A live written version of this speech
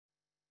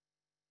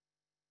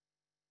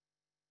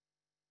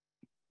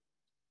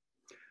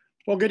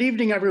Well, good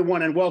evening,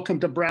 everyone, and welcome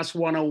to BRASS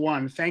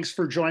 101. Thanks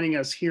for joining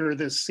us here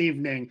this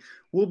evening.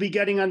 We'll be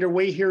getting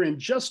underway here in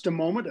just a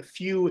moment. A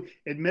few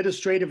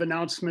administrative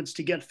announcecements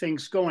to get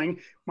things going.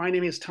 My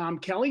name is Tom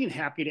Kelly, and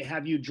happy to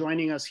have you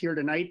joining us here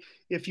tonight.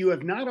 If you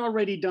have not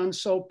already done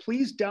so,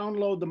 please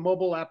download the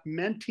mobile app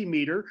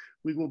Mentimeter.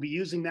 We will be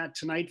using that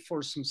tonight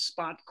for some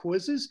spot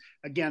quizzes.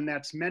 Again,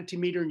 that's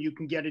Mentimeter, and you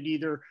can get it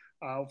either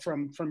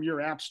from your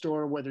app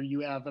store, whether you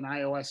have an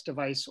iOS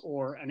device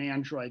or an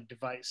Android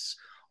device.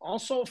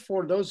 Also,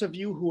 for those of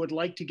you who would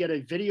like to get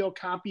a video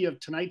copy of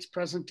tonight's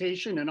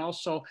presentation and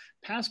also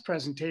past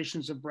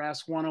presentations of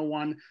BRASS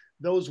 101,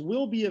 those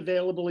will be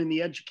available in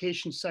the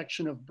education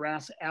section of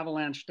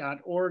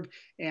brassavalanche.org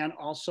and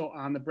also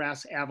on the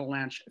BRASS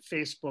Avalanche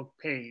Facebook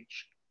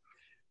page.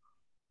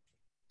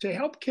 To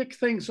help kick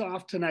things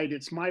off tonight,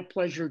 it's my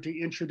pleasure to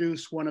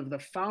introduce one of the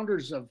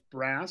founders of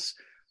BRASS.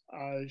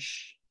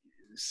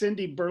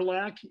 Cindy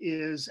Burlack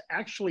is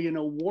actually an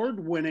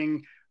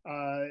award-winning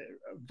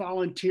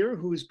volunteer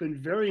who's been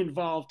very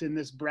involved in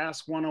this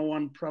BRASS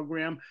 101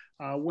 program,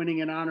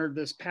 winning an honor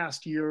this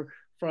past year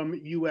from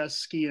US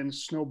Ski and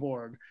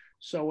Snowboard.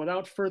 So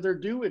without further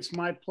ado, it's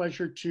my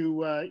pleasure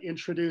to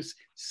introduce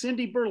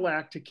Cindy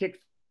Burlack to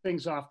kick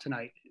things off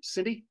tonight.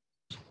 Cindy?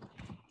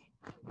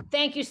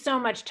 Thank you so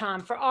much,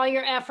 Tom, for all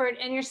your effort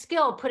and your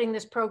skill putting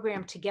this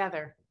program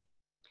together.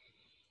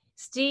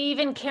 Steve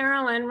and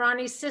Carolyn,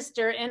 Ronnie's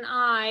sister, and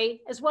I,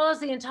 as well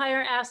as the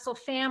entire Astle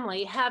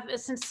family, have a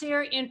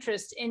sincere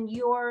interest in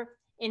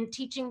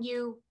teaching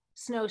you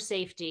snow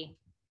safety.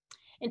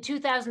 In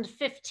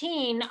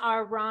 2015,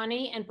 our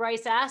Ronnie and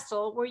Bryce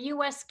Astle were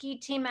US ski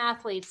team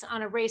athletes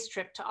on a race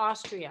trip to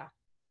Austria.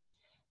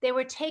 They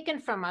were taken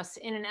from us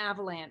in an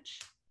avalanche,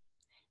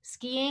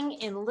 skiing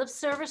in lift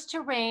service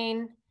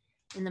terrain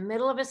in the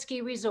middle of a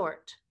ski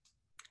resort.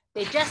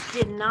 They just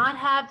did not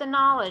have the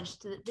knowledge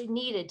that they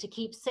needed to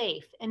keep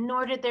safe, and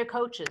nor did their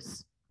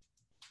coaches.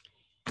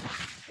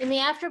 In the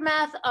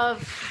aftermath of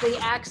the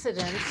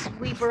accidents,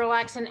 we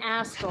Burlacks and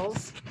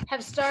Astles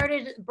have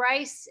started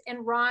Bryce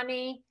and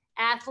Ronnie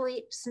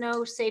Athlete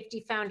Snow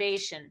Safety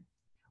Foundation.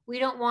 We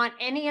don't want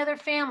any other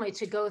family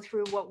to go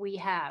through what we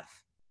have.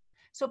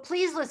 So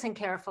please listen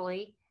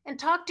carefully and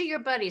talk to your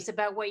buddies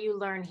about what you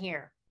learn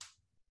here.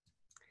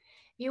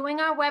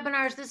 Viewing our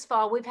webinars this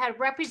fall, we've had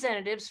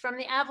representatives from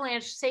the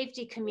avalanche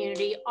safety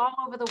community all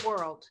over the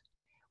world.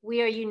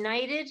 We are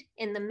united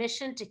in the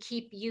mission to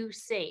keep you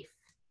safe.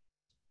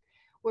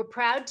 We're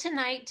proud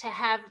tonight to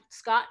have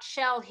Scott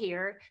Schell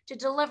here to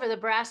deliver the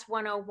BRASS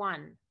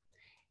 101.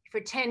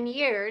 For 10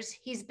 years,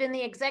 he's been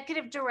the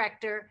executive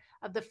director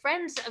of the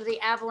Friends of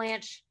the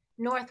Avalanche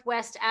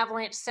Northwest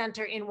Avalanche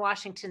Center in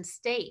Washington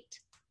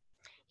State.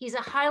 He's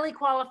a highly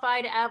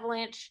qualified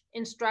avalanche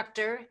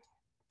instructor,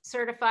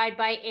 certified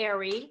by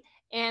ARI,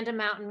 and a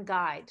mountain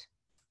guide.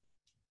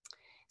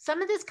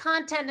 Some of this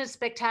content is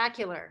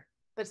spectacular,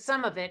 but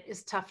some of it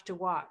is tough to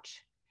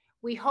watch.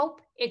 We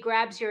hope it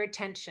grabs your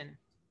attention.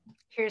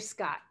 Here's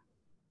Scott.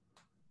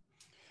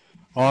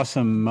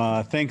 Awesome.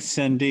 Thanks,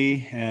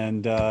 Cindy,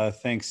 and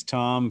thanks,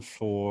 Tom,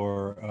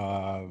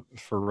 for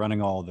running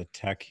all the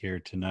tech here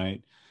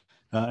tonight.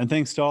 And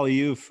thanks to all of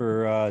you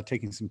for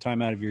taking some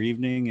time out of your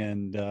evening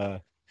and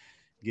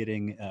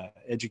getting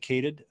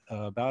educated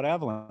about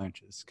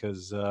avalanches,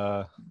 because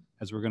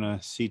as we're going to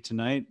see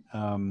tonight,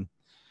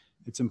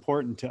 it's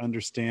important to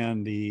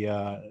understand the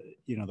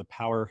the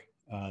power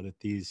that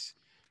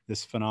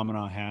this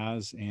phenomena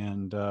has,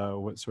 and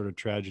what sort of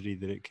tragedy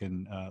that it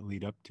can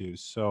lead up to.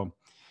 So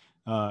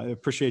I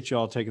appreciate you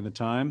all taking the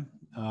time.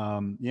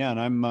 And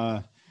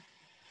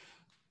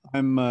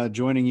I'm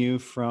joining you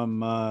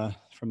from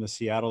the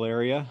Seattle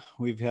area.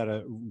 We've had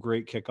a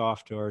great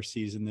kickoff to our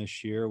season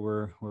this year.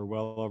 We're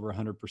well over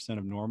 100%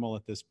 of normal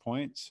at this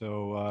point.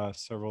 So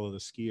several of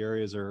the ski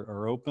areas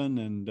are open,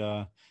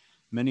 and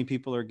many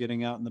people are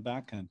getting out in the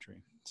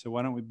backcountry. So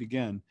why don't we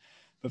begin?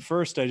 But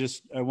first,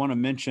 I want to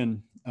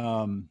mention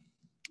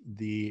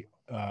the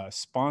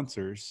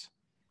sponsors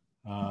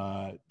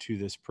to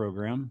this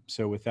program.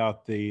 So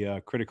without the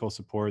critical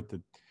support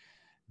that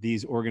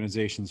these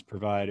organizations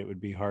provide, it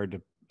would be hard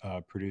to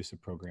produce a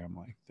program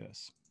like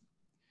this.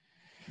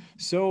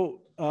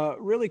 So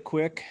really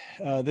quick,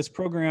 this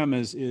program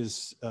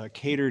is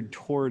catered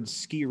towards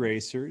ski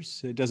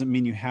racers. It doesn't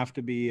mean you have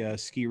to be a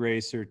ski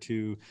racer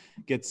to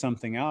get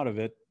something out of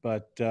it,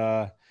 but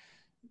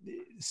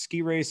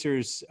ski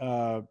racers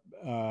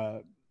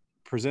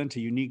present a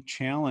unique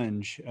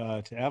challenge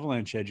to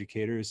avalanche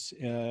educators,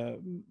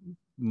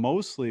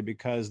 mostly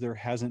because there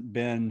hasn't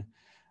been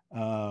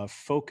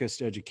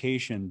focused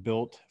education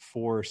built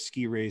for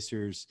ski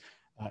racers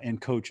and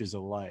coaches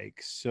alike.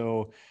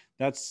 So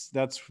that's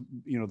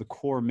the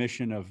core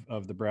mission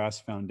of the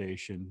BRASS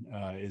Foundation,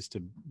 is to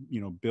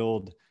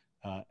build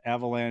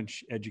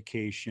avalanche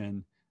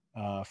education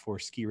for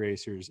ski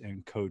racers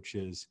and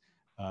coaches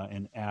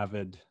and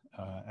avid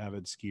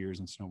skiers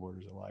and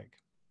snowboarders alike.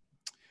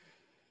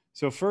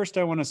 So first,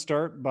 I want to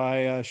start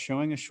by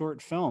showing a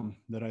short film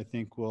that I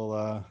think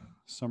will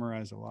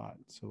summarize a lot.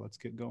 So let's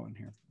get going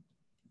here.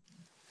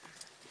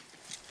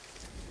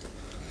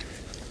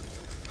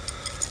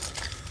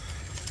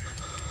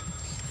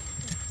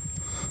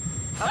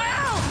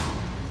 Ow!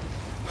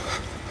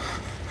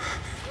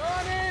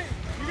 Ronnie!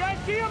 You guys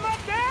see him up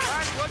there?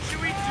 Guys, what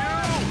should we do?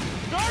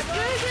 Start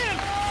digging!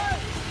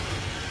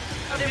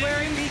 Are they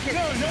wearing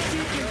beacons? No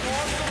beacons.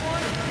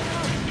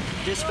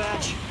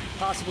 Dispatch,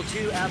 possible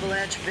 2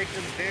 avalanche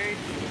victims buried.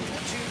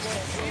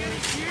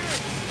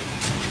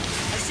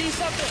 I see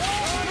something.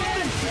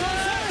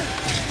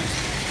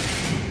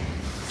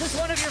 Is this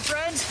one of your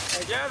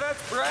friends? Yeah,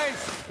 that's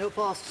Bryce. No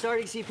pulse.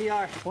 Starting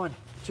CPR. 1,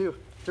 2,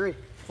 3,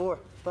 4,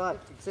 5,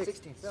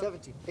 16,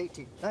 17,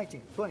 18,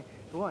 19, 20,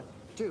 21,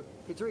 2,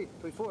 23,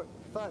 24,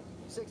 5,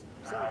 6,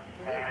 7,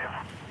 8.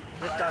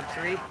 Lift on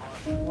 3.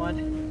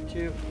 1,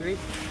 2, 3.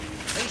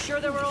 Are you sure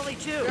there were only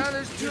 2? Yeah,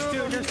 there's 2.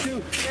 There's 2.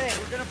 Okay,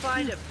 we're gonna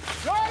find him.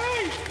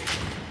 Ronnie!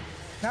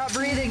 Not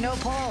breathing, no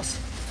pulse.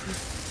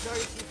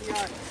 Starting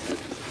CPR.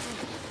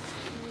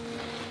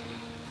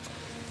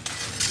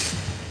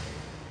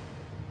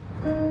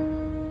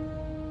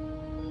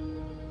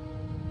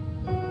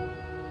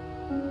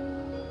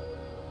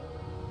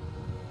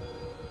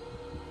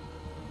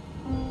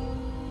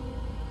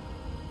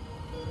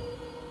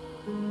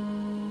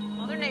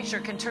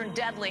 Can turn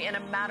deadly in a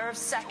matter of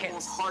seconds.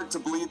 It's hard to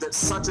believe that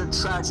such a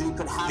tragedy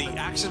could happen. The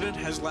accident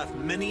has left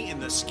many in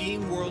the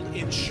skiing world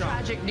in shock.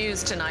 Tragic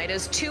news tonight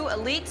as 2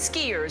 elite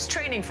skiers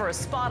training for a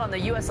spot on the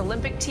U.S.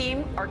 Olympic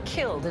team are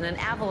killed in an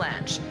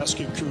avalanche.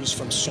 Rescue crews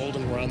from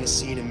Solden were on the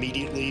scene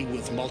immediately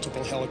with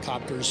multiple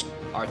helicopters.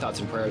 Our thoughts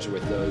and prayers are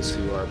with those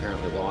who are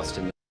apparently lost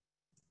in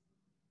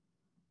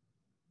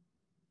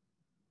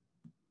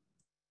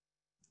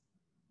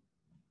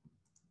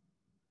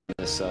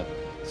this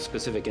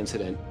specific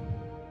incident.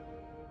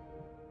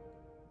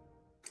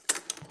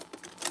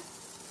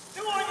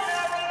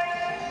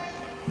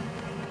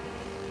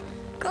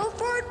 Go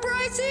for it,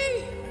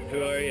 Brycey!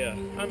 Who are you?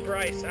 I'm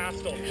Bryce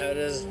Astle. How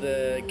does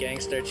the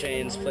gangster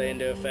chains play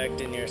into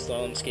effect in your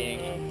slalom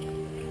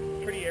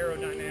skiing? Pretty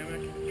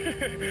aerodynamic.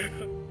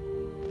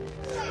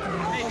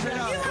 Hey, turn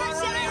up. Come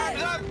on, Ronnie,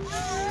 arms up!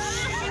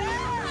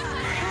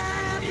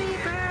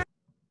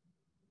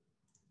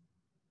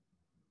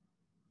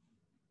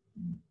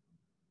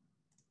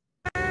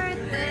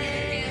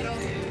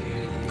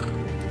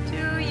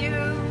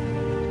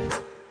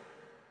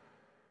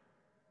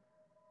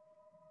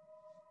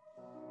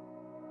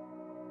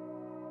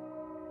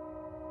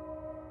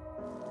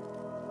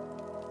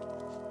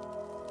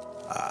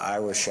 I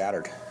was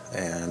shattered,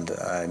 and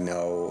I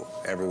know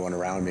everyone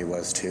around me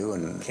was too,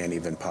 and can't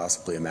even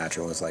possibly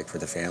imagine what it was like for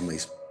the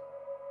families.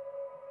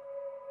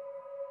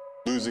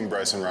 Losing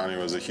Bryce and Ronnie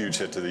was a huge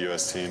hit to the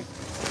U.S. team.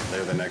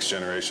 They're the next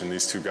generation.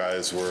 These 2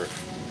 guys were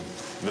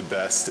the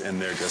best in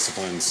their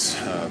disciplines.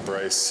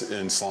 Bryce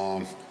in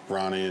slalom,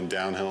 Ronnie in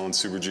downhill and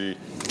Super G.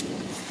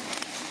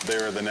 They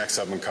were the next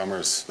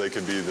up-and-comers. They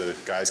could be the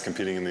guys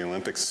competing in the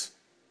Olympics.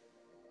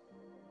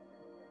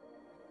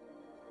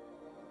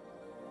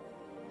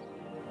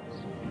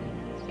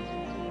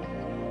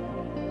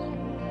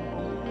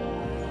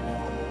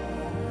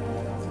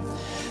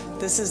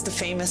 This is the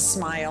famous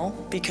smile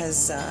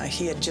because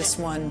he had just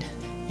won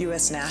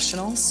U.S.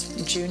 Nationals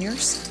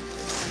juniors.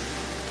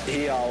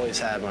 He always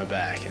had my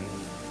back, and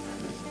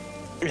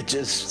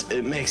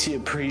it makes you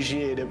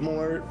appreciate it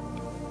more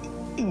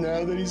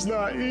now that he's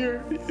not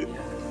here,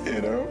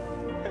 you know?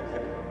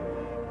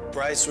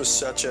 Bryce was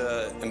such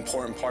an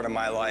important part of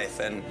my life,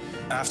 and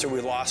after we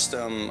lost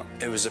him,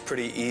 it was a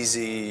pretty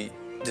easy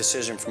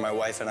decision for my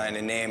wife and I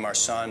to name our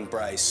son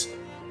Bryce.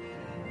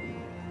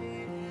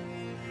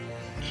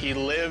 He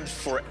lived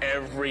for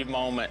every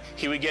moment.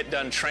 He would get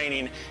done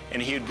training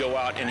and he would go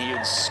out and he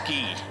would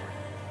ski.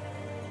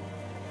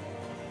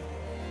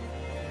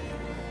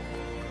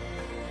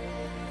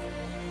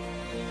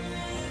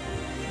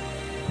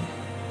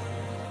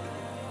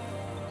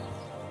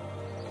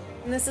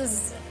 And this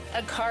is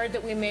a card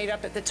that we made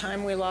up at the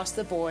time we lost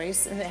the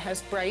boys, and it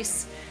has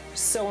Bryce,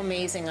 so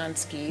amazing on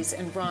skis,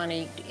 and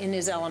Ronnie in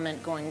his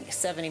element going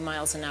 70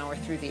 miles an hour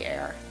through the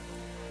air.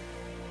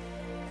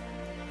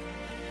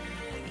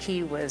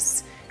 He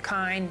was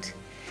kind,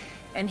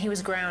 and he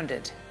was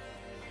grounded.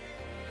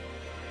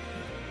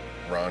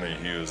 Ronnie,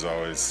 he was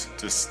always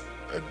just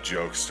a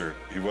jokester.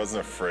 He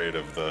wasn't afraid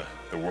of the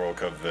World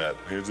Cup vet.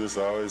 He would just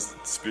always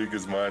speak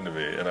his mind to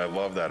me, and I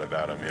love that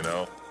about him, you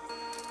know?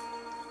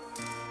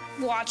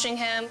 Watching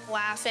him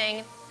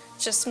laughing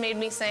just made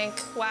me think,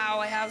 wow,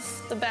 I have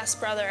the best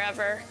brother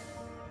ever.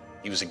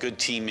 He was a good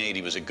teammate,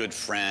 he was a good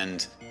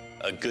friend,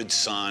 a good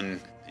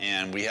son,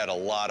 and we had a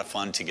lot of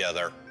fun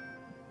together.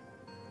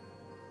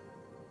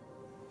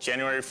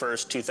 January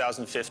 1st,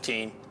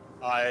 2015,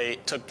 I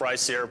took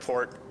Bryce to the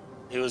airport.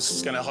 He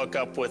was going to hook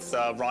up with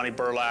Ronnie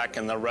Burlack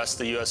and the rest of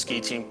the U.S. ski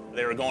team.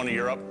 They were going to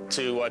Europe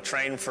to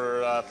train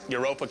for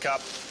Europa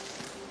Cup.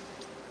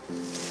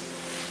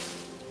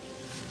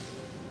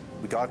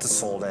 We got to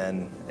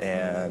Solden,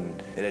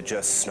 and it had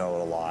just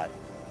snowed a lot.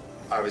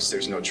 Obviously,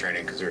 there's no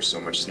training because there's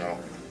so much snow.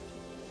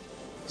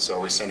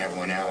 So we sent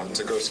everyone out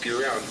to go ski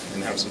around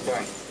and have some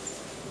fun.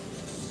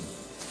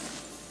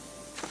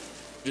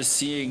 Just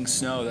seeing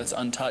snow that's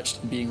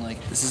untouched and being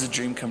like, this is a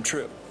dream come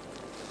true.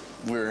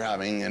 We're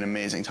having an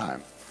amazing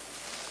time.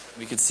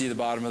 We could see the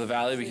bottom of the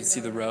valley, we could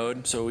see the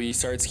road, so we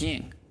started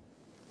skiing.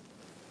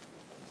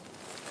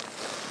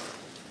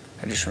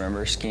 I just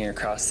remember skiing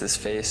across this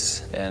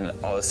face, and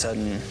all of a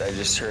sudden, I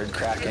just heard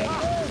cracking.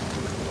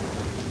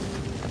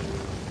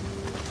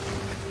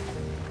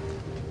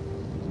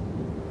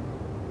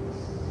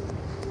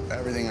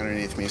 Everything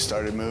underneath me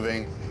started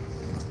moving.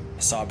 I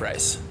saw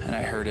Bryce, and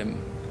I heard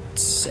him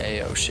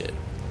say, "Oh shit."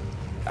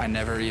 I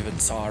never even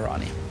saw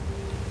Ronnie.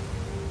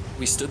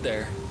 We stood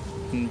there,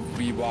 and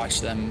we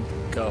watched them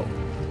go.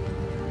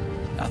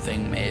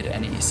 Nothing made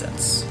any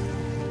sense.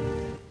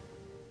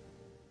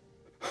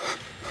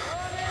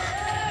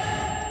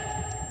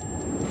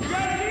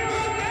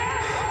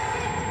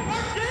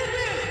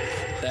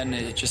 Then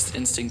it just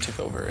instinct took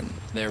over, and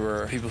there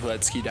were people who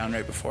had skied down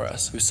right before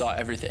us who saw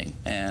everything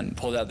and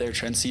pulled out their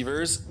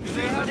transceivers.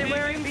 Are they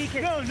wearing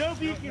beacons? No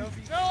beacons.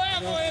 No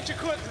avalanche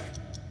equipment.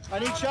 I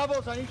need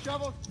shovels, I need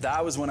shovels.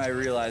 That was when I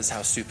realized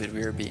how stupid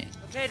we were being.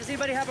 Okay, does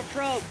anybody have a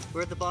probe?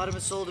 We're at the bottom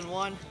of Solden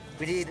 1.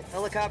 We need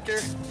helicopter,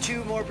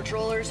 2 more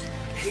patrollers,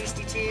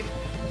 hasty team,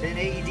 then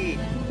AED.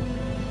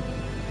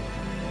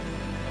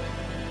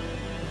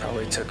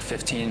 Probably took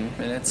 15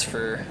 minutes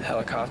for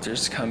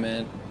helicopters to come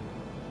in.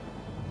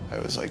 I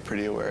was like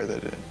pretty aware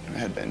that it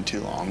had been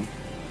too long.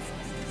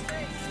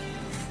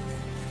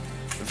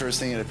 The first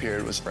thing that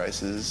appeared was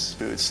Bryce's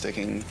boots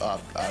sticking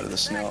up out of the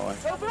snow.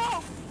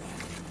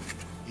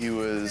 He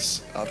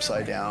was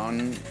upside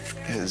down.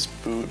 His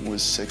boot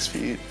was 6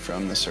 feet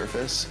from the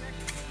surface.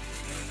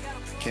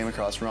 Came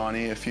across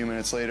Ronnie a few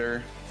minutes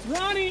later.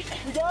 Ronnie,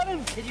 we got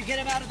him. Did you get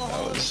him out of the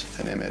hole? That was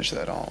an image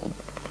that I'll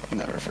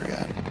never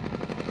forget.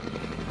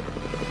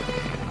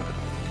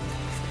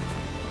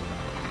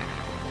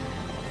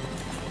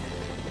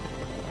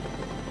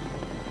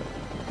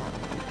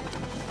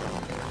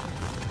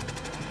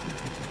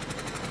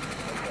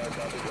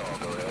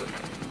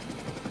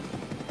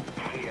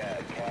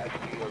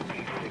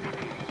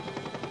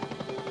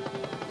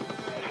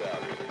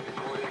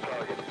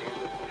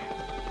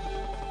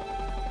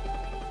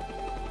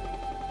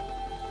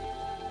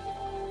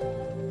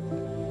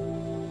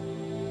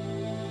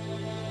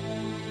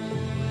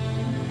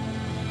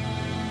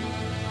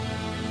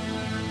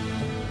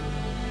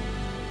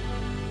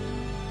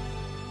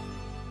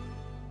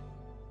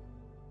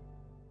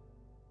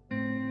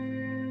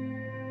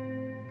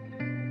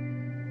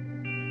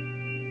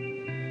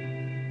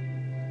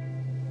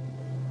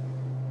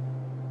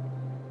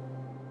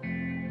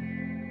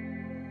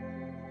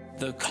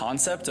 The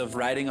concept of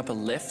riding up a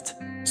lift,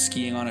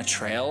 skiing on a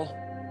trail,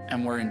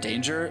 and we're in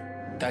danger,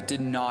 that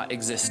did not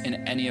exist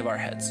in any of our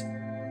heads.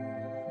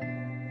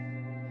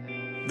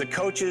 The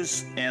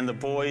coaches and the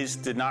boys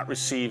did not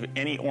receive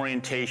any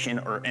orientation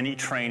or any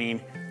training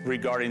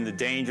regarding the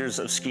dangers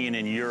of skiing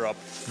in Europe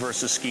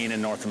versus skiing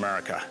in North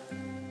America.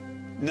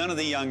 None of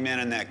the young men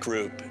in that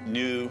group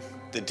knew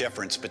the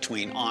difference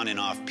between on and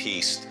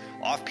off-piste.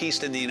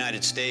 Off-piste in the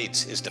United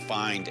States is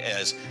defined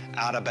as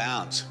out of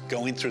bounds,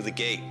 going through the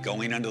gate,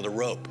 going under the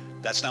rope.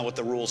 That's not what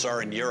the rules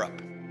are in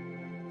Europe.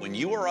 When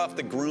you are off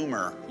the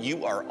groomer,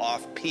 you are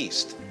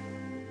off-piste.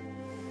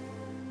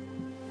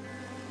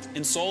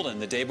 In Solden,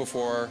 the day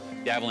before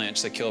the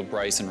avalanche that killed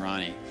Bryce and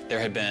Ronnie,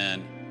 there had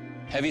been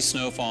heavy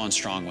snowfall and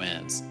strong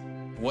winds.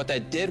 What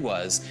that did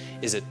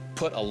is it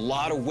put a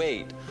lot of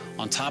weight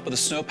on top of the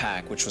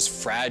snowpack, which was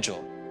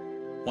fragile.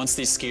 Once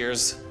these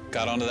skiers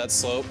got onto that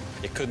slope,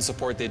 it couldn't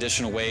support the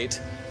additional weight.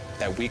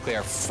 That weak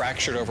layer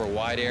fractured over a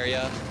wide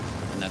area,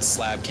 and that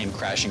slab came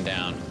crashing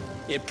down.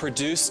 It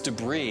produced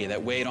debris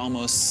that weighed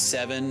almost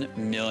 7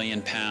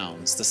 million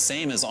pounds, the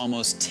same as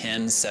almost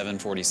 10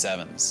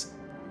 747s.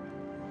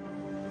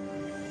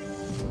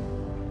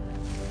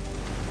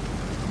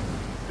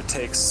 It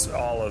takes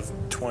all of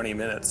 20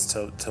 minutes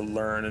to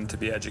learn and to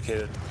be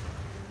educated.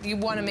 You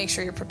want to make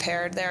sure you're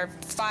prepared. There are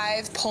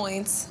 5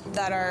 points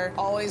that are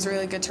always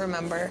really good to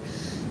remember.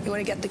 You want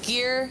to get the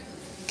gear,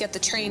 get the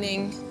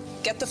training,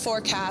 get the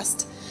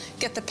forecast,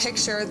 get the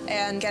picture,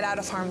 and get out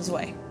of harm's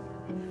way.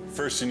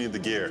 First, you need the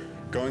gear.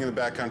 Going in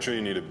the backcountry,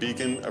 you need a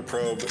beacon, a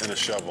probe, and a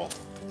shovel.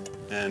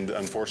 And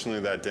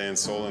unfortunately, that day in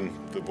Solden,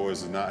 the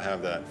boys did not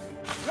have that.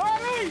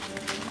 Ronnie!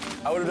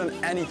 I would have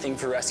done anything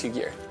for rescue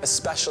gear,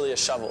 especially a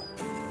shovel.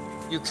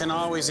 You can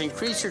always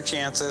increase your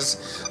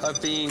chances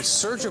of being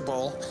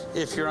surgical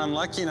if you're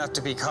unlucky enough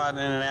to be caught in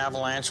an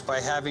avalanche by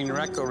having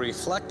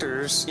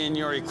reflectors in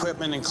your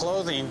equipment and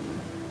clothing.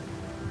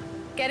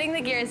 Getting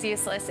the gear is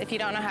useless if you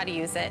don't know how to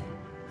use it.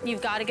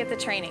 You've got to get the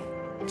training.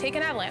 Take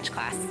an avalanche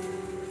class.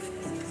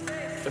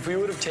 If we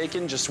would have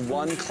taken just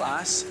one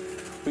class,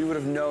 we would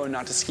have known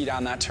not to ski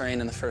down that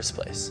terrain in the first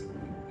place.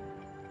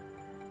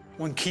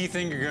 One key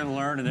thing you're going to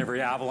learn in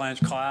every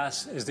avalanche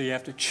class is that you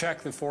have to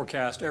check the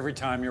forecast every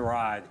time you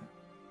ride.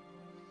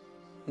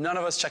 None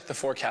of us checked the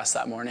forecast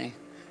that morning.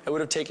 It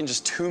would have taken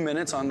just 2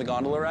 minutes on the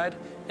gondola ride,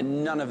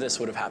 and none of this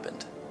would have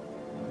happened.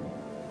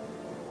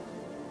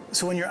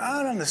 So when you're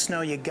out on the snow,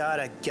 you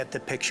gotta get the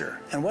picture.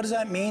 And what does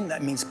that mean?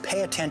 That means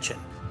pay attention.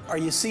 Are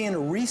you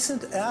seeing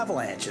recent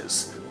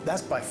avalanches?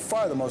 That's by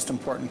far the most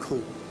important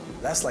clue.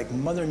 That's like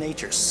Mother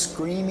Nature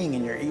screaming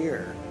in your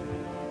ear.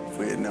 If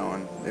we had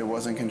known it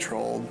wasn't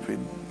controlled, we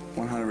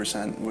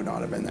 100% would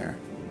not have been there.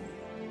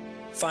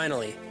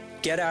 Finally,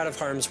 get out of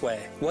harm's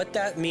way. What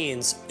that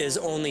means is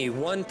only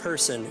one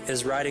person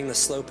is riding the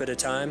slope at a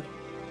time.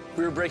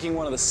 We were breaking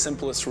one of the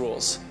simplest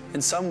rules.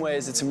 In some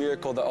ways, it's a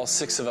miracle that all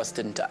 6 of us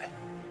didn't die.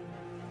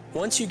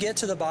 Once you get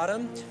to the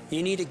bottom,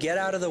 you need to get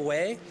out of the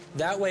way.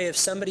 That way, if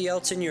somebody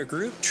else in your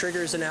group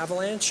triggers an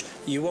avalanche,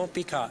 you won't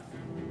be caught.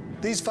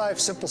 These 5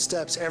 simple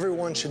steps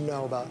everyone should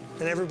know about,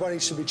 and everybody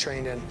should be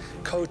trained in.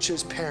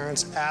 Coaches,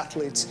 parents,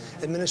 athletes,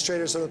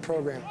 administrators of the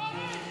program.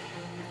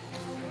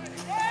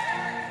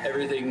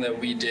 Everything that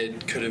we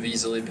did could have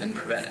easily been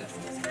prevented.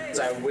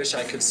 I wish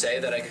I could say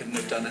that I couldn't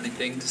have done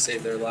anything to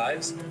save their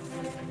lives.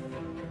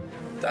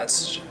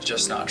 That's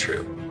just not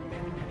true.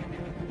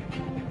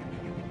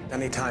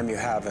 Anytime you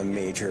have a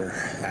major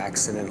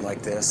accident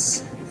like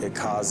this, it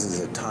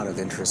causes a ton of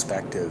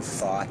introspective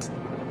thought.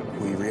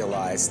 We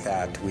realized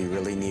that we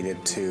really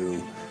needed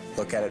to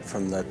look at it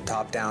from the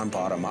top down,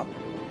 bottom up.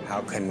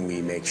 How can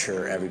we make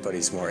sure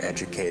everybody's more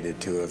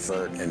educated to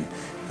avert and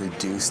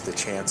reduce the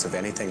chance of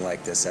anything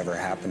like this ever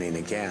happening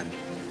again?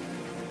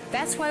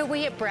 That's why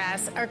we at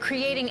BRASS are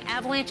creating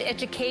avalanche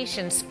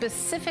education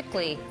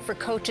specifically for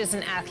coaches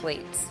and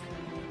athletes.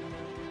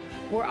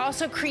 We're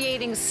also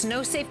creating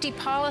snow safety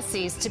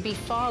policies to be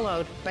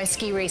followed by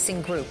ski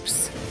racing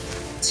groups.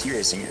 Ski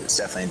racing is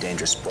definitely a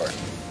dangerous sport.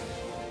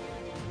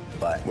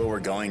 But what we're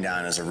going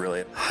down is a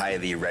really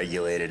highly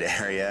regulated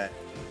area.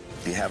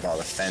 You have all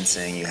the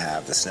fencing, you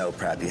have the snow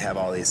prep, you have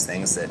all these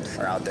things that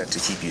are out there to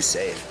keep you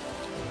safe.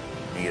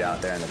 You get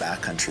out there in the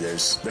backcountry,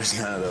 there's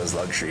none of those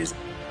luxuries.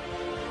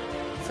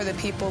 For the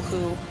people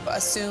who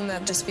assume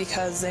that just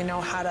because they know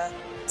how to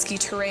ski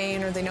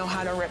terrain or they know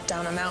how to rip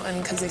down a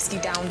mountain because they ski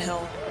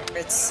downhill,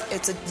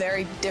 it's a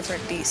very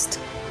different beast.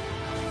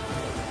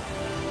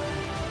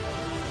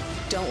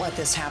 Don't let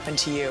this happen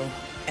to you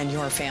and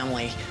your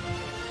family.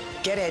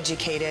 Get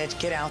educated,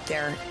 get out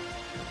there,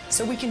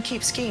 so we can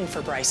keep skiing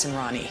for Bryce and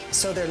Ronnie,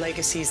 so their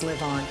legacies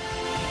live on.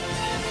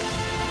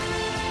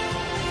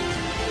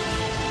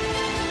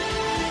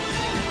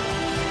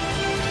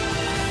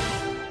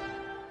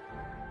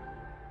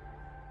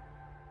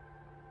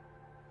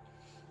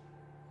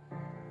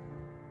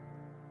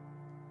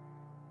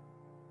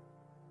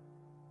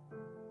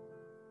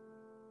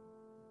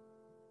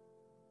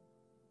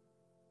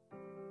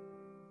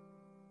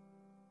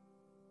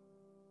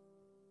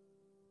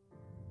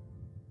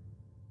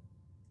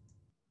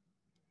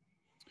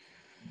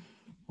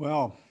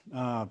 Well,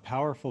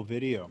 powerful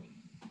video.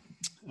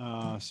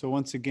 So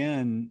once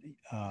again,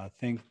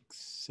 thanks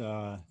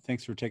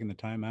for taking the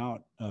time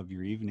out of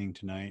your evening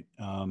tonight.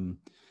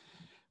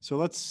 So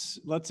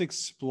let's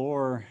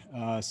explore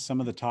some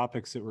of the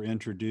topics that were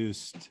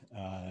introduced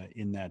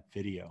in that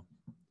video.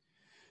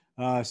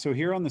 So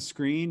here on the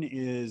screen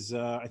is,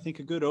 I think,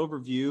 a good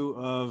overview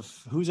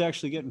of who's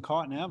actually getting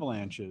caught in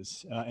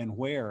avalanches and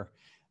where.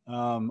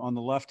 On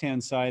the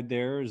left-hand side,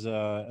 there's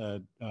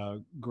a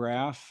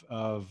graph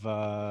of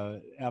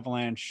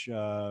avalanche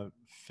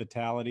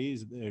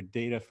fatalities,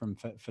 data from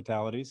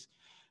fatalities,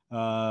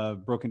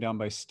 broken down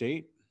by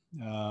state.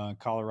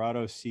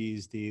 Colorado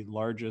sees the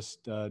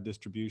largest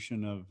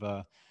distribution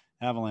of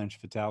avalanche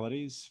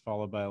fatalities,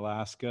 followed by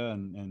Alaska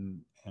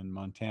and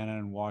Montana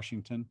and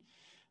Washington,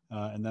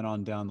 and then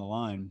on down the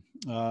line.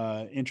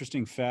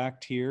 Interesting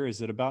fact here is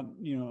that about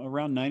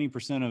around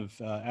 90%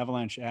 of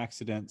avalanche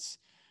accidents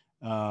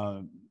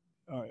are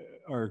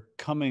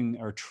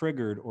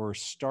triggered or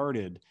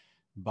started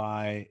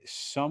by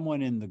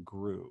someone in the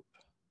group,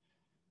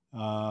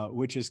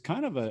 which is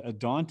kind of a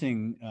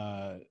daunting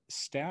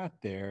stat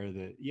there,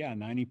 that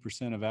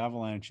 90% of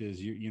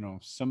avalanches,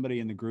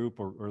 somebody in the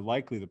group or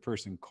likely the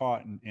person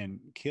caught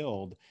and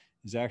killed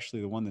is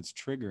actually the one that's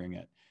triggering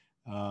it.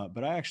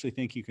 But I actually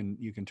think you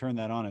can turn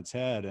that on its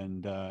head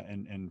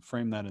and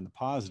frame that in the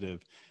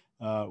positive,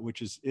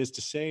 which is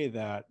to say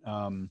that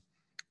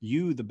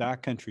you, the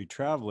backcountry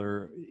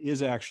traveler,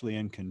 is actually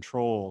in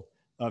control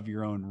of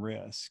your own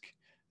risk,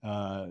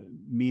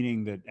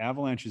 meaning that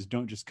avalanches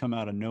don't just come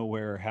out of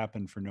nowhere or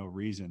happen for no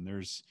reason.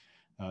 There's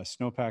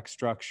snowpack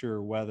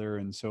structure, weather,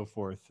 and so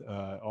forth,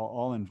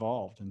 all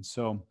involved. And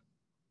so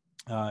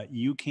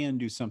you can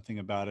do something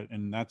about it,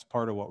 and that's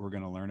part of what we're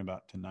going to learn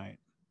about tonight.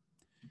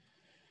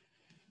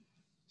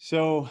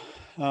 So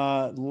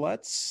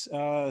let's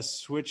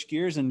switch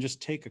gears and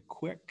just take a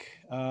quick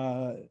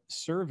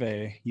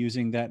survey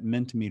using that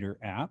Mentimeter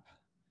app.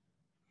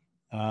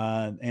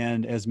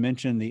 And as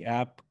mentioned, the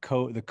app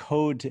code, the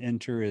code to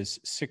enter is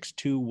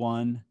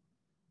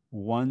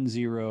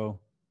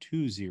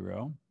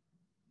 621-1020.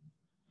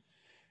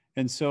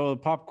 And so the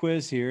pop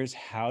quiz here is,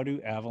 how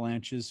do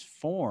avalanches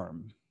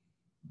form?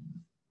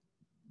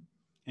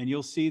 And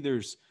you'll see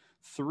there's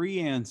 3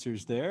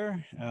 answers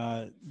there.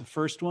 The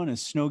first one is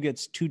snow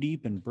gets too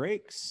deep and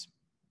breaks.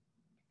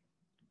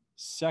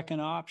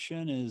 Second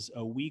option is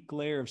a weak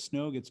layer of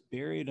snow gets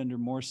buried under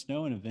more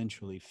snow and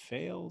eventually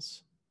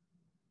fails.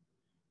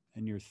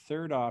 And your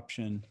third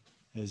option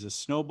is a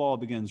snowball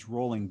begins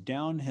rolling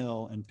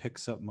downhill and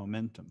picks up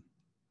momentum.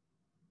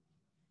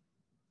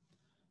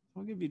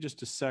 I'll give you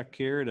just a sec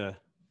here to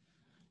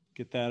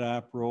get that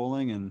app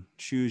rolling and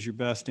choose your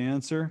best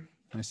answer.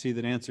 I see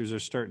that answers are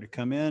starting to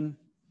come in.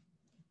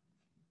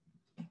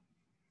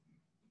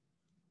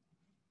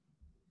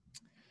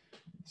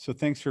 So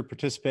thanks for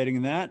participating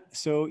in that.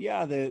 So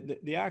yeah,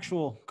 the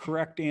actual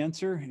correct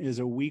answer is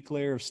a weak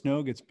layer of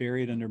snow gets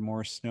buried under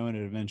more snow and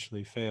it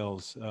eventually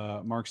fails.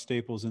 Mark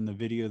Staples in the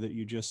video that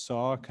you just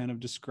saw kind of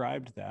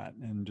described that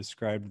and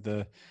described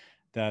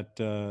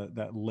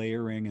that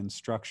layering and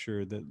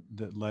structure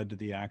that led to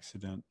the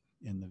accident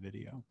in the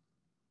video.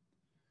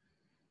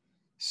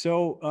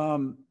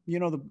 So, you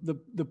know,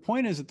 the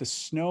point is that the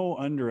snow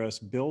under us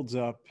builds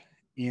up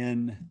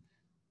in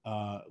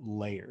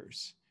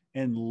layers.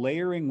 And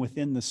layering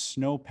within the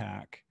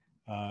snowpack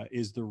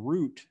is the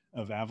root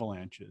of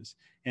avalanches.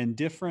 And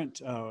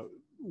different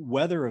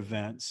weather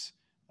events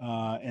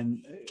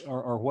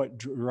are what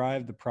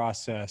drive the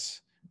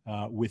process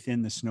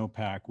within the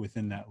snowpack,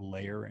 within that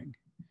layering.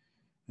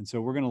 And so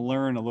we're going to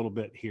learn a little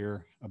bit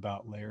here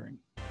about layering.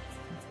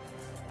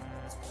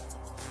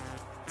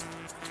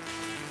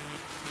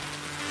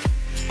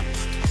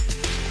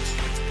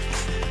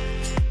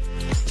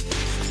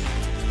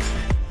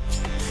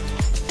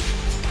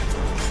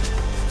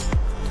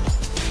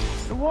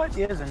 What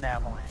is an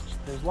avalanche?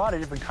 There's a lot of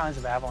different kinds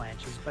of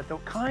avalanches, but the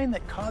kind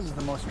that causes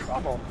the most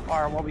trouble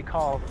are what we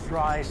call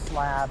dry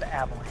slab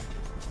avalanche.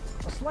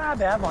 A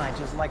slab avalanche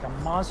is like a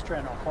monster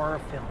in a horror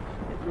film.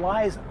 It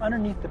lies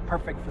underneath the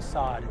perfect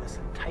facade, this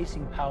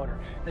enticing powder.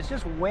 And it's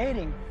just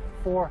waiting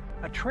for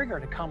a trigger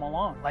to come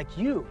along, like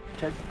you,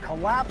 to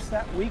collapse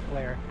that weak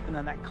layer, and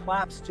then that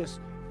collapse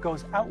just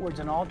goes outwards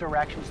in all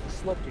directions. The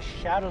slope just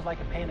shadows like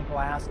a pane of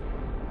glass.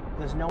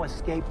 There's no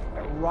escape.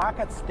 It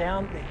rockets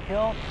down the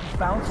hill,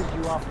 bounces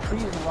you off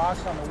trees and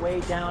rocks on the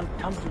way down,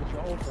 tumbles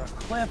you over a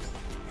cliff.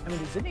 I mean,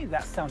 does any of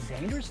that sound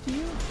dangerous to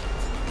you?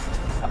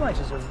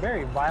 Avalanches are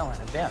very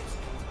violent events.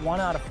 1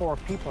 out of 4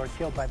 people are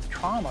killed by the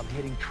trauma of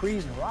hitting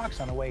trees and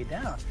rocks on the way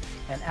down.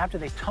 And after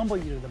they tumble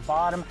you to the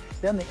bottom,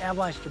 then the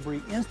avalanche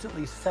debris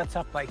instantly sets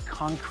up like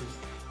concrete.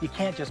 You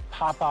can't just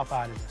pop up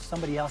out of this.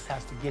 Somebody else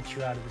has to get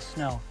you out of the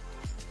snow.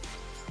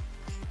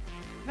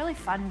 Really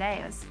fun day.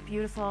 It was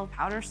beautiful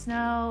powder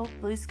snow,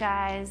 blue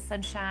skies,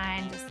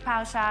 sunshine, just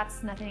pow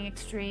shots, nothing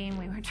extreme.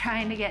 We were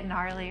trying to get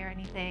gnarly or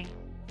anything.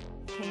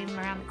 Came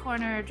around the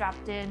corner,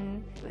 dropped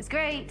in. It was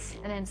great,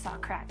 and then saw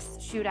cracks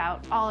shoot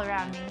out all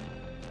around me.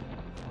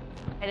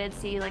 I did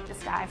see like the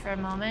sky for a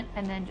moment,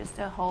 and then just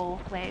a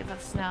whole wave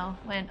of snow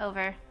went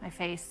over my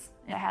face.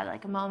 I had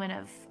like a moment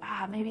of,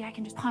 maybe I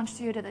can just punch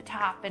through to the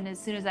top, and as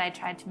soon as I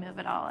tried to move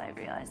at all, I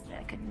realized that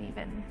I couldn't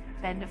even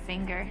bend a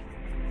finger.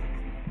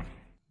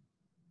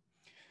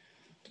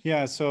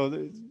 Yeah,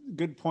 so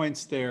good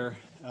points there.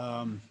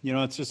 You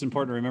know, it's just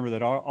important to remember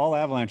that all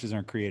avalanches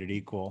aren't created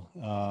equal,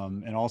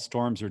 and all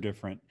storms are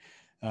different.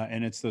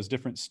 And it's those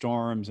different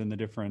storms and the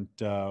different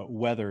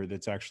weather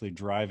that's actually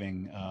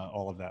driving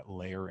all of that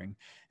layering.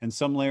 And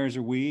some layers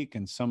are weak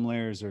and some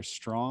layers are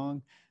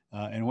strong.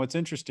 And what's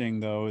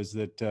interesting, though, is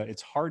that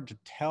it's hard to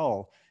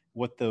tell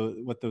what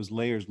those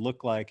layers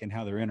look like and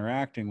how they're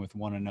interacting with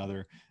one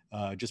another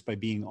just by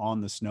being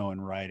on the snow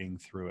and riding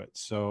through it.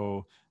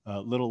 So a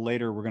little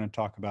later, we're going to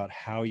talk about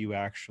how you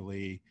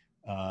actually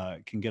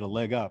can get a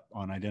leg up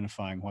on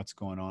identifying what's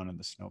going on in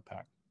the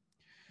snowpack.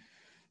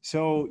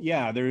 So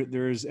yeah,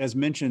 there's, as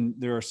mentioned,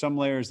 there are some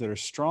layers that are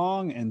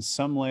strong and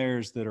some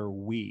layers that are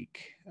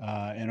weak.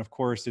 And of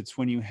course, it's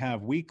when you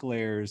have weak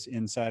layers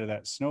inside of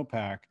that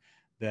snowpack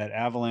that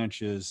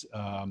avalanches,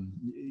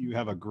 you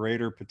have a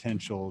greater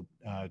potential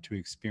to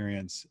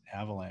experience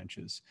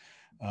avalanches.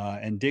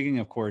 And digging,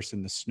 of course,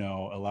 in the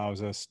snow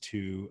allows us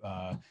to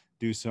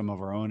do some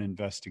of our own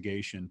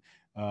investigation.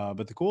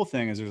 But the cool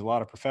thing is there's a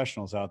lot of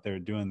professionals out there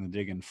doing the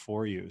digging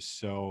for you.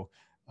 So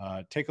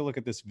take a look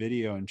at this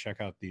video and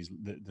check out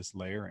this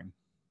layering.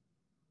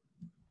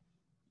 You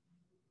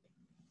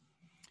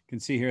can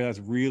see here that's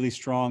really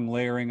strong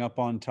layering up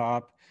on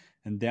top.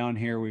 And down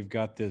here we've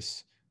got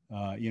this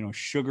you know,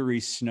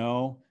 sugary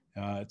snow.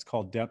 It's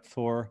called depth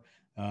Thor.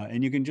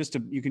 And you can just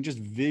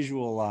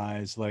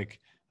visualize, like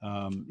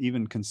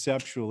even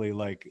conceptually,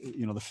 like,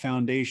 you know, the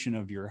foundation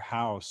of your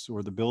house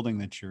or the building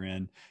that you're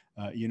in.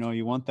 You know,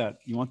 you want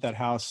that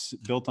house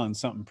built on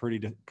something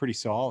pretty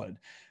solid.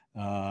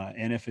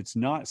 And if it's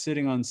not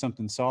sitting on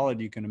something solid,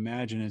 you can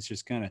imagine it's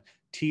just kind of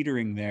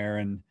teetering there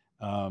and,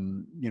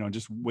 you know,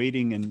 just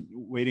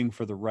waiting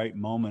for the right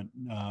moment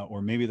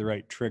or maybe the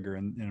right trigger.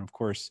 And of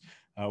course,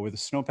 with a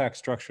snowpack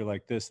structure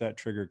like this, that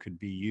trigger could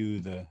be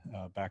you, the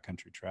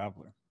backcountry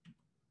traveler.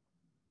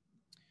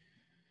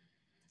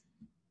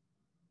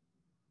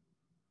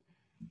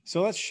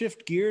 So let's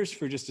shift gears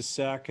for just a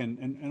sec,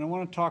 and I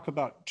want to talk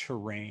about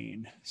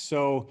terrain.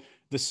 So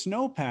the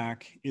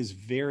snowpack is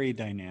very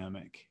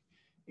dynamic,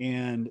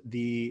 and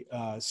the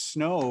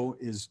snow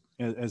is,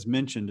 as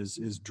mentioned,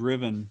 is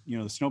driven, you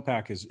know, the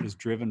snowpack is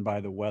driven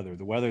by the weather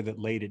that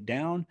laid it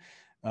down,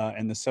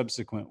 and the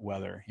subsequent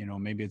weather. You know,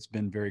 maybe it's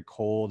been very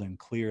cold and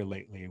clear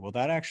lately. Well,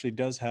 that actually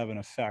does have an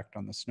effect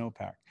on the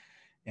snowpack.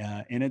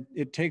 And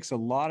it takes a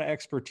lot of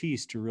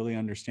expertise to really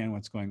understand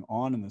what's going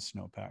on in the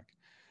snowpack.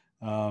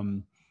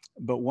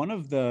 But one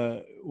of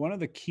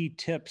the key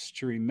tips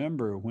to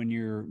remember when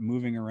you're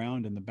moving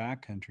around in the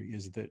backcountry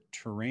is that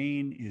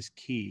terrain is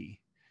key.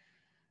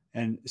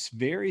 And it's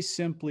very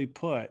simply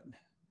put,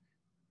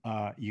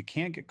 you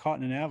can't get caught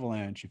in an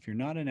avalanche if you're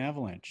not in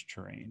avalanche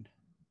terrain.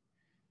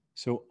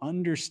 So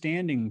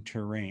understanding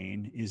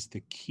terrain is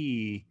the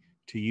key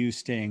to you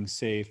staying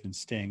safe and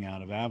staying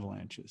out of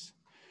avalanches.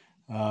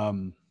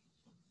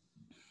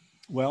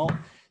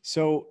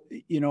 So,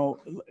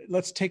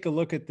 let's take a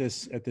look at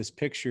this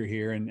picture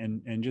here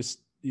and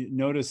just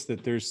notice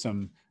that there's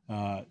some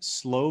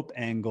slope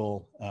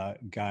angle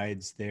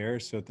guides there.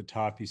 So at the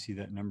top, you see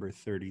that number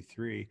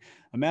 33.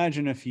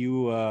 Imagine if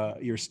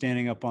you're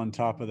standing up on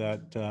top of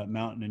that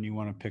mountain and you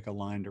want to pick a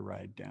line to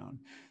ride down.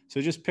 So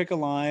just pick a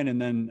line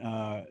and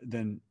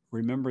then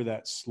remember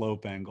that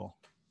slope angle.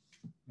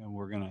 And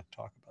we're going to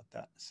talk about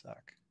that in a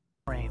sec.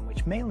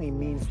 Which mainly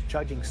means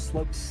judging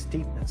slope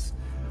steepness.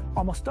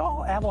 Almost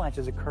all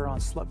avalanches occur on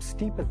slopes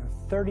steeper than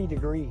 30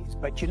 degrees,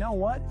 but you know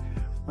what?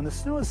 When the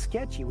snow is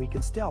sketchy, we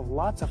can still have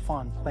lots of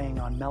fun playing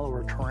on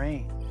mellower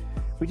terrain.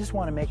 We just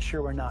want to make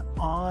sure we're not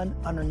on,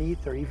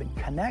 underneath, or even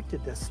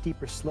connected to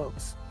steeper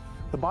slopes.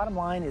 The bottom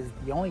line is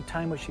the only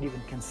time we should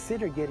even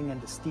consider getting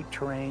into steep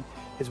terrain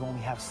is when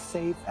we have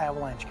safe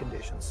avalanche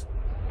conditions.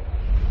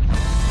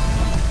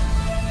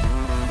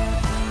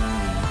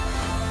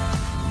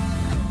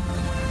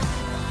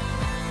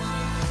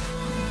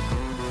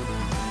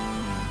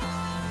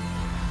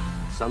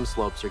 Some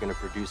slopes are going to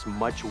produce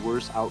much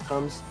worse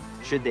outcomes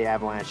should they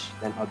avalanche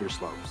than other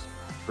slopes.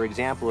 For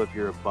example, if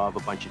you're above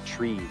a bunch of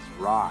trees,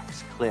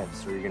 rocks,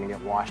 cliffs, or you're going to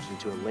get washed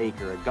into a lake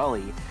or a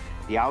gully,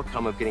 the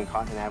outcome of getting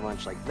caught in an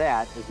avalanche like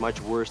that is much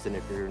worse than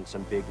if you're in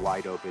some big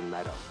wide open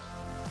meadow.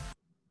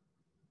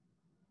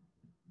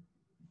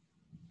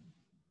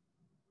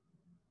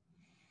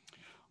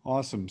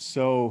 Awesome.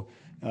 So,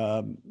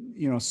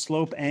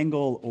 slope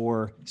angle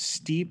or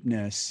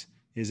steepness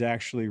is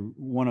actually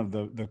one of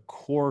the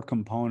core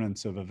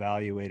components of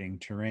evaluating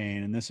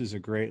terrain. And this is a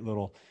great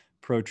little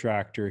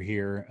protractor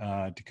here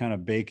to kind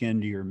of bake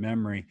into your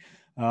memory.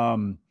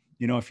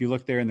 If you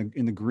look there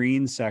in the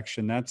green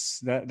section,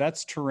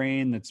 that's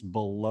terrain that's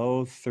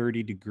below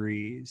 30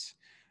 degrees.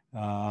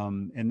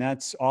 And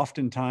that's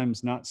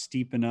oftentimes not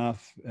steep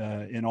enough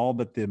in all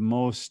but the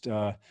most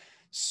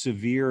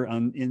severe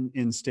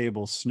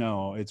unstable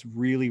snow. It's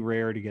really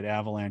rare to get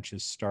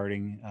avalanches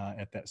starting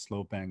at that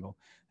slope angle.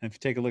 And if you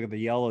take a look at the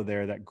yellow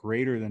there, that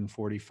greater than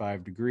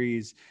 45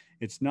 degrees,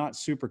 it's not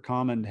super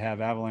common to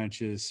have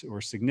avalanches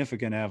or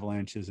significant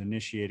avalanches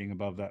initiating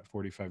above that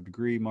 45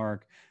 degree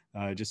mark,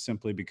 just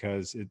simply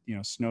because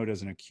snow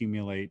doesn't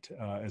accumulate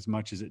as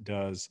much as it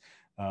does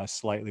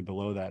slightly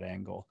below that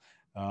angle.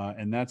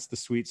 And that's the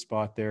sweet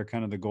spot there,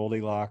 kind of the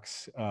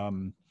Goldilocks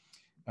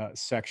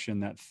section,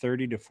 that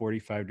 30 to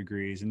 45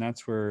 degrees. And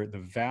that's where the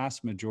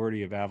vast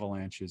majority of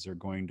avalanches are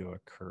going to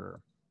occur.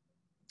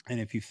 And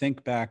if you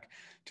think back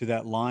to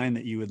that line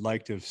that you would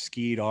like to have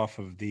skied off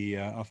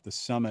the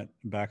summit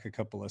back a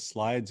couple of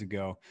slides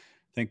ago,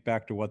 think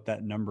back to what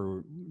that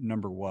number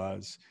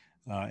was,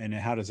 and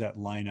how does that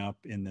line up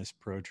in this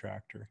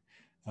protractor.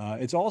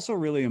 It's also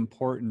really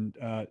important,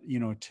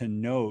 to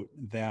note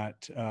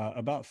that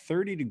about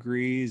 30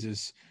 degrees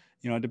is,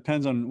 it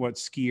depends on what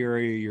ski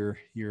area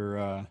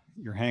you're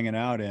hanging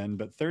out in,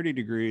 but 30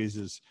 degrees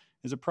is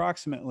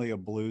approximately a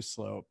blue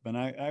slope. And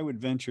I would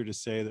venture to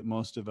say that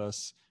most of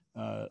us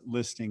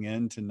listening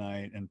in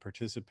tonight and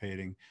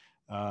participating,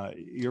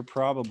 you're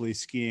probably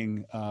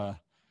skiing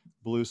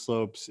blue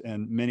slopes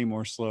and many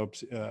more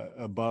slopes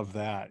above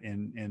that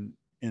in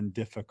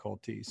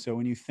difficulty. So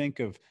when you think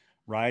of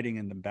riding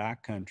in the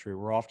backcountry,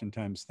 we're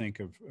oftentimes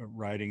think of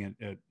riding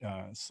at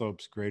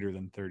slopes greater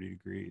than 30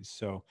 degrees.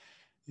 So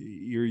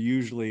you're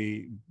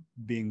usually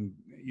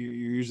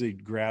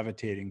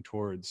gravitating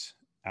towards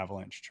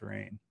avalanche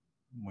terrain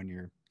when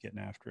you're getting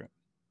after it.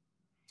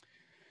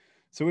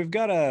 So we've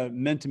got a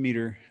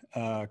Mentimeter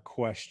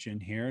question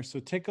here. So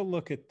take a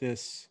look at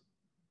this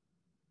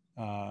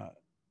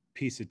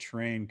piece of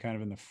terrain kind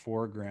of in the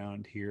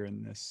foreground here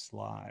in this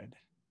slide.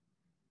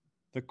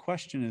 The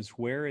question is,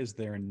 where is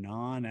there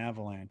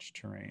non-avalanche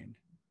terrain?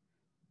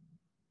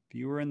 If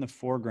you were in the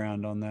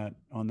foreground on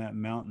that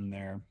mountain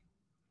there,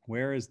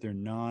 where is there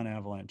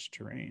non-avalanche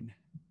terrain?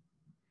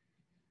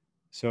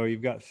 So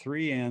you've got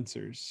three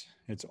answers.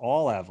 It's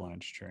all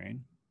avalanche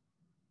terrain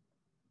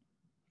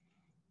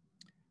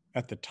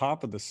at the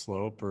top of the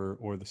slope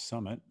or the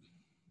summit.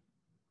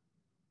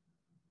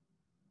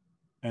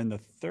 And the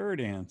third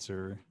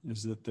answer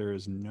is that there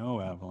is no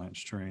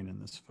avalanche terrain in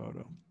this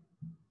photo.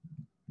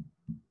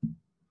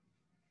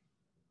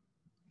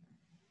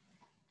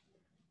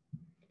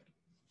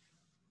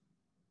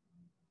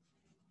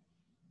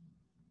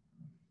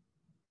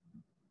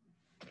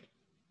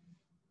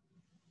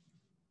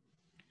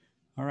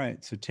 All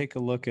right, so take a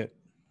look at,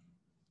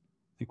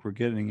 I think we're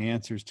getting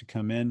answers to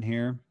come in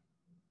here.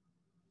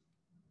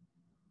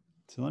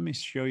 So let me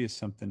show you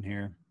something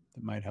here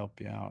that might help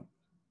you out.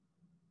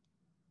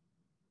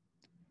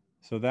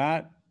 So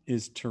that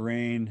is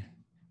terrain.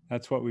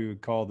 That's what we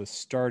would call the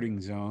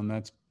starting zone.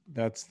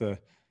 That's the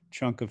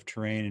chunk of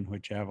terrain in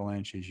which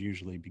avalanches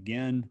usually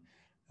begin.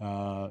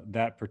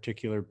 That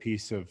particular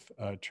piece of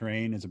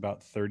terrain is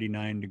about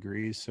 39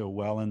 degrees, so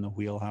well in the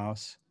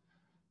wheelhouse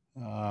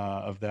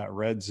of that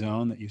red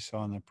zone that you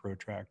saw in the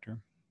protractor.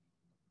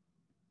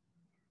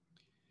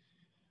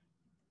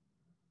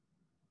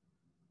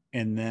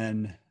 And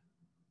then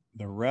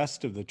the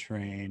rest of the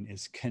terrain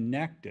is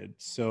connected.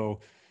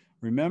 So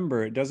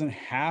remember, it doesn't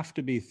have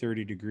to be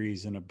 30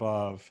 degrees and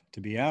above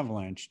to be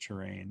avalanche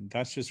terrain.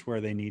 That's just where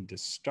they need to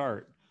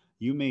start.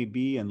 You may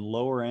be in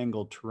lower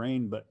angle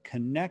terrain, but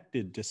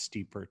connected to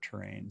steeper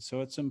terrain.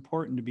 So it's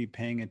important to be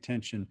paying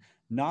attention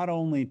not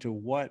only to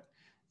what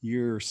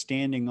you're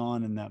standing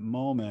on in that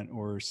moment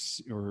or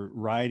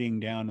riding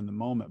down in the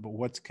moment, but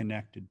what's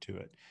connected to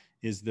it.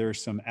 Is there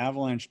some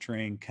avalanche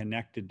terrain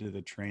connected to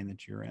the terrain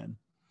that you're in?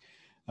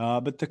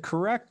 But the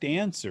correct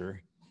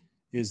answer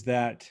is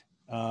that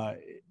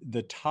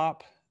the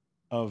top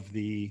of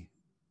the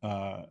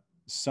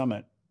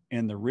summit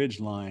and the ridge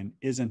line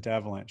isn't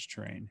avalanche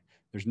terrain.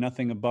 There's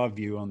nothing above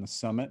you on the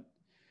summit.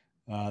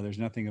 There's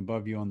nothing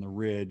above you on the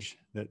ridge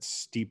that's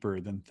steeper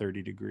than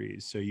 30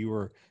 degrees. So you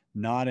are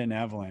not in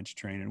avalanche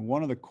terrain. And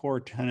one of the core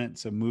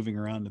tenets of moving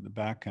around in the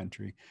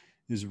backcountry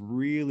is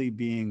really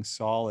being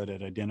solid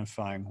at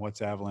identifying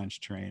what's avalanche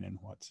terrain and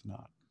what's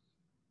not.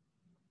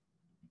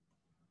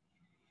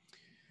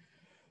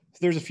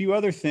 There's a few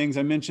other things.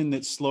 I mentioned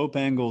that slope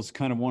angle is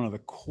kind of one of the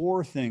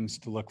core things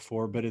to look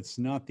for, but it's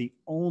not the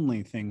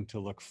only thing to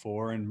look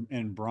for.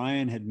 And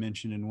Brian had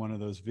mentioned in one of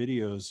those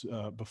videos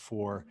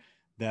before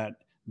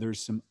that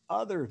there's some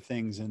other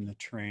things in the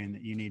terrain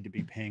that you need to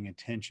be paying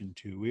attention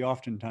to. We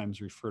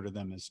oftentimes refer to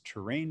them as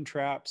terrain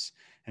traps,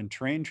 and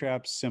terrain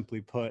traps,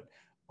 simply put,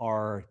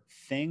 are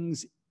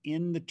things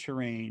in the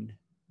terrain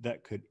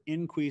that could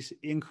increase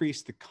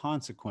the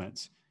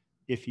consequence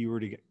if you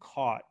were to get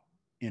caught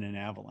in an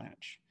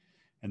avalanche.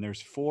 And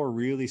there's 4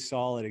 really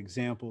solid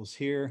examples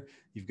here.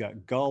 You've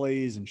got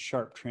gullies and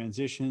sharp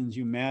transitions.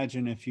 You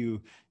imagine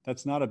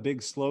that's not a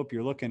big slope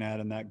you're looking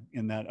at in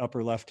that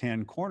upper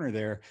left-hand corner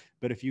there,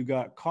 but if you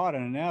got caught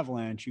in an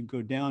avalanche, you'd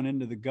go down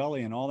into the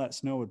gully and all that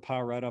snow would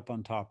pile right up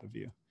on top of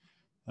you.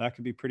 That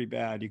could be pretty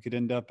bad. You could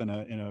end up in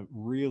a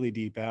really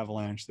deep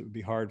avalanche that would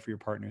be hard for your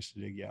partners to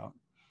dig you out.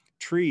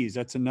 Trees,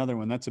 that's another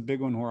one. That's a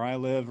big one where I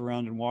live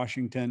around in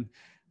Washington.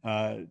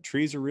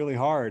 Trees are really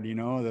hard. You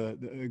know,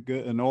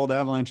 an old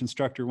avalanche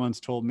instructor once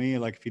told me,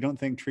 like, if you don't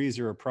think trees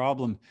are a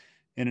problem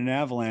in an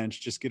avalanche,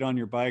 just get on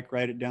your bike,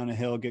 ride it down a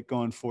hill, get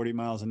going 40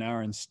 miles an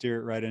hour and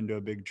steer it right into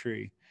a big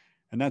tree.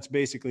 And that's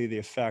basically the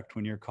effect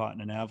when you're caught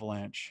in an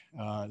avalanche.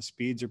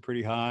 Speeds are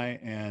pretty high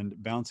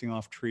and bouncing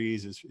off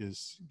trees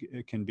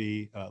it can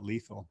be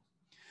lethal.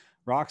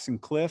 Rocks and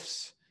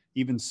cliffs,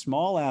 even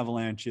small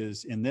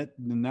avalanches in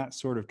that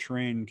sort of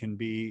terrain can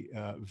be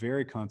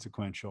very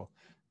consequential.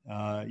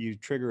 You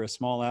trigger a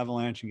small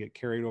avalanche and get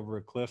carried over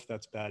a cliff,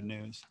 that's bad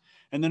news.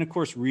 And then of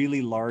course,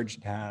 really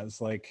large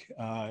paths, like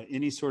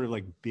any sort of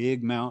like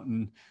big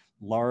mountain,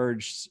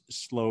 large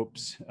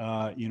slopes,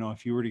 you know,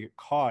 if you were to get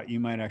caught,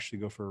 you might actually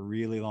go for a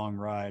really long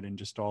ride, and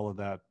just all of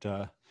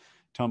that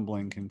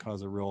tumbling can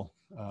cause a real,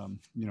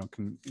 you know,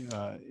 can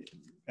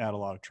add a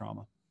lot of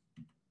trauma.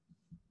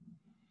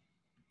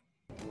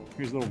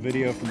 Here's a little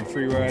video from the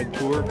free ride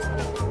tour.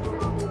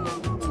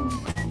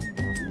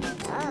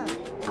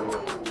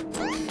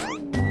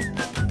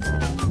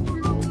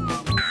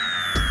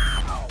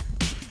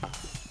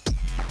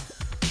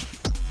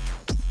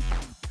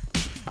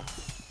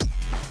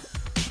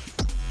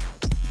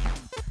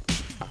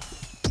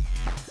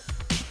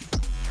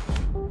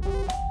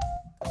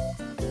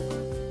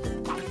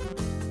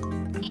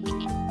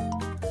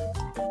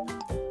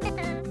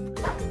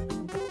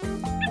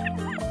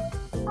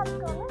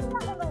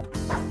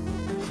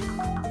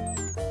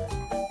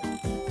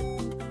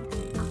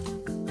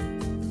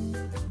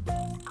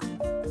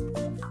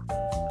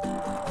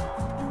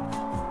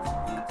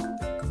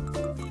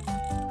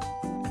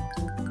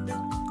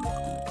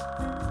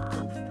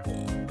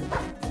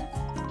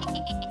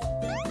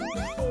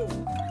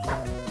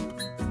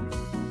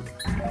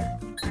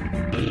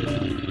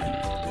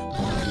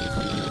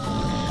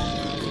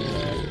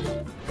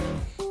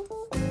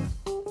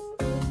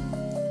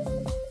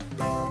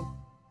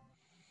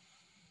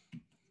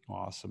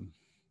 Awesome.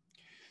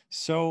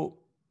 So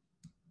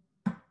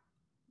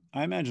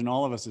I imagine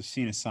all of us have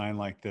seen a sign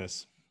like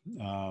this.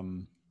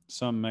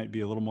 Some might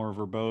be a little more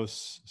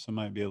verbose, some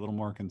might be a little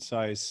more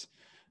concise,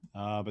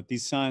 but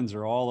these signs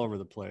are all over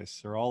the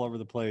place. They're all over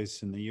the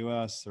place in the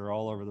US, they're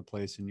all over the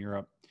place in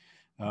Europe.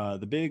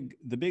 The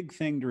big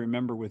thing to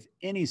remember with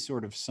any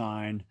sort of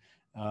sign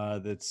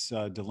that's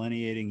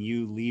delineating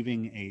you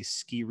leaving a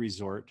ski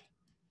resort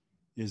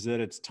is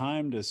that it's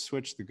time to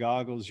switch the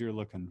goggles you're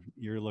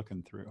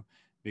looking through.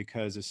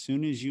 Because as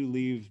soon as you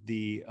leave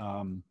the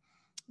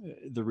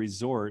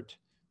resort,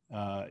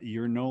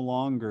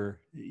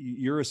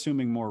 you're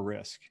assuming more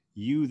risk.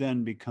 You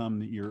then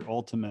become your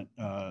ultimate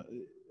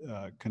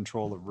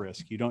control of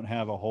risk. You don't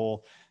have a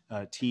whole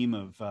team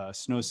of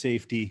snow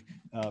safety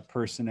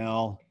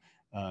personnel,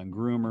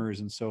 groomers,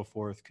 and so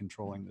forth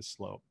controlling the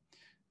slope.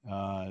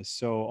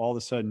 So all of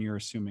a sudden you're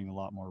assuming a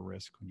lot more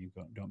risk when you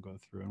don't go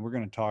through. And we're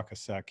going to talk a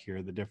sec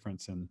here, the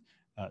difference in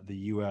the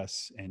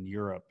US and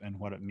Europe and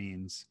what it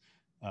means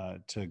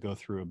to go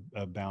through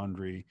a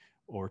boundary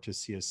or to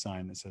see a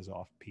sign that says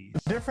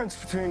off-piste. The difference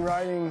between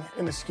riding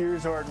in a ski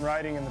resort and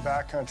riding in the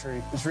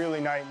backcountry is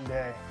really night and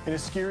day. In a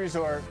ski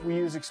resort, we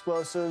use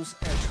explosives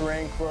and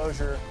terrain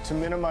closure to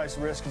minimize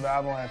the risk of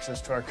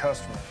avalanches to our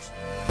customers.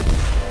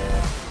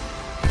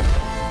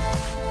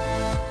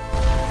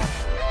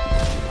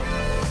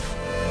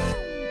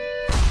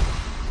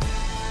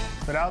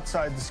 But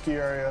outside the ski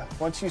area,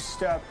 once you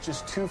step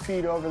just 2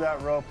 feet over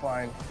that rope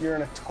line, you're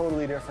in a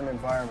totally different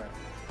environment.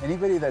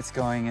 Anybody that's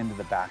going into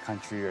the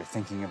backcountry or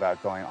thinking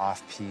about going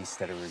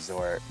off-piste at a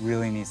resort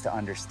really needs to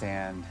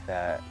understand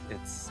that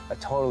it's a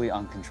totally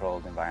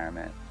uncontrolled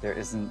environment. There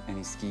isn't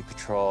any ski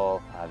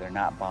patrol, they're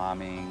not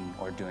bombing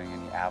or doing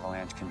any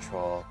avalanche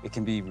control. It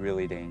can be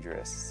really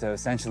dangerous. So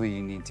essentially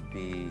you need to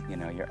be,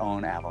 your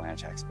own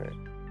avalanche expert.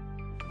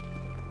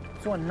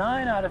 So in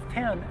 9 out of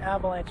 10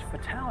 avalanche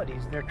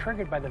fatalities, they're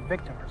triggered by the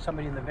victim or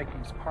somebody in the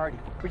victim's party,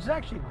 which is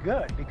actually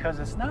good because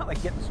it's not like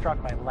getting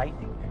struck by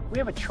lightning. We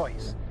have a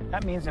choice.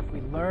 That means if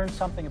we learn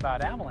something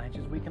about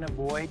avalanches, we can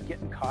avoid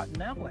getting caught in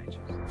avalanches.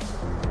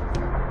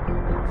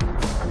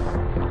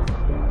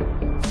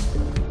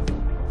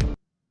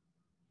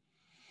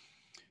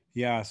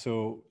 Yeah,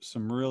 so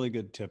some really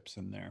good tips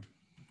in there.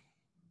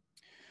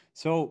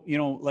 So,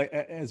 like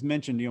as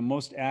mentioned,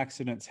 most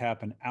accidents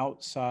happen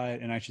outside,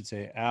 and I should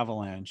say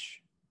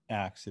avalanche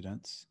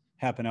accidents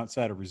happen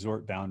outside of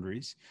resort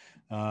boundaries.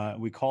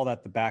 We call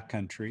that the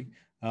backcountry.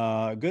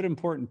 A good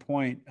important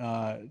point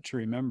to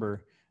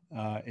remember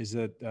is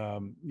that,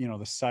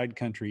 the side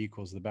country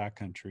equals the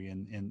backcountry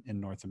in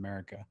North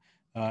America.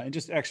 And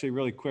just actually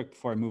really quick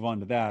before I move on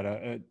to that,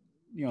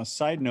 a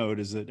side note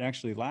is that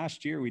actually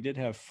last year we did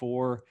have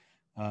 4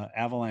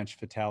 avalanche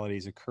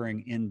fatalities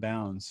occurring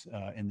inbounds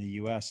in the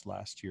US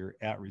last year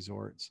at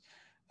resorts.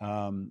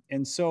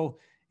 And so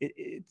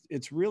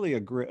it's really a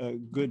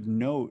good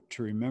note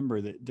to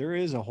remember that there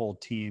is a whole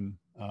team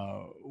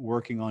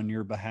working on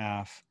your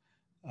behalf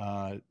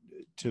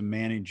to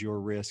manage your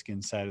risk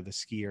inside of the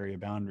ski area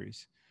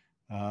boundaries.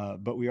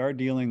 But we are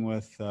dealing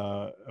with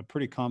a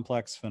pretty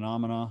complex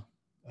phenomena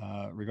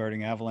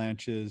regarding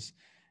avalanches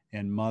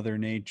and Mother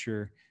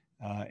Nature,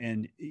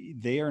 and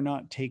they are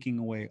not taking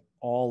away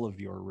all of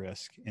your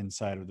risk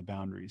inside of the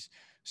boundaries.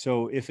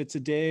 So if it's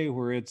a day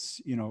where it's,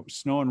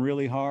 snowing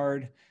really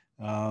hard,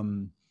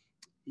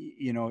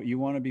 you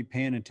want to be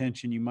paying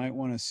attention. You might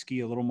want to ski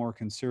a little more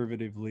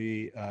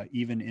conservatively,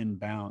 even in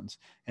bounds.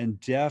 And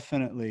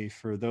definitely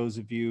for those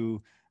of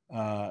you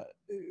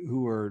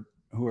who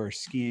are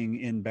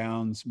skiing in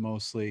bounds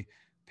mostly,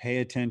 pay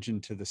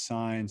attention to the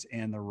signs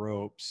and the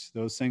ropes.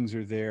 Those things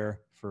are there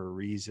for a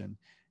reason.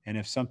 And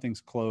if something's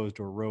closed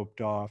or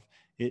roped off,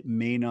 it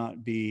may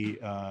not be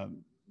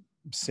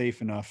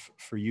safe enough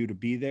for you to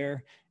be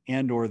there,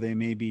 and or they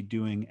may be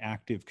doing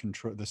active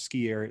control. The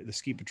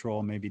ski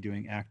patrol may be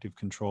doing active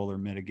control or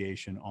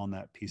mitigation on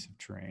that piece of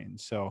terrain.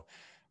 So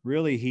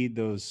really heed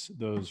those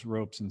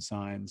ropes and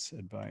signs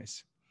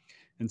advice.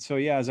 And so,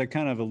 yeah, as I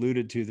kind of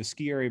alluded to, the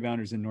ski area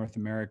boundaries in North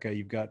America,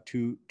 you've got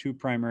two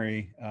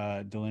primary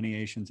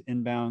delineations: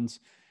 inbounds,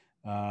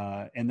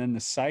 and then the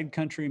side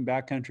country and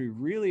back country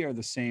really are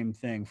the same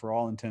thing for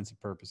all intents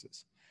and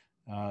purposes.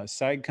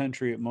 Side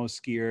country at most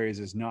ski areas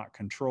is not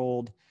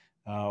controlled.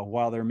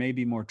 While there may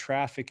be more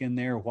traffic in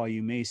there, while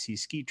you may see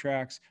ski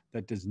tracks,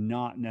 that does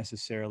not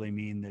necessarily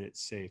mean that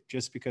it's safe.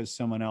 Just because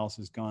someone else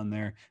has gone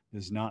there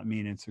does not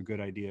mean it's a good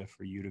idea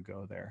for you to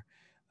go there.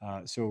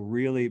 So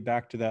really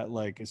back to that,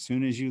 like as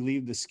soon as you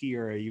leave the ski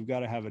area, you've got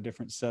to have a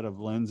different set of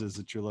lenses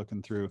that you're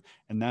looking through.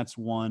 And that's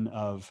one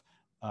of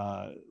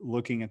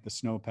looking at the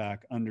snowpack,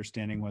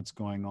 understanding what's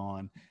going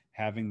on,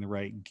 having the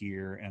right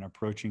gear, and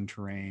approaching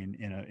terrain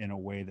in a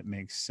way that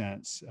makes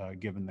sense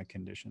given the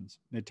conditions.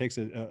 It takes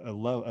a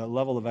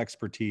level of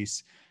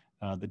expertise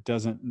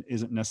that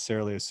isn't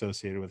necessarily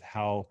associated with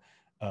how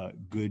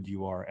good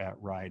you are at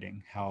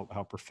riding,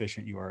 how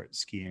proficient you are at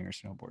skiing or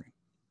snowboarding.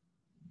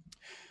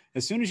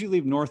 As soon as you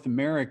leave North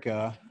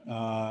America,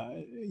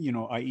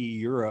 i.e.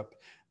 Europe,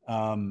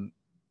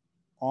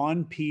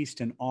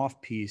 on-piste and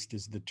off-piste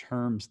is the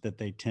terms that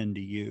they tend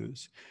to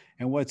use.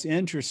 And what's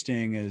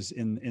interesting is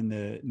in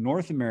the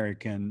North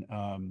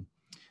American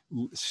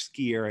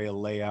ski area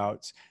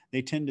layouts,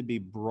 they tend to be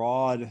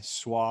broad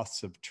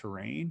swaths of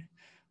terrain,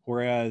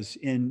 whereas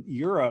in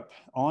Europe,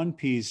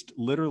 on-piste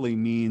literally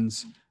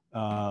means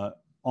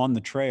on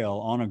the trail,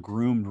 on a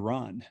groomed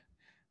run.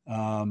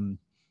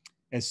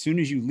 As soon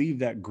as you leave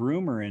that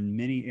groomer in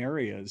many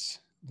areas,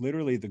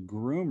 literally the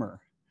groomer,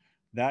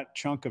 that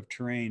chunk of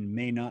terrain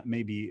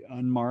may be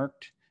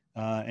unmarked,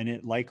 and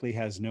it likely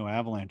has no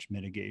avalanche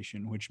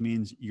mitigation, which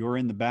means you're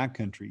in the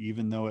backcountry,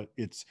 even though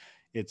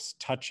it's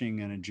touching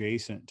and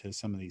adjacent to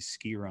some of these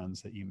ski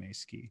runs that you may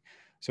ski.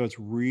 So it's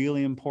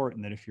really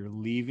important that if you're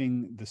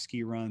leaving the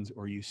ski runs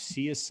or you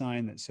see a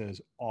sign that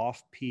says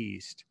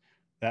off-piste,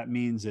 that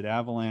means that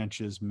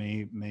avalanches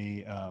you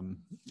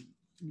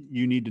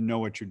need to know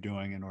what you're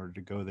doing in order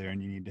to go there,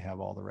 and you need to have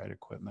all the right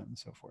equipment and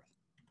so forth.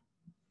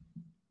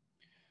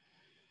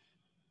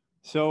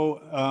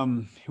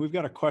 So we've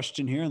got a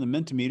question here in the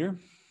Mentimeter.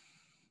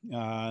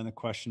 And the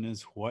question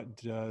is, what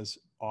does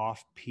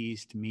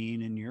off-piste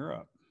mean in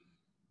Europe?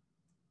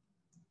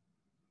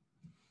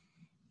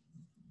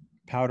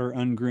 Powder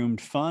ungroomed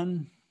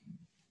fun,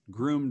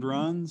 groomed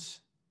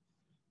runs,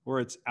 or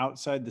it's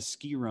outside the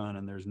ski run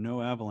and there's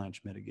no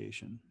avalanche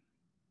mitigation.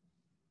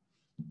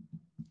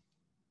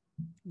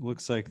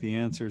 Looks like the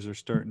answers are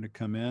starting to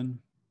come in.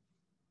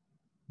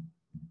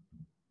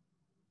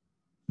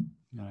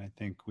 And I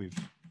think we've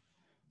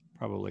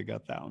probably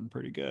got that one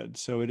pretty good.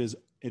 So it is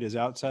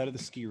outside of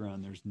the ski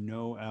run. There's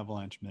no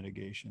avalanche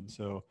mitigation.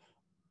 So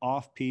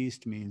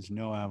off-piste means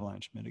no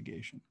avalanche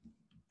mitigation.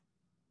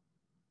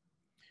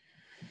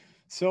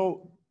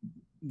 So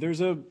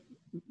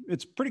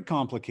it's pretty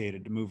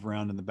complicated to move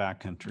around in the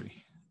backcountry.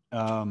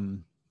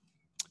 And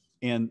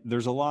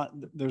there's a lot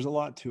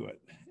to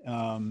it.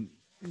 A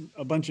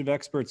bunch of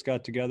experts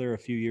got together a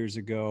few years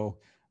ago,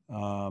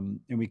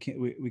 and we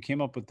came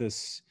up with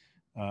this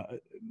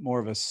more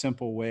of a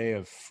simple way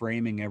of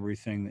framing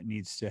everything that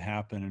needs to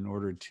happen in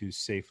order to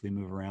safely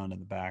move around in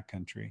the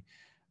backcountry.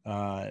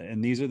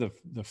 And these are the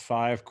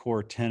 5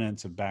 core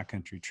tenets of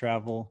backcountry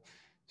travel.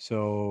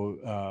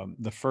 So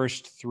the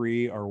first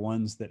 3 are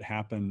ones that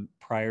happen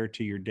prior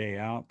to your day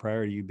out,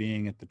 prior to you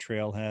being at the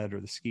trailhead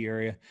or the ski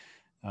area.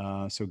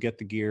 So get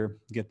the gear,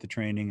 get the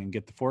training, and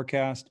get the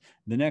forecast.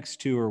 The next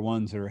 2 are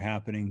ones that are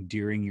happening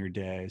during your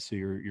day. So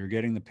you're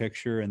getting the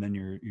picture, and then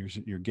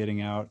you're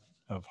getting out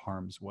of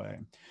harm's way.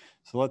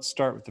 So let's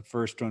start with the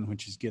first one,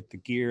 which is get the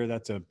gear.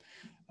 That's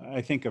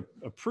I think a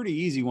pretty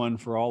easy one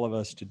for all of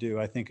us to do.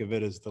 I think of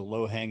it as the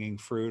low-hanging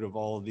fruit of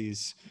all of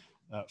these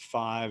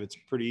 5. It's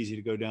pretty easy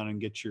to go down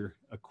and get your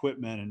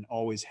equipment and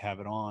always have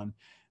it on.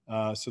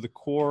 So the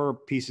core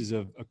pieces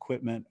of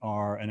equipment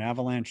are an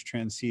avalanche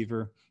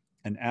transceiver,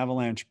 an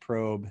avalanche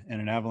probe, and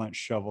an avalanche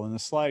shovel. And the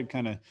slide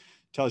kind of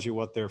tells you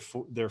what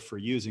they're for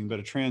using. But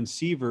a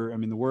transceiver, I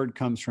mean, the word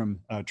comes from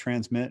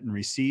transmit and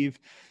receive.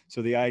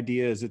 So the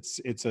idea is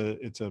it's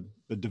a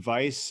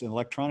device, an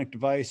electronic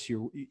device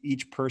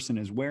each person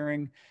is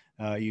wearing.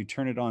 You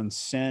turn it on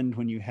send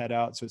when you head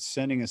out. So it's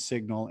sending a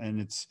signal, and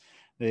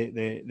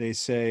they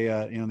say,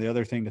 the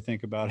other thing to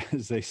think about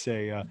is they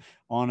say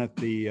on at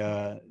the,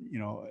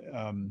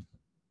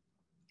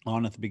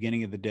 on at the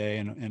beginning of the day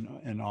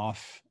and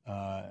off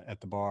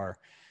at the bar.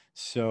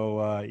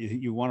 So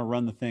you want to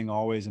run the thing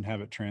always and have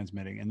it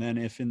transmitting. And then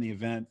if in the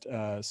event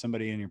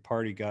somebody in your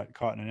party got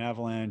caught in an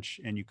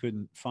avalanche and you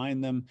couldn't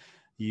find them,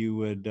 you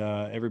would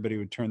everybody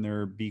would turn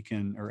their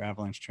beacon or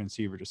avalanche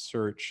transceiver to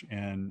search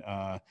and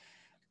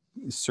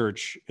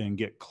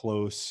get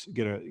close,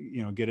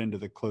 get into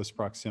the close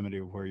proximity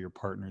of where your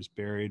partner's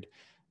buried.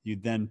 You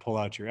then pull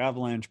out your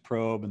avalanche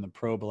probe, and the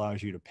probe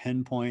allows you to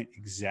pinpoint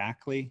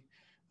exactly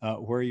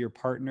where your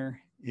partner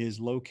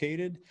is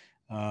located.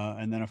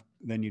 And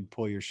then you'd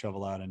pull your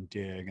shovel out and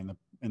dig.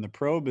 And the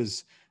probe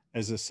is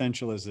as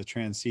essential as the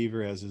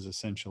transceiver, as is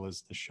essential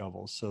as the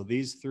shovel. So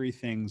these 3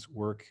 things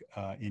work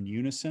in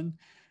unison.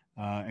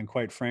 And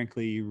quite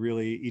frankly,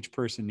 each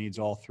person needs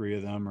all 3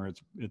 of them, or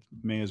you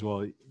may as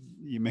well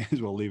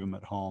leave them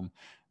at home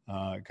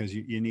because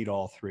you need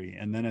all 3.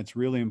 And then it's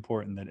really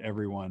important that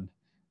everyone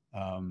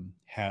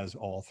has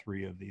all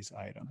 3 of these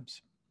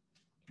items.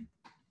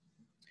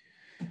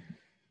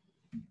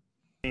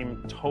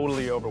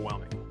 Totally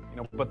overwhelming,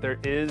 but there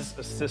is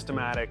a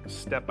systematic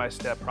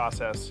step-by-step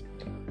process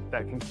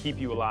that can keep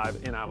you alive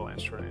in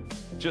avalanche terrain.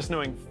 Just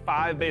knowing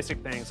 5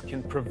 basic things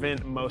can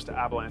prevent most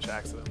avalanche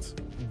accidents.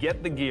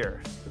 Get the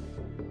gear,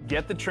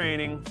 get the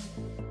training,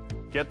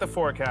 get the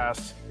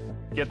forecast,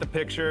 get the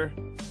picture,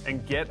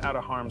 and get out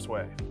of harm's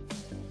way.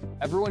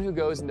 Everyone who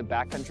goes into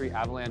backcountry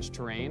avalanche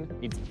terrain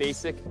needs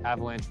basic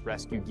avalanche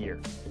rescue gear.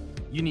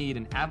 You need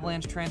an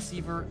avalanche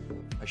transceiver,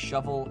 a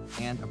shovel,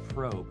 and a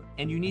probe.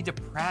 And you need to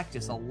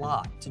practice a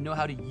lot to know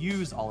how to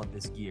use all of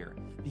this gear,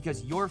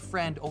 because your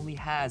friend only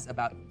has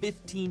about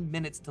 15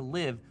 minutes to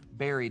live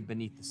buried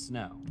beneath the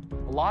snow.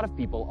 A lot of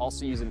people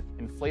also use an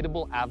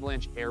inflatable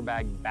avalanche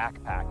airbag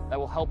backpack that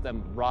will help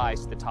them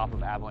rise to the top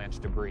of avalanche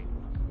debris.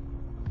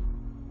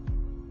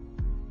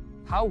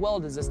 How well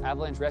does this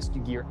avalanche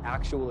rescue gear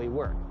actually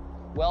work?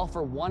 Well,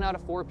 for 1 out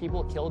of 4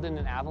 people killed in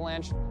an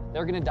avalanche,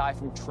 they're gonna die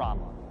from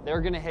trauma.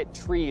 They're gonna hit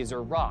trees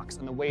or rocks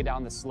on the way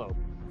down the slope.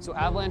 So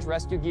avalanche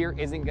rescue gear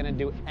isn't gonna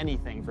do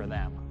anything for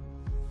them.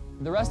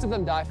 The rest of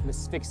them die from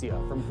asphyxia,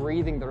 from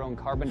breathing their own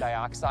carbon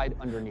dioxide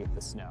underneath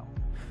the snow.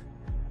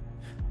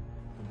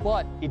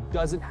 But it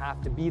doesn't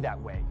have to be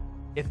that way.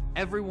 If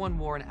everyone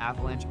wore an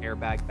avalanche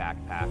airbag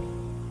backpack,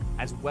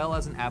 as well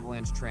as an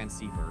avalanche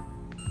transceiver,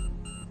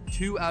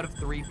 2 out of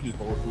 3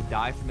 people who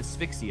die from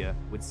asphyxia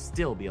would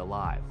still be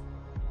alive.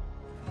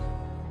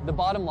 The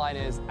bottom line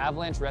is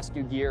avalanche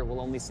rescue gear will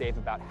only save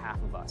about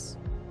half of us.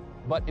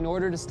 But in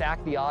order to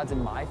stack the odds in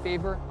my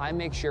favor, I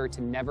make sure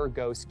to never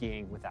go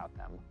skiing without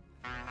them.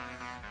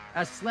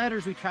 As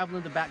sledders, we travel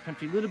in the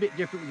backcountry a little bit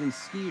differently than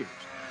skiers,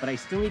 but I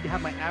still need to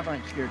have my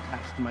avalanche gear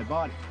attached to my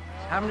body.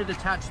 Having it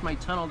attached to my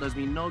tunnel does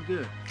me no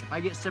good. If I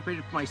get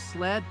separated from my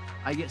sled,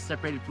 I get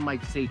separated from my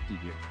safety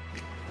gear.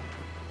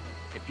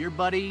 If your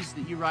buddies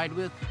that you ride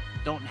with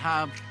don't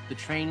have the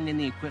training and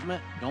the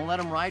equipment, don't let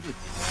them ride with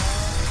you.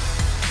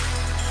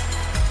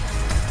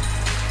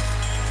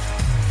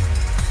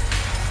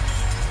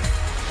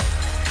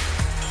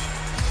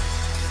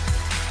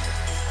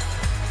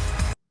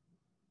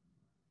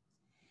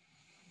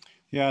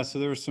 Yeah, so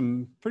there were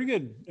some pretty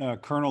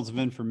good kernels of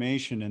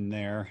information in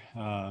there,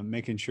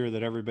 making sure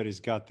that everybody's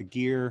got the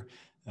gear.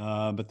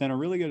 But then a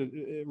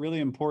really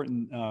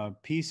important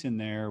piece in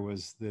there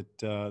was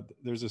that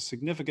there's a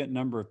significant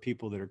number of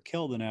people that are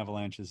killed in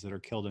avalanches that are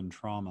killed in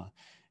trauma.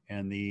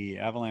 And the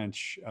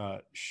avalanche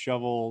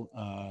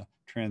shovel,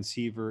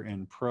 transceiver,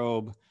 and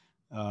probe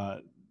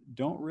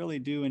don't really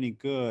do any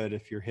good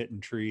if you're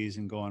hitting trees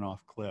and going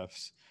off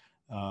cliffs.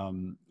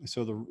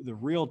 So the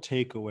real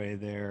takeaway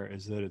there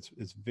is that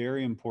it's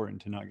very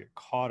important to not get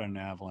caught in an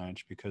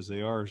avalanche because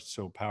they are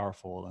so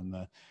powerful, and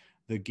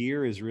the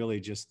gear is really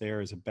just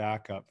there as a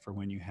backup for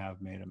when you have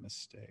made a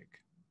mistake.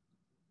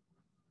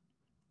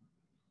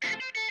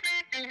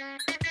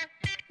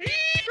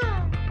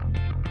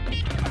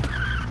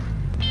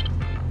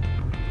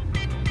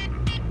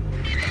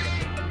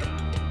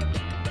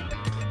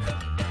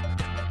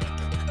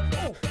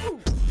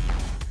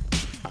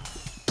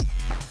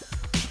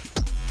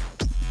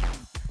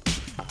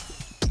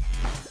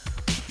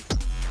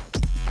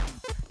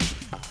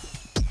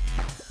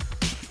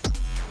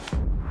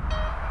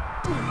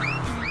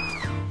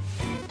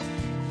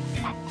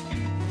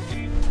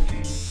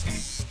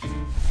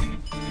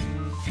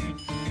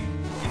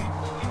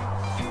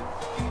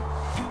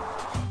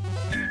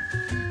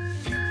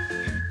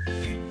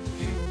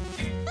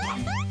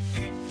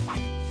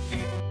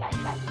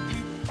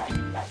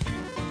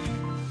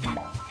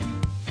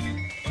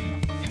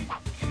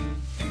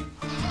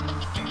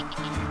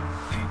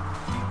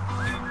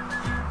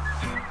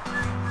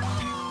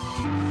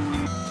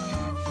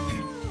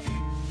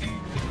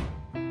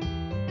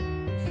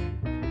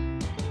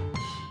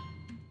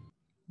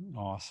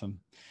 Awesome.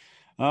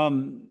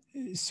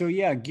 So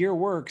yeah, gear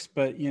works,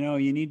 but you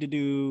need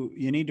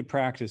to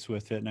practice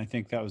with it. And I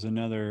think that was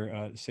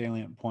another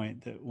salient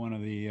point that one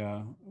of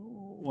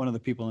the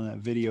people in that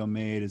video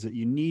made, is that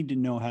you need to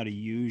know how to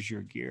use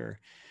your gear.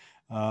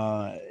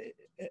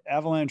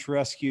 Avalanche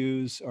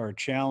rescues are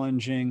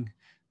challenging.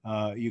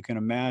 You can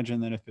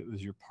imagine that if it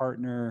was your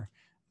partner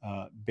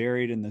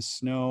buried in the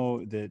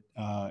snow, that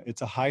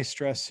it's a high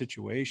stress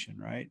situation,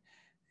 right?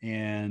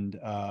 And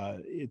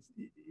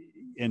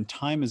and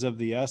time is of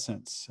the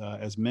essence.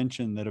 As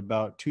mentioned, that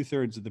about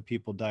 2/3 of the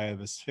people die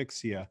of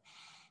asphyxia,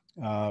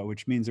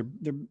 which means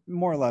they're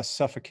more or less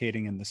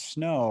suffocating in the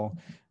snow.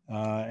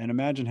 And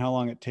imagine how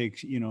long it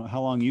takes,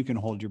 how long you can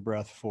hold your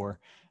breath for.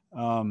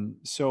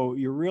 So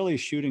you're really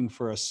shooting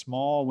for a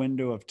small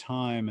window of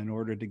time in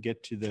order to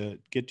get to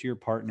your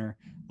partner,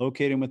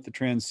 locate him with the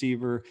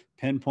transceiver,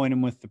 pinpoint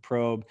him with the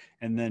probe,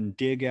 and then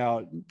dig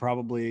out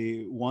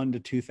probably 1,000 to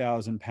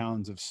 2,000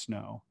 pounds of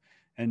snow.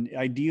 And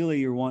ideally,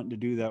 you're wanting to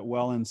do that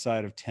well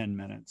inside of 10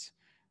 minutes.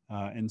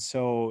 And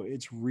so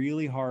it's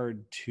really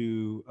hard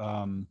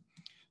to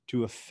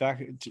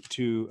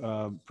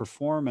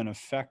perform an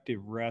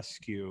effective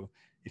rescue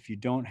if you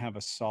don't have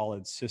a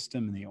solid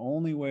system. And the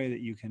only way that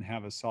you can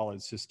have a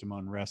solid system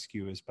on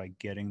rescue is by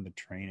getting the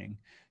training.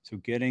 So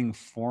getting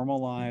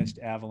formalized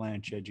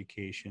avalanche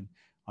education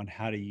on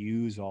how to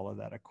use all of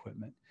that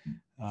equipment.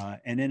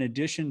 And in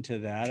addition to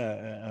that,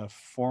 a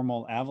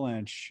formal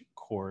avalanche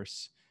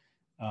course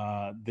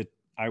that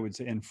I would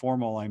say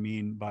informal, I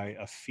mean by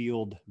a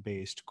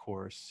field-based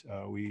course.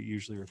 We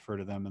usually refer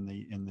to them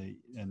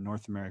in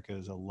North America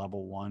as a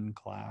level 1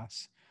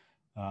 class.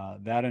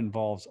 That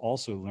involves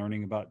also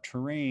learning about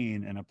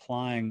terrain and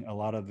applying a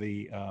lot of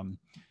the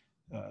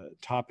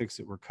topics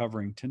that we're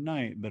covering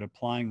tonight, but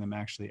applying them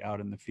actually out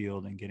in the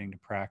field and getting to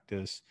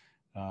practice,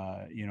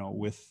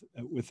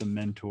 with a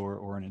mentor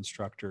or an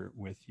instructor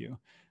with you.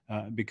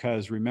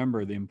 Because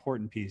remember, the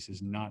important piece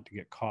is not to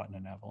get caught in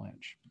an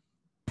avalanche.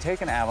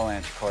 Take an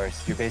avalanche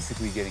course, you're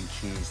basically getting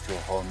keys to a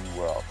whole new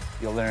world.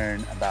 You'll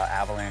learn about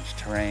avalanche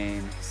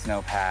terrain,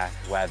 snowpack,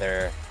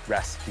 weather,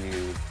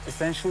 rescue.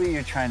 Essentially,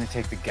 you're trying to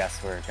take the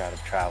guesswork out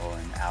of travel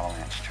in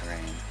avalanche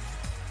terrain.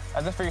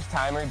 As a first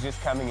timer just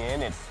coming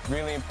in, it's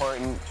really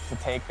important to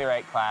take the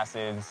right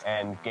classes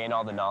and gain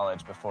all the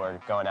knowledge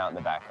before going out in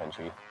the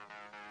backcountry.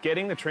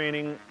 Getting the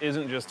training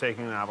isn't just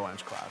taking an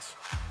avalanche class.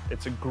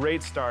 It's a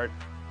great start,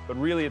 but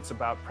really it's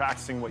about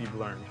practicing what you've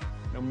learned.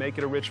 Make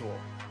it a ritual.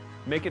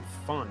 Make it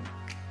fun.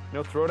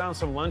 Throw down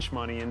some lunch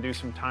money and do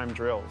some time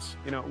drills.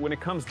 When it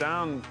comes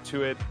down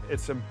to it,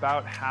 it's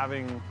about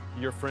having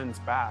your friends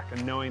back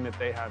and knowing that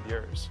they have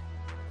yours.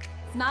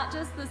 It's not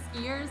just the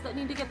skiers that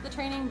need to get the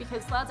training,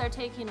 because sleds are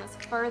taking us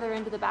further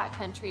into the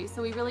backcountry,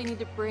 so we really need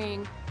to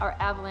bring our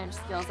avalanche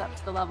skills up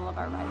to the level of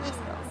our riding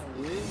skills.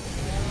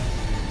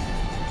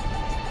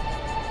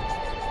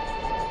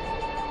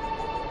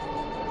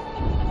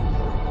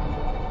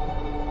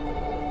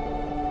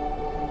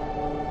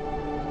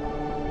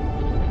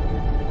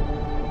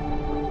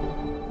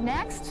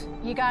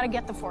 you got to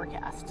get the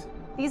forecast.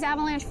 These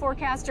avalanche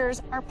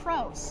forecasters are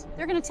pros.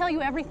 They're going to tell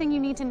you everything you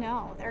need to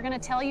know. They're going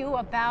to tell you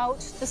about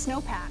the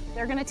snowpack.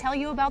 They're going to tell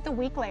you about the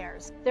weak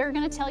layers. They're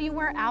going to tell you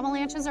where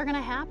avalanches are going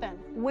to happen,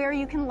 where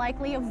you can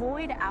likely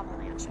avoid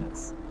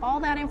avalanches. All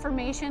that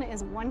information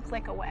is one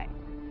click away.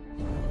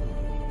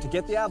 To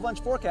get the avalanche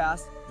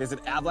forecast, visit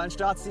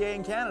avalanche.ca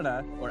in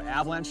Canada or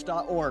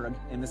avalanche.org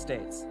in the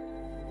States.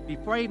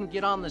 Before I even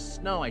get on the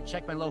snow, I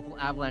check my local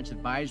avalanche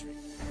advisory.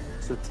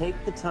 So take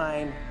the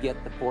time,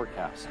 get the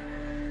forecast.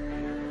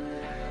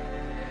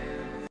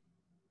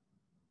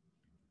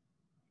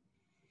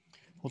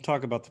 We'll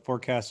talk about the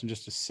forecast in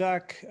just a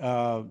sec,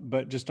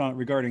 but just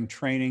regarding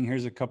training,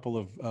 here's a couple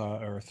of,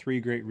 or 3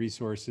 great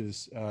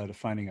resources to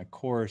finding a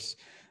course.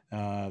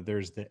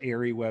 There's the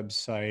ARI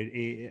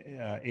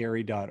website,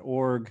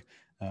 ARI.org.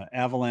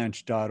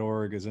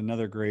 Avalanche.org is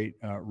another great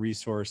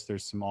resource.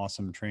 There's some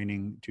awesome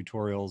training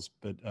tutorials,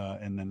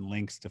 and then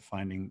links to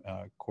finding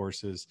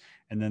courses.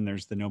 And then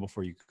there's the Know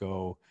Before You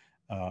Go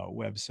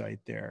website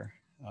there.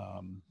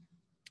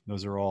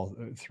 Those are all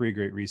 3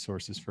 great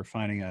resources for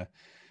finding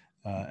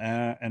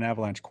an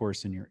avalanche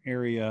course in your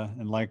area.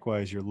 And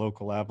likewise, your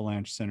local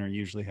avalanche center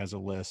usually has a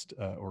list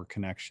or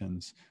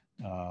connections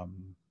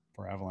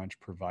for avalanche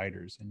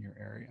providers in your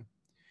area.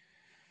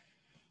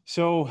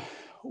 So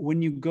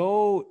when you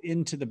go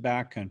into the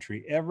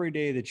backcountry, every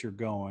day that you're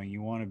going,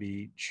 you want to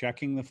be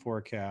checking the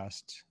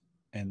forecast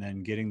and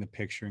then getting the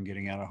picture and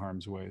getting out of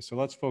harm's way. So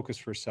let's focus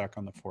for a sec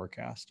on the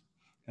forecast.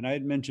 And I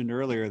had mentioned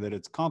earlier that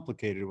it's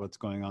complicated what's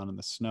going on in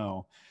the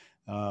snow.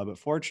 But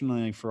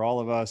fortunately for all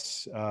of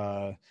us,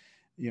 I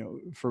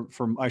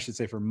should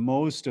say for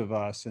most of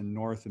us in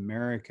North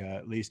America,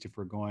 at least if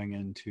we're going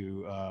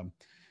into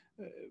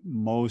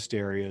most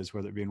areas,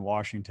 whether it be in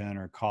Washington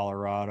or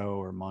Colorado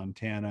or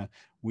Montana,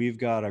 we've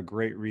got a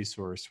great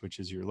resource, which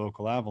is your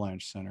local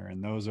avalanche center.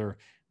 And those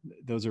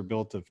are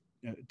built of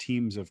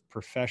teams of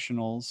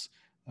professionals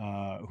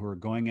who are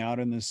going out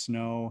in the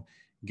snow,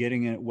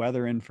 getting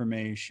weather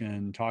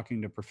information, talking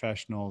to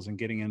professionals, and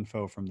getting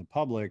info from the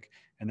public.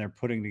 And they're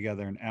putting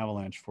together an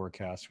avalanche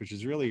forecast, which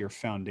is really your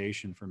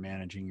foundation for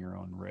managing your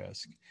own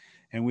risk.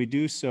 And we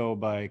do so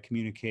by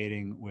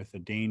communicating with a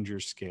danger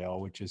scale,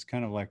 which is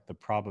kind of like the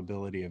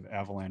probability of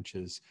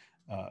avalanches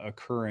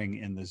occurring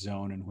in the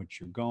zone in which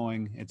you're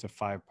going. It's a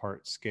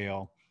 5-part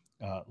scale,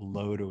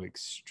 low to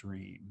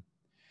extreme.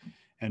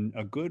 And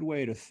a good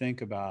way to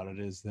think about it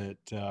is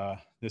that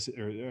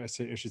I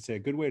should say a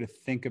good way to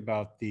think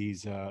about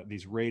these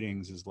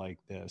ratings is like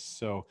this.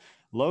 So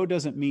low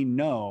doesn't mean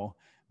no,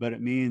 but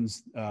it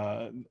means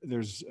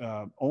there's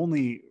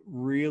only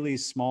really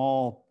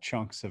small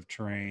chunks of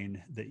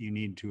terrain that you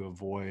need to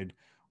avoid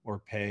or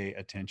pay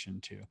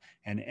attention to.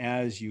 And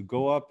as you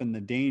go up in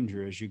the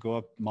danger, as you go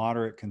up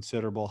moderate,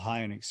 considerable, high,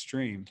 and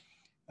extreme,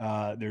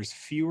 there's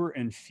fewer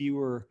and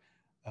fewer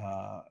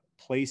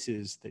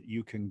places that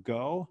you can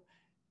go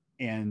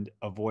and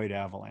avoid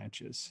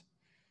avalanches.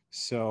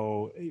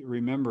 So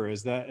remember,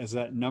 as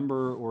that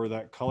number or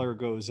that color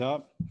goes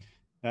up,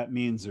 that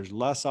means there's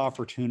less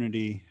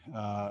opportunity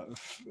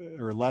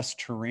or less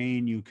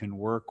terrain you can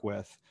work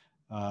with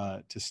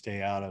to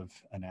stay out of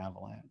an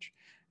avalanche.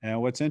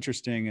 And what's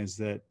interesting is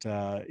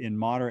that in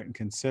moderate and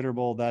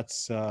considerable,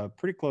 that's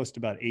pretty close to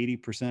about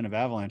 80% of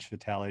avalanche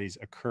fatalities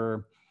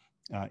occur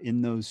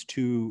in those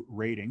 2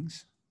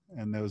 ratings.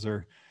 And those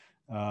are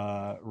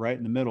right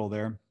in the middle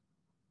there.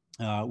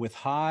 With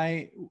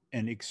high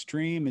and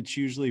extreme, it's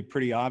usually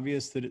pretty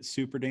obvious that it's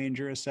super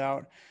dangerous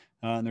out.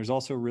 And there's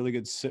also a really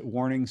good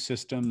warning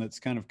system that's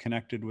kind of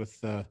connected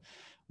with the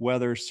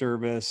weather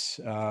service.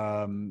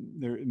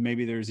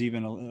 Maybe there's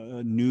even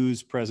a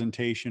news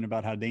presentation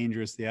about how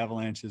dangerous the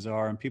avalanches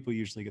are, and people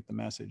usually get the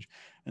message.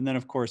 And then,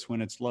 of course,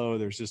 when it's low,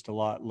 there's just a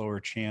lot lower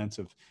chance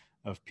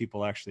of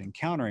people actually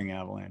encountering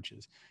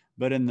avalanches.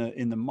 But in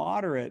the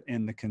moderate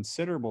and the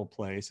considerable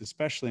place,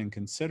 especially in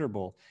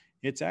considerable,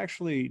 it's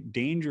actually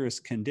dangerous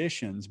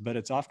conditions, but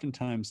it's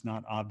oftentimes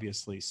not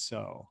obviously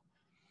so.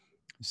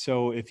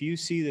 So if you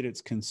see that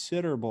it's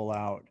considerable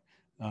out,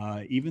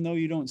 even though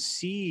you don't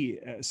see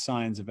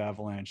signs of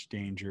avalanche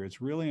danger,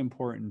 it's really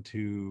important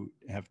to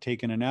have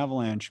taken an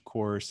avalanche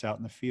course out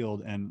in the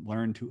field and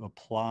learn to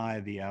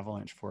apply the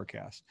avalanche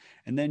forecast.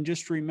 And then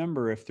just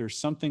remember, if there's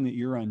something that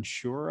you're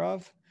unsure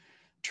of,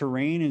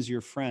 terrain is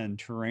your friend.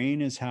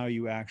 Terrain is how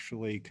you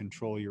actually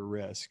control your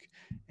risk.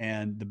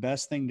 And the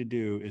best thing to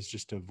do is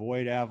just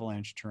avoid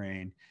avalanche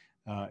terrain.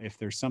 If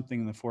there's something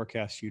in the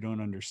forecast you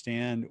don't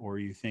understand, or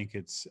you think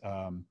it's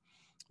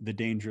the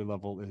danger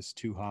level is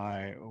too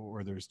high,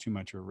 or there's too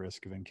much of a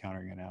risk of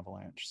encountering an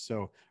avalanche.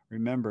 So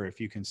remember, if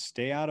you can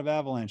stay out of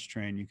avalanche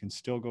terrain, you can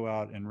still go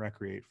out and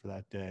recreate for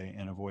that day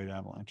and avoid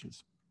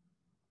avalanches.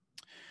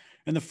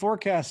 And the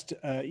forecast,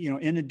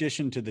 in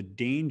addition to the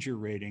danger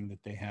rating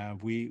that they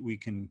have, we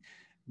can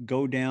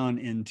go down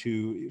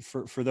into,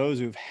 for those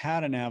who've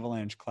had an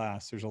avalanche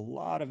class, there's a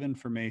lot of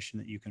information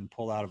that you can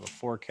pull out of a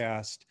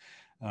forecast.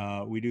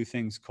 We do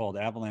things called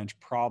avalanche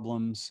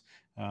problems,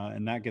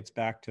 and that gets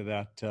back to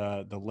that,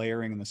 the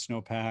layering in the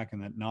snowpack,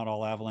 and that not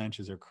all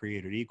avalanches are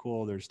created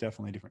equal. There's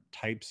definitely different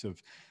types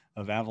of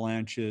of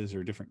avalanches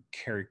or different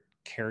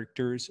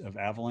characters of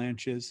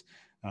avalanches.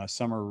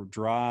 Some are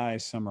dry,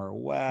 some are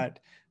wet,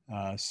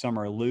 some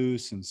are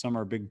loose, and some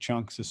are big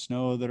chunks of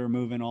snow that are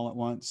moving all at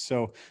once.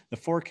 So the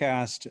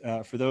forecast,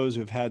 for those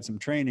who've had some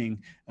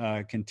training,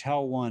 can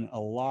tell one a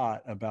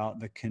lot about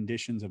the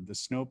conditions of the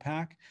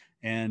snowpack,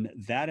 and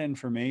that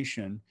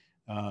information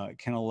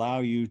can allow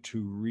you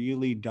to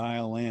really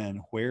dial in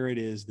where it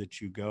is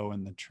that you go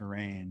in the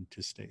terrain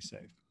to stay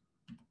safe.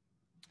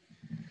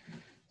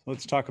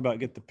 Let's talk about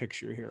get the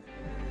picture here.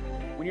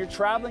 When you're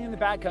traveling in the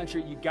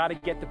backcountry, you got to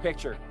get the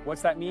picture.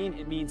 What's that mean?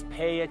 It means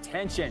pay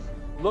attention.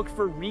 Look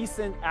for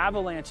recent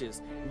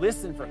avalanches.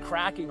 Listen for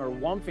cracking or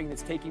wumping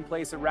that's taking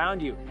place around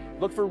you.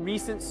 Look for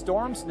recent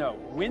storm snow,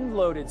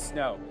 wind-loaded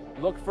snow.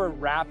 Look for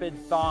rapid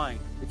thawing.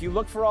 If you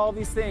look for all of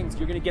these things,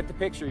 you're going to get the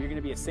picture. You're going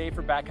to be a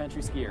safer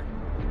backcountry skier.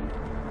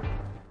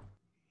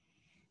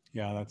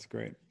 Yeah, that's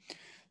great.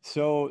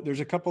 So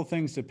there's a couple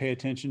things to pay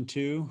attention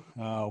to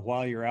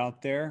while you're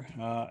out there.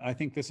 I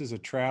think this is a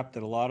trap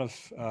that a lot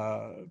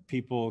of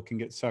people can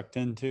get sucked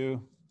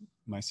into,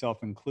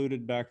 myself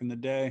included back in the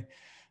day.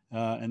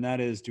 And that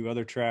is, do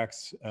other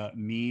tracks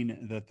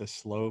mean that the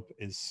slope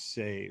is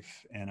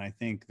safe? And I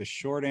think the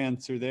short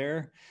answer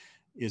there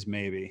is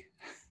maybe.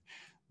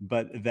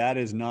 But that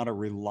is not a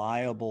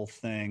reliable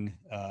thing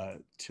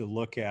to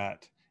look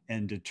at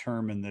and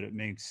determine that it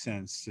makes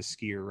sense to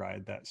ski or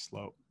ride that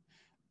slope.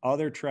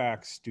 Other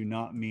tracks do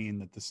not mean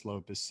that the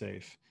slope is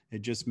safe.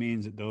 It just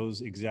means that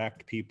those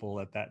exact people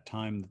at that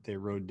time that they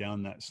rode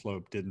down that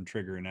slope didn't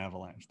trigger an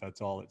avalanche.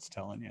 That's all it's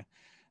telling you.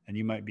 And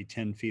you might be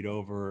 10 feet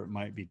over, it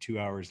might be 2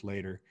 hours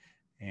later,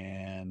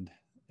 and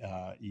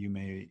you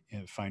may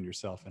find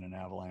yourself in an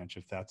avalanche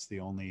if that's the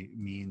only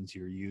means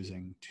you're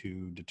using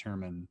to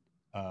determine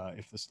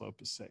if the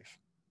slope is safe.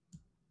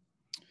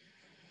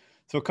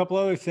 So a couple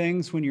other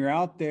things when you're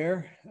out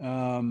there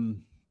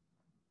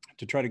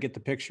to try to get the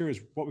picture is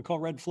what we call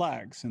red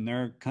flags. And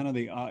they're kind of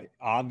the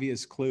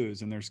obvious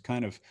clues. And there's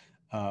kind of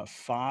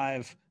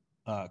 5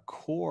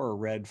 core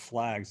red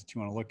flags that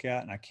you want to look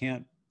at. And I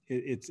can't,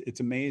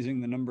 it's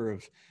amazing the number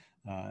of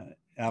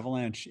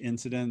avalanche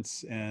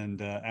incidents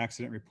and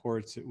accident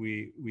reports that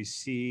we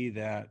see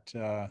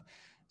that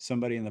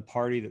somebody in the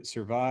party that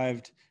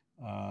survived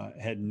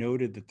had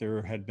noted that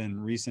there had been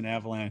recent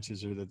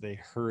avalanches or that they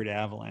heard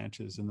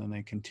avalanches, and then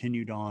they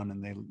continued on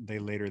and they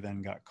later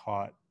then got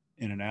caught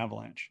in an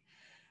avalanche.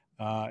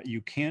 You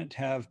can't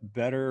have a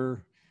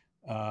better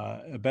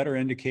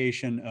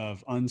indication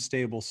of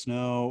unstable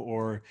snow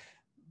or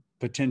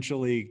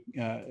potentially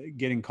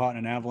getting caught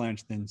in an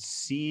avalanche than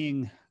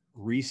seeing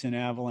recent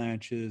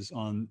avalanches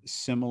on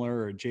similar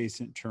or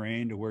adjacent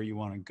terrain to where you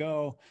want to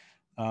go.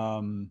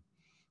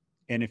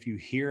 And if you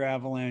hear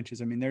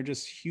avalanches, I mean, they're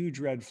just huge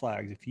red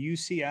flags. If you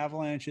see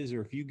avalanches,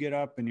 or if you get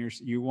up and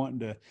you're wanting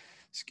to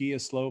ski a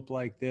slope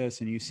like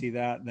this and you see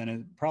that, then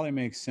it probably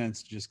makes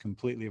sense to just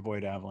completely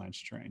avoid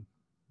avalanche terrain.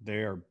 They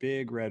are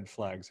big red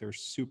flags. They're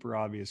super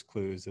obvious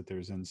clues that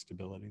there's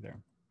instability there.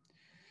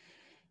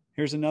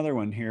 Here's another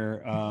one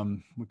here.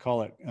 We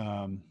call it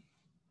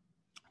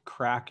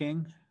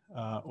cracking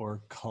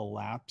or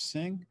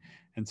collapsing.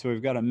 And so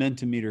we've got a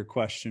Mentimeter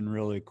question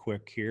really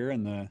quick here.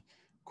 And the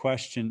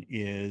question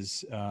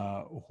is,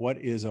 what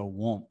is a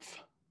whomp?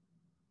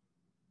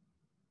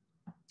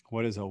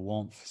 What is a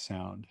whomp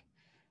sound?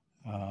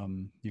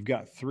 You've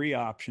got 3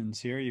 options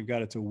here. You've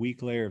got it's a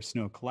weak layer of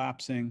snow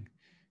collapsing,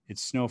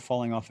 it's snow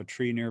falling off a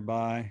tree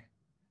nearby,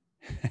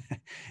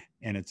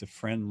 and it's a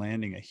friend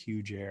landing a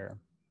huge air.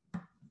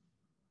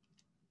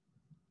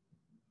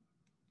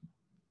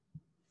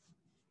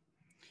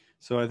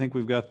 So I think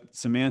we've got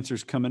some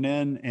answers coming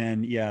in,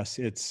 and yes,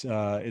 it's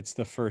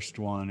the first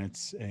one.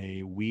 It's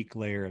a weak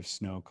layer of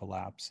snow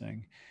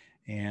collapsing,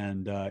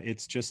 and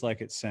it's just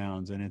like it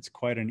sounds, and it's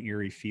quite an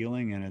eerie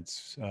feeling, and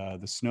it's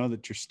the snow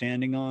that you're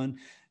standing on,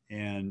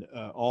 and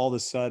all of a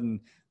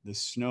sudden the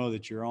snow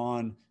that you're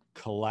on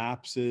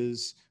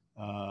collapses.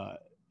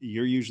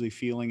 You're usually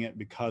feeling it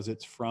because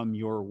it's from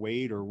your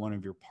weight or one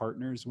of your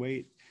partner's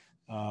weight,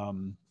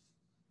 and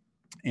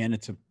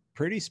it's a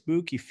pretty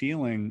spooky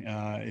feeling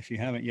if you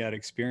haven't yet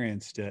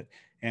experienced it.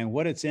 And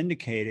what it's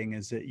indicating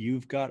is that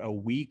you've got a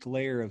weak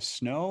layer of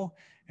snow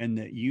and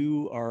that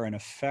you are an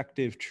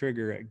effective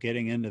trigger at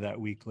getting into that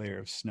weak layer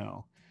of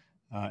snow.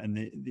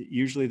 And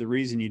usually the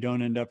reason you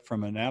don't end up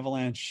from an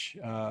avalanche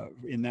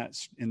in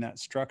that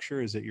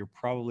structure is that you're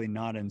probably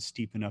not in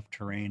steep enough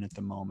terrain at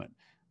the moment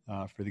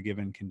for the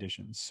given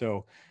conditions.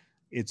 So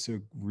it's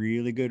a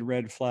really good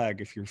red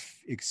flag if you're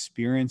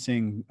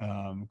experiencing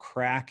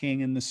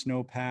cracking in the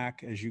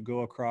snowpack as you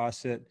go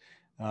across it,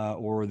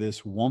 or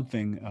this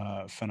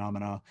wumping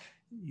phenomena.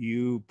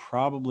 You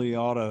probably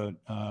ought to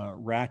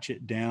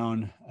ratchet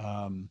down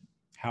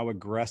how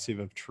aggressive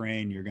of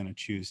terrain you're going to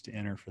choose to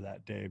enter for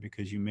that day,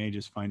 because you may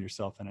just find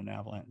yourself in an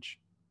avalanche.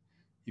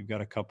 You've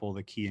got a couple of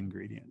the key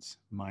ingredients,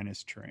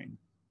 minus terrain.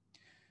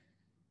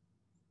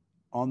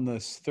 On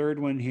this third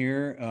one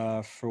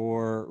here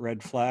for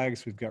red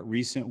flags, we've got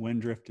recent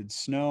wind drifted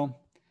snow.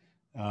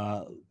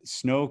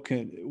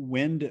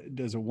 Wind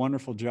does a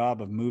wonderful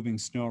job of moving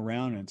snow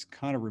around, and it's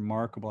kind of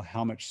remarkable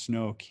how much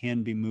snow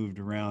can be moved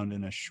around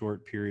in a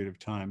short period of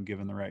time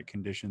given the right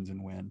conditions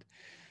and wind.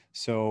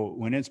 So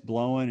when it's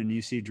blowing and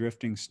you see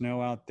drifting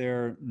snow out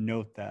there,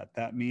 note that.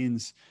 That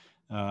means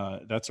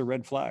that's a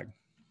red flag.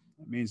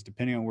 That means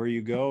depending on where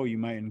you go, you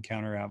might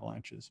encounter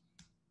avalanches.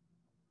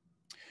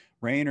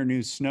 Rain or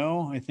new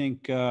snow. I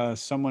think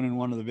someone in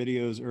one of the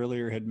videos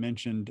earlier had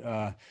mentioned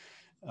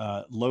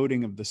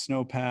loading of the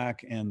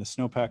snowpack, and the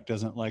snowpack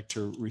doesn't like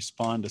to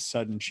respond to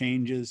sudden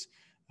changes.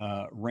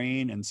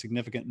 Rain and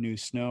significant new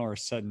snow are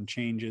sudden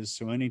changes.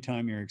 So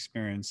anytime you're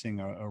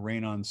experiencing a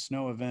rain on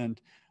snow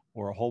event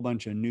or a whole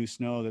bunch of new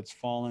snow that's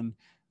fallen,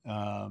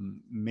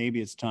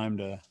 maybe it's time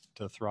to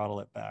throttle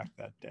it back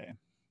that day.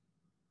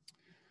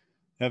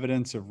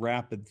 Evidence of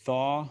rapid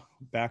thaw.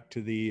 Back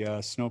to the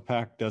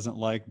snowpack doesn't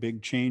like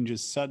big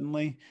changes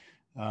suddenly.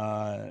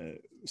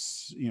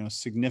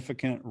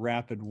 Significant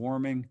rapid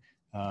warming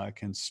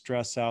can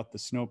stress out the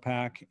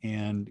snowpack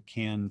and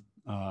can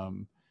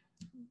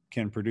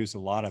produce a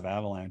lot of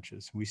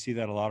avalanches. We see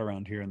that a lot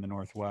around here in the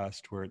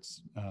Northwest, where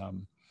it's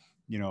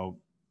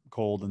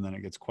cold and then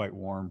it gets quite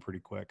warm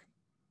pretty quick.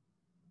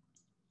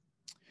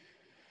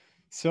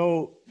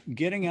 So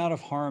getting out of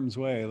harm's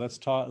way, let's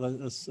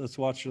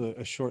watch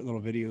a short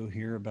little video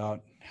here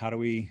about how do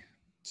we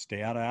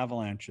stay out of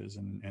avalanches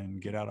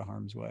and get out of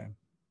harm's way.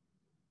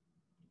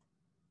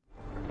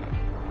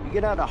 You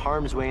get out of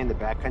harm's way in the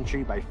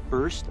backcountry by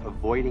first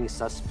avoiding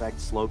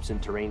suspect slopes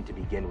and terrain to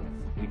begin with.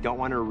 We don't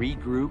want to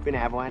regroup in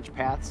avalanche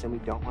paths, and we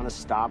don't want to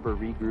stop or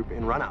regroup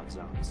in runout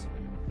zones.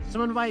 Some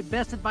of my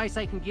best advice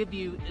I can give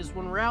you is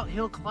when we're out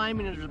hill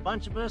climbing and there's a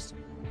bunch of us,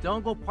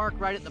 don't go park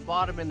right at the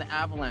bottom in the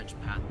avalanche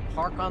path.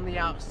 Park on the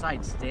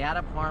outside, stay out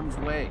of harm's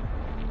way.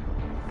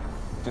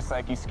 Just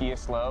like you ski a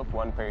slope,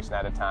 one person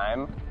at a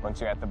time, once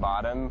you're at the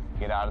bottom,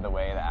 get out of the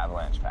way of the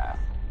avalanche path.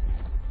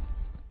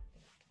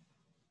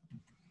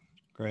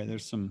 Great,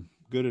 there's some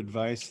good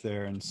advice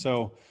there. And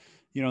so,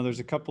 there's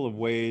a couple of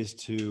ways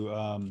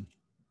to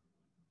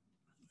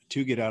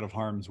get out of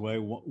harm's way.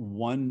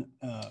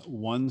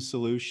 One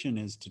solution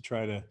is to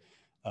try to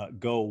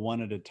go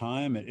one at a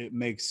time. It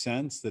makes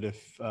sense that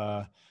if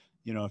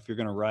you're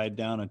going to ride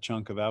down a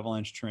chunk of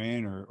avalanche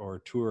terrain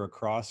or tour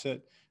across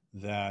it,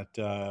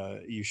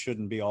 that you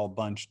shouldn't be all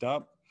bunched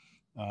up,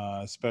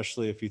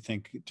 especially if you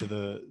think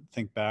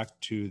back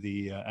to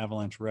the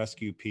avalanche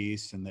rescue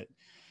piece, and that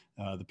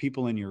the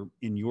people in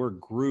your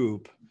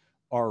group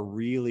are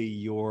really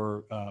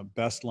your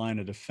best line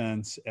of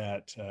defense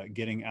at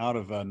getting out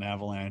of an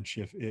avalanche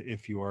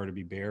if you are to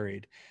be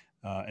buried.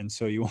 And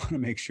so you want to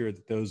make sure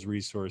that those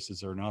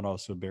resources are not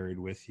also buried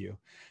with you.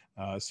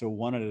 So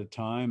one at a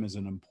time is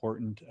an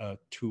important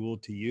tool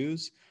to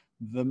use.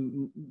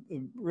 The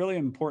really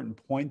important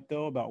point,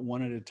 though, about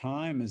one at a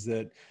time is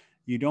that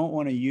you don't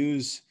want to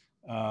use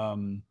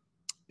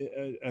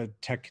a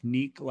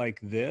technique like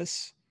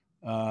this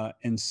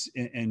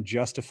and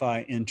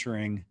justify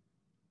entering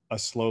a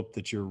slope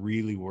that you're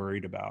really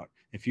worried about.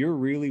 If you're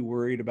really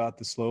worried about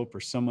the slope, or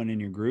someone in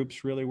your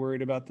group's really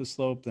worried about the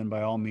slope, then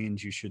by all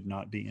means you should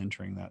not be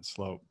entering that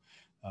slope.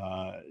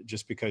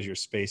 Just because you're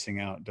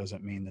spacing out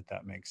doesn't mean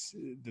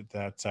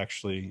that's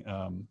actually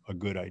a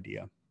good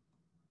idea.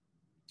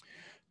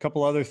 A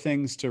couple other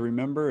things to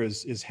remember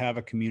is have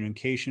a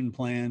communication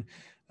plan.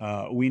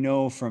 We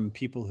know from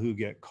people who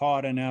get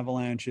caught in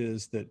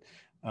avalanches that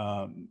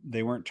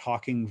they weren't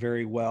talking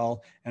very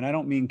well. And I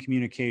don't mean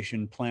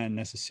communication plan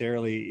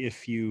necessarily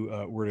if you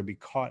were to be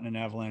caught in an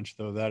avalanche,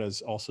 though that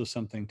is also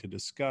something to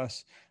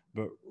discuss.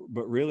 But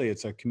really,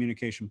 it's a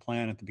communication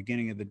plan at the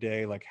beginning of the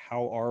day. Like,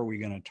 how are we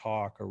going to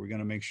talk? Are we going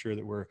to make sure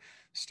that we're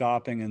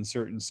stopping in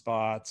certain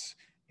spots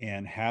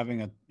and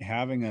having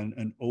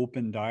an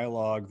open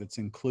dialogue that's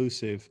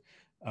inclusive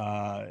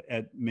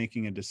at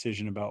making a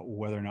decision about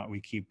whether or not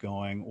we keep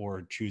going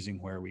or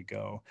choosing where we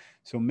go?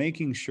 So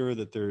making sure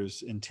that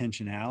there's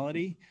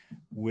intentionality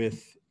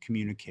with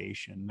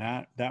communication,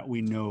 that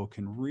we know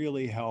can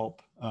really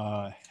help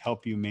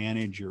you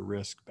manage your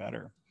risk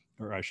better,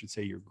 or I should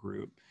say your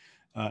group.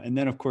 And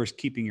then, of course,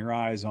 keeping your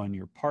eyes on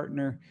your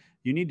partner.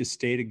 You need to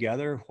stay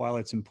together. While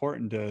it's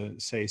important to,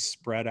 say,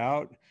 spread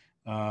out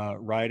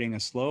riding a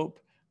slope,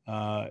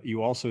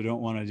 you also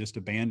don't want to just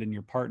abandon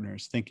your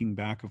partners, thinking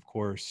back, of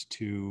course,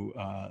 to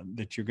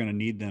that you're going to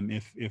need them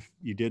if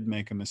you did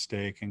make a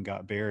mistake and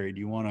got buried.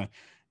 You want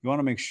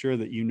to make sure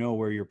that you know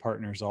where your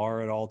partners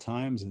are at all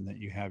times and that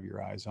you have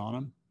your eyes on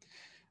them.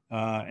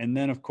 And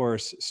then, of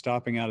course,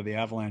 stopping out of the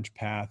avalanche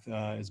path,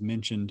 as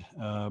mentioned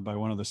by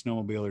one of the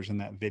snowmobilers in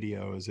that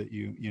video, is that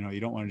you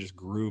don't want to just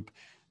group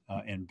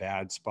in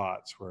bad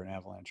spots where an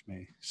avalanche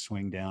may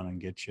swing down and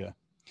get you.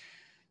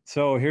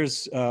 So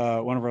here's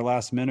one of our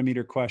last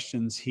Mentimeter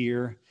questions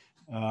here.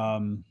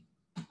 And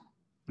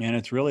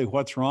it's really,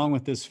 what's wrong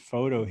with this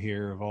photo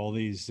here of all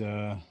these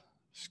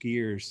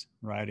skiers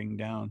riding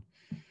down?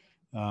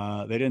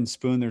 They didn't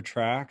spoon their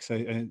tracks.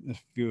 A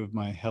few of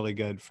my heli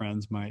guide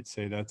friends might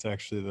say that's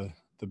actually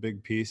the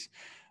big piece.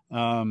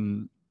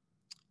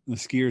 the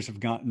skiers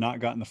have not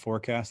gotten the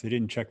forecast. They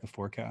didn't check the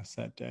forecast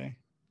that day,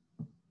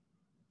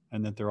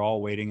 and that they're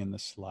all waiting in the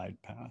slide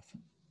path.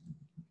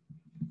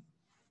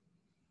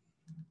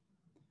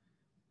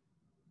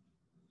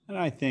 And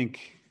I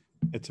think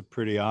it's a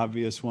pretty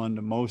obvious one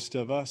to most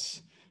of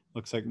us.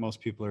 Looks like most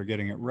people are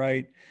getting it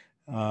right.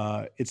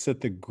 It's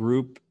that the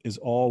group is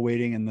all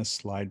waiting in the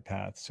slide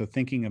path. So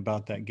thinking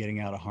about that,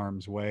 getting out of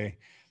harm's way.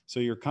 So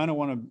you're kind of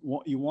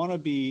want to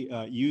be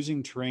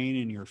using terrain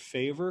in your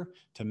favor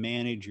to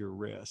manage your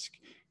risk.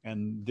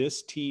 And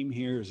this team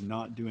here is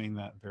not doing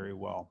that very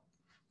well.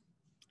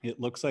 It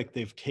looks like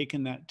they've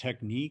taken that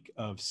technique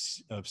of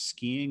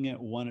skiing it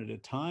one at a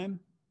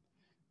time.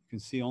 You can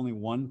see only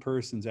one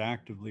person's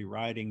actively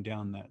riding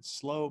down that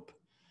slope.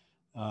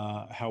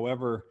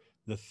 However,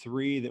 the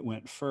three that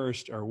went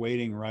first are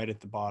waiting right at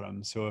the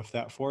bottom. So if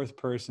that fourth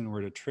person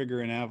were to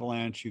trigger an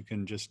avalanche, you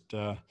can just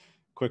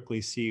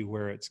quickly see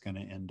where it's going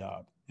to end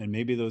up. And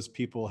maybe those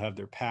people have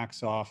their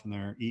packs off and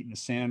they're eating a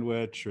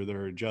sandwich or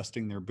they're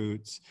adjusting their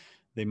boots.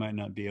 They might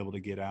not be able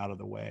to get out of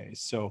the way.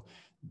 So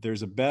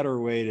there's a better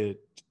way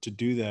to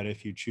do that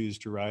if you choose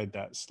to ride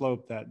that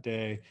slope that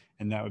day,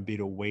 and that would be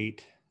to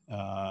wait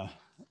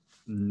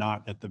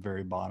not at the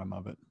very bottom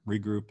of it,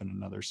 regroup in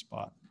another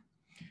spot.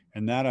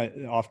 And that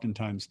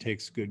oftentimes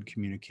takes good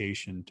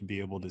communication to be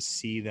able to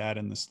see that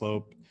in the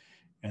slope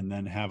and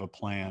then have a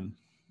plan.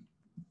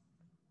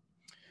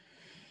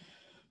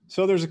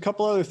 So there's a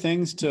couple other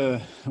things we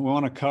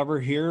want to cover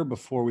here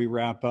before we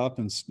wrap up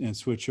and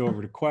switch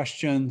over to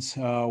questions.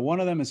 One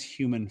of them is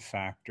human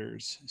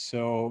factors.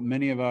 So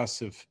many of us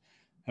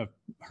have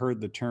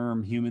heard the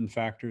term human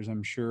factors,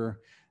 I'm sure.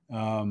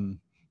 And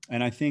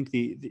I think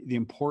the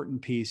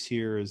important piece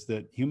here is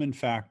that human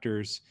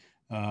factors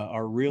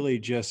are really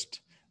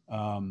just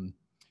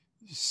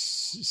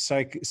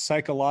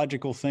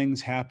psychological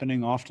things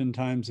happening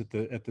oftentimes at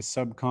the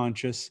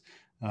subconscious.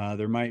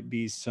 There might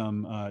be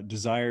some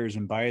desires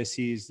and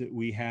biases that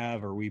we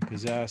have or we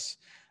possess,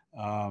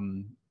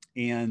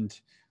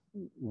 and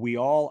we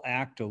all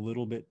act a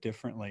little bit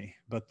differently.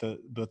 But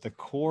the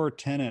core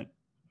tenet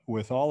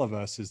with all of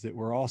us is that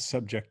we're all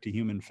subject to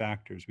human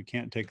factors. We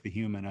can't take the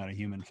human out of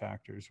human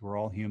factors. We're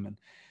all human,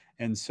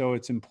 and so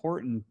it's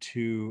important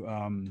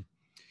to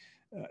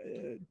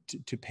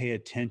pay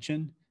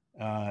attention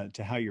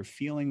to how you're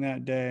feeling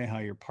that day, how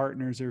your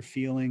partners are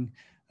feeling.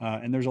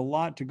 And there's a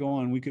lot to go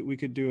on. We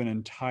could do an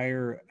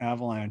entire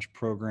avalanche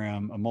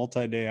program, a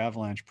multi-day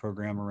avalanche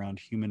program around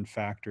human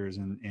factors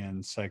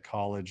and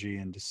psychology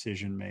and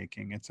decision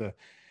making.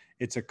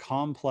 It's a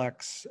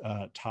complex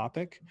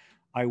topic.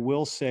 I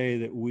will say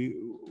that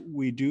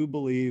we do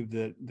believe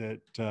that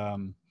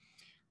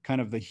kind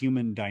of the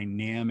human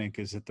dynamic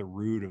is at the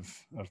root of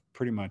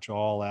pretty much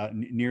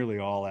nearly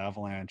all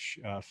avalanche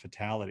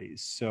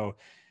fatalities. So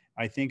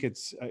I think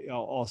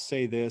I'll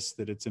say this,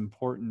 that it's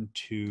important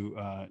to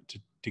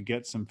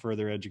get some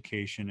further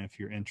education if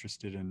you're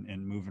interested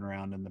in moving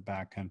around in the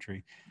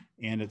backcountry.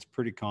 And it's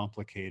pretty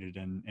complicated,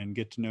 and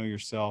get to know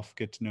yourself,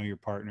 get to know your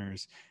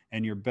partners,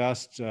 and your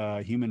best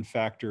human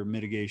factor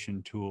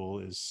mitigation tool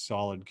is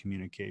solid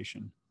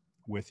communication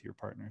with your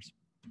partners.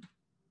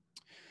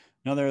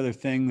 Another other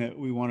thing that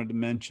we wanted to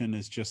mention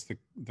is just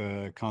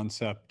the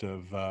concept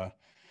of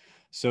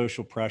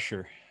social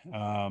pressure.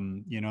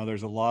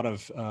 There's a lot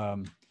of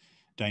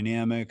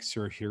dynamics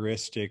or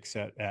heuristics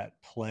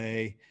at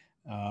play.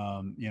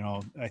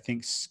 I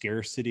think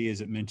scarcity,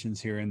 as it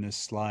mentions here in this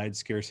slide,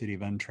 scarcity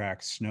of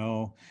untracked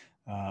snow,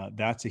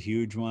 that's a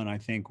huge one. I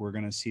think we're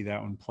going to see that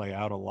one play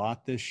out a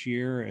lot this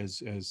year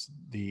as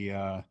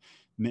the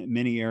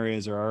many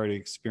areas are already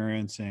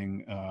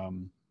experiencing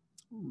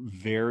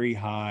very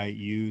high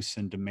use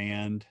and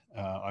demand.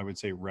 I would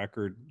say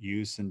record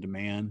use and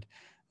demand.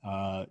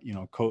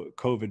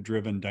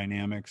 COVID-driven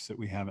dynamics that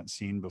we haven't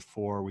seen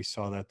before. We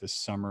saw that this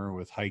summer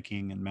with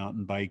hiking and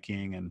mountain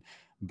biking and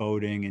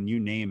boating and you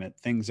name it,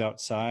 things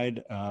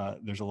outside.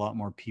 There's a lot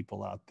more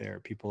people out there.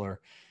 People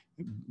are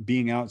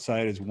being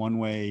outside is one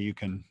way you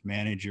can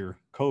manage your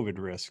COVID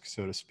risk,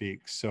 so to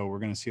speak. So we're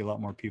going to see a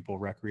lot more people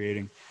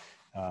recreating.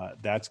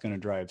 That's going to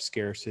drive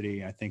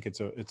scarcity. I think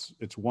it's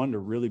one to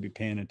really be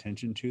paying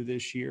attention to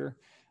this year.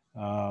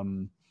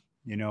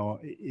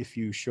 If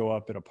you show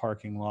up at a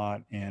parking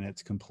lot and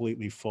it's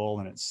completely full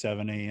and it's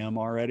 7 a.m.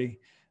 already,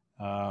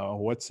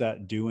 what's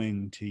that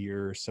doing to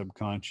your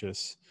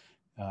subconscious?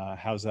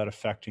 How's that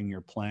affecting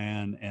your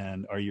plan?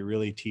 And are you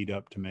really teed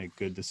up to make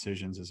good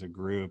decisions as a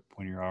group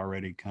when you're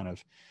already kind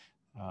of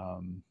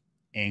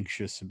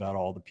anxious about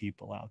all the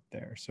people out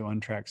there? So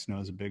untracked snow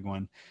is a big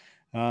one.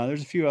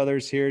 There's a few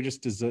others here.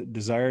 Just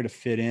desire to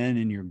fit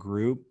in your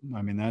group.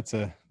 I mean, that's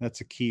a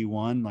key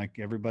one. Like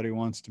everybody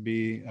wants to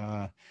be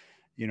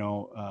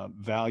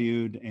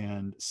valued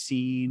and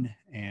seen.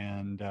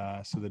 And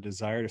so the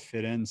desire to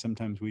fit in,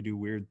 sometimes we do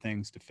weird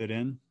things to fit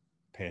in.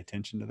 Pay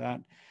attention to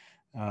that.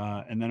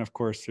 And then, of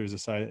course, there's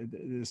this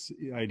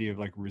idea of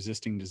like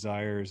resisting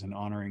desires and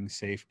honoring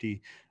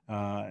safety.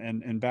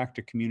 And back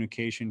to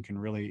communication can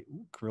really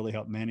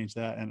help manage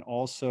that. And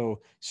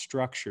also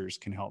structures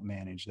can help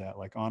manage that,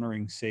 like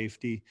honoring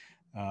safety,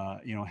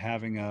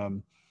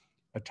 having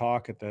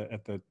talk at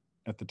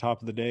the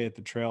top of the day at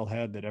the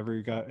trailhead that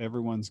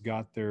everyone's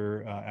got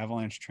their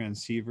avalanche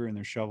transceiver and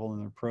their shovel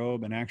and their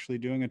probe, and actually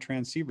doing a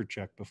transceiver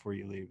check before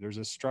you leave. There's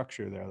a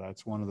structure there.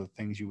 That's one of the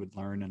things you would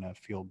learn in a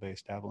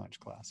field-based avalanche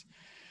class.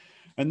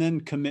 And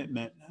then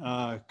commitment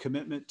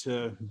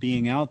to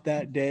being out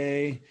that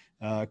day,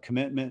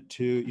 commitment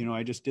to, you know,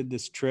 I just did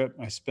this trip,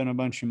 I spent a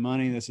bunch of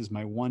money, this is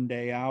my one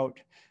day out,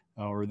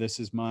 or this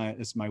is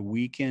my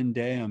weekend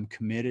day. I'm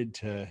committed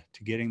to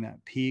getting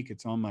that peak.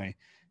 It's on my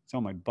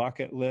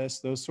bucket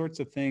list. Those sorts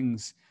of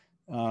things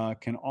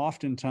can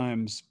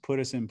oftentimes put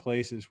us in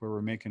places where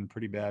we're making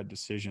pretty bad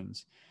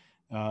decisions,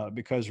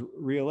 because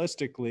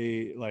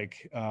realistically,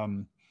 like,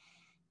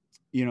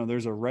 you know,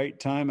 there's a right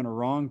time and a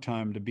wrong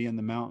time to be in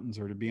the mountains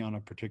or to be on a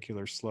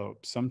particular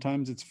slope.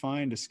 Sometimes it's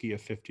fine to ski a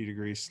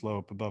 50-degree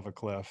slope above a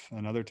cliff,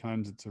 and other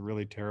times it's a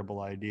really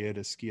terrible idea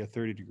to ski a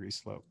 30-degree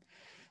slope.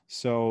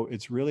 So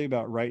it's really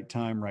about right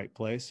time, right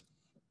place,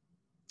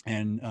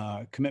 and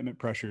commitment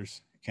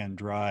pressures can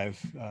drive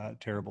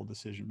terrible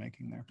decision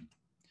making there.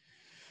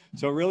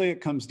 So really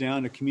it comes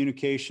down to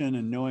communication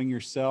and knowing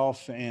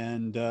yourself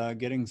and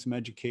getting some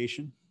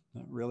education.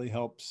 That really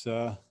helps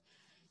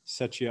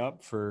set you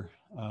up for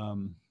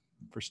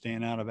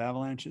staying out of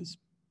avalanches.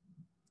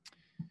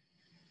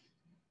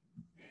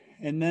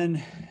 And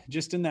then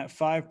just in that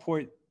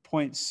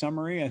 5-point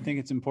summary, I think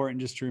it's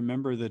important just to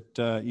remember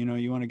that, you know,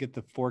 you want to get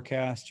the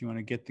forecast, you want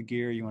to get the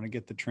gear, you want to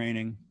get the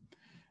training,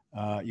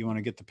 you want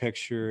to get the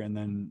picture, and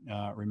then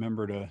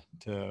remember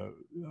to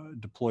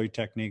deploy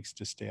techniques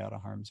to stay out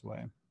of harm's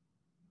way.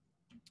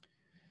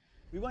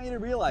 We want you to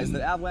realize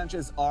that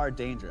avalanches are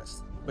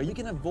dangerous, but you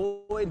can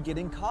avoid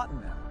getting caught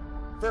in them.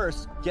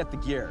 First, get the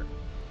gear,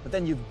 but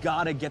then you've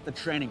got to get the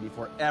training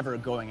before ever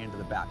going into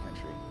the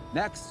backcountry.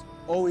 Next,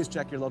 always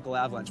check your local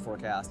avalanche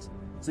forecast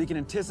so you can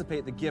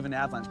anticipate the given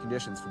avalanche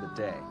conditions for the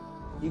day.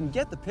 You can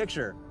get the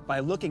picture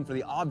by looking for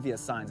the obvious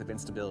signs of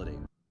instability.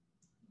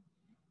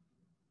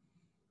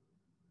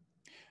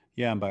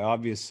 Yeah, and by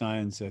obvious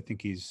signs, I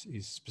think he's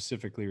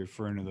specifically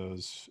referring to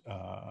those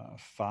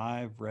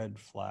 5 red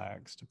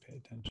flags to pay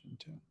attention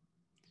to.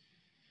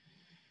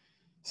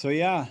 So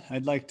yeah,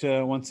 I'd like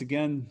to once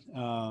again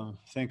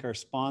thank our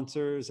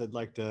sponsors. I'd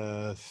like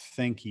to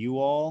thank you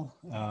all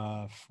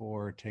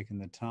for taking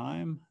the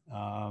time.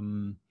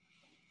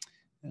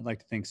 I'd like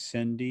to thank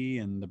Cindy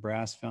and the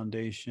BRASS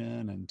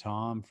Foundation and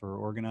Tom for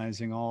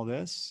organizing all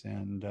this.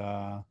 And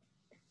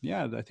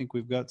yeah, I think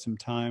we've got some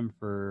time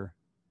for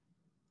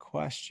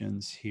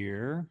questions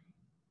here.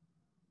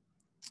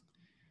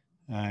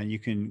 You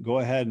can go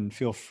ahead and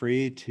feel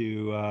free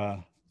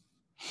to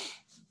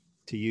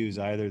use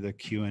either the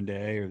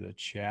Q&A or the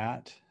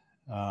chat.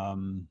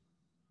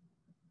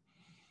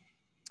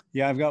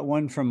 Yeah, I've got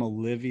one from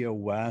Olivia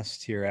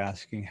West here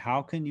asking,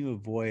 how can you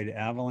avoid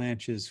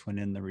avalanches when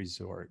in the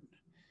resort?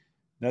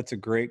 That's a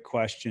great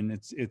question.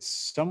 It's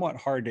somewhat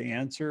hard to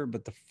answer,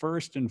 but the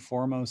first and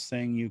foremost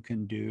thing you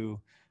can do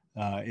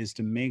is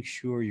to make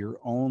sure you're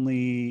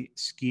only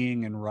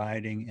skiing and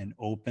riding in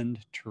open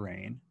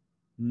terrain.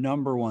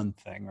 Number one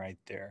thing right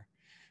there.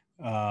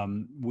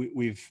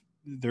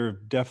 There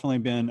have definitely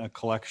been a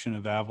collection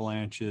of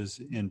avalanches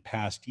in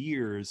past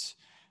years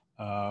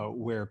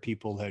where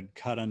people had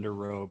cut under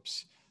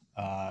ropes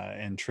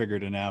and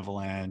triggered an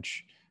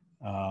avalanche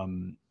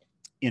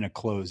in a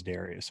closed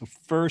area. So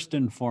first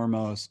and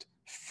foremost,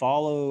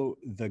 follow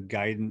the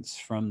guidance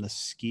from the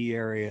ski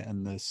area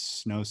and the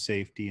snow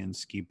safety and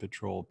ski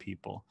patrol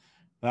people.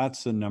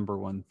 That's the number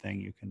one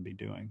thing you can be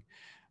doing.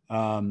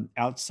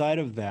 Outside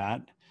of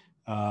that,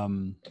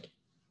 and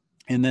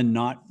then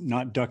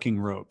not ducking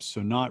ropes,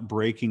 so not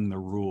breaking the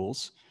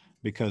rules,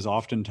 because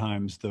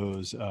oftentimes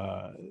those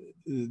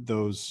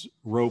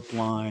rope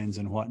lines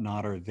and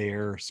whatnot are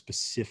there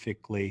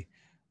specifically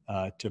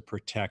to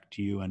protect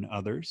you and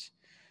others.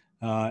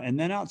 And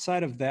then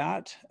outside of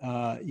that,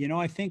 you know,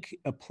 I think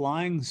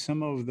applying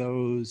some of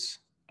those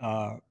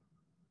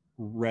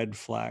red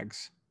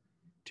flags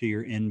to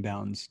your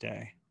inbound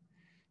stay.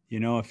 You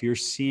know, if you're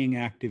seeing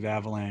active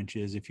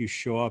avalanches, if you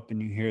show up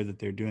and you hear that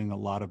they're doing a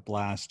lot of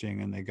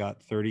blasting and they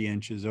got 30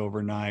 inches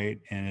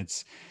overnight and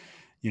it's,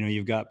 you know,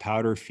 you've got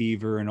powder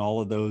fever and all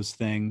of those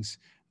things,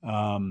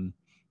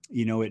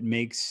 you know, it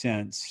makes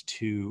sense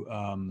to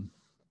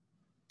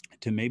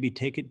maybe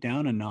take it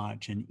down a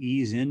notch and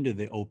ease into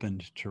the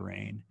opened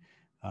terrain.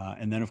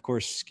 And then of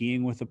course,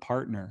 skiing with a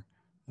partner.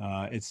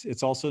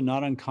 It's also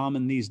not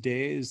uncommon these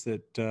days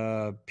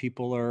that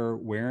people are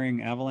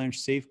wearing avalanche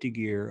safety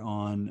gear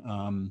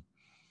on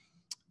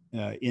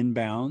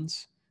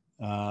inbounds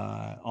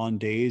on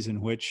days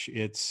in which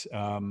it's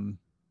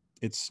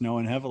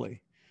snowing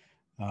heavily.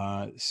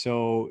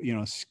 So, you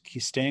know,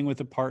 staying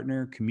with a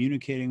partner,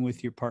 communicating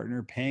with your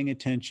partner, paying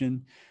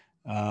attention,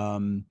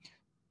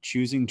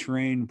 choosing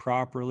terrain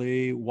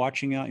properly,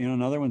 watching out, you know,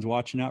 another one's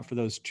watching out for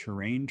those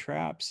terrain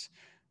traps.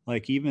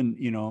 Like even,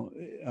 you know,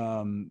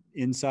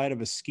 inside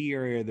of a ski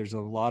area, there's a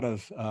lot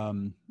of,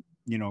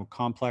 you know,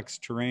 complex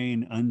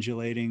terrain,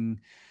 undulating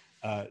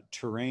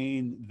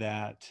terrain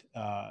that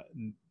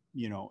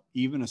you know,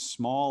 even a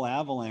small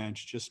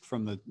avalanche just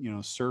from the, you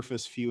know,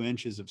 surface few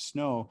inches of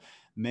snow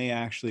may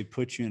actually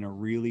put you in a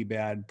really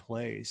bad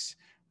place.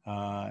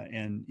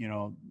 And, you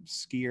know,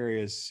 ski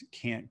areas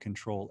can't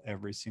control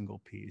every single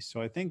piece.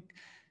 So I think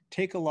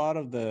take a lot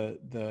of the,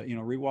 you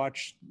know,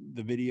 rewatch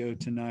the video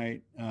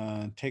tonight,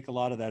 take a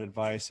lot of that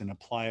advice and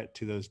apply it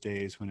to those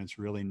days when it's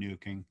really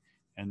nuking,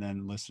 and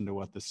then listen to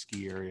what the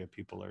ski area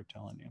people are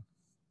telling you.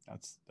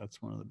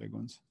 That's one of the big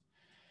ones.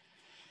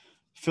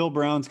 Phil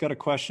Brown's got a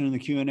question in the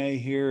Q&A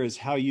here, is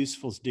how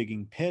useful is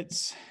digging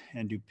pits,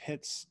 and do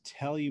pits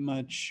tell you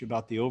much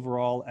about the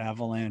overall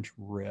avalanche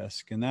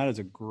risk? And that is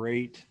a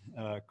great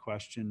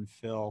question,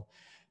 Phil.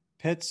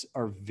 Pits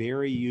are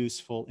very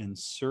useful in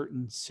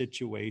certain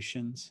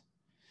situations,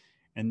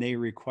 and they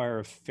require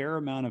a fair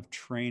amount of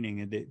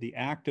training. The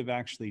act of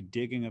actually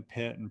digging a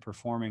pit and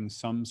performing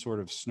some sort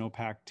of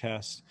snowpack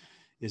test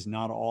is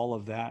not all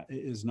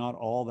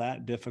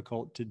that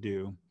difficult to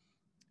do.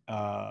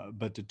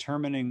 But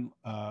determining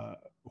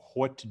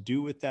what to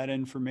do with that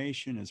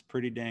information is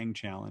pretty dang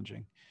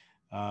challenging.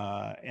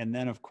 And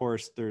then, of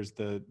course, there's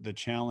the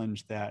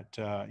challenge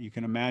that you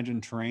can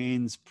imagine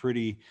terrain's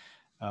pretty,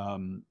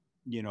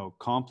 you know,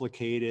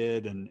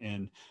 complicated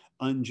and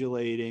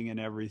undulating and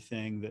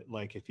everything, that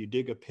like if you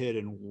dig a pit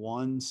in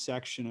one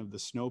section of the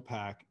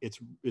snowpack,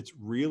 it's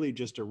really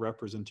just a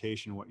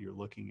representation of what you're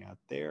looking at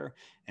there,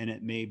 and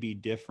it may be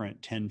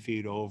different 10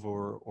 feet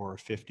over or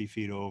 50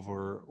 feet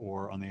over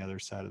or on the other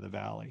side of the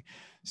valley.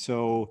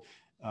 So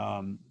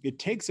it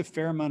takes a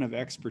fair amount of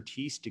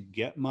expertise to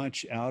get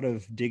much out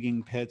of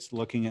digging pits,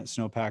 looking at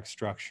snowpack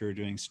structure,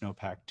 doing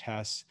snowpack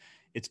tests.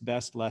 It's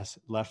best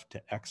left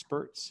to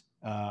experts.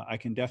 I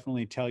can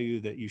definitely tell you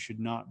that you should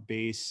not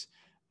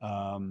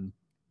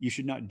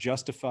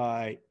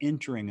justify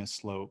entering a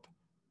slope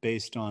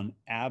based on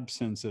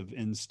absence of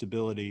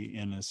instability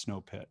in a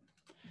snow pit,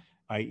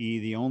 i.e.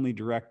 the only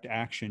direct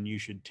action you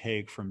should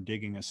take from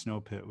digging a snow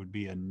pit would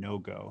be a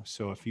no-go.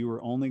 So if you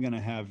were only going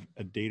to have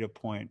a data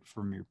point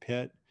from your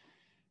pit,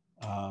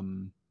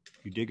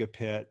 you dig a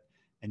pit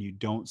and you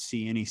don't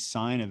see any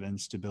sign of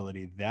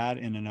instability, that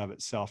in and of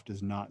itself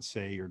does not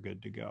say you're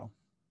good to go.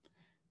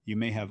 You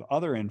may have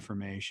other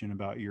information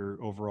about your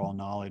overall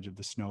knowledge of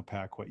the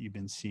snowpack, what you've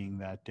been seeing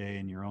that day,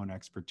 and your own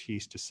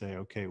expertise to say,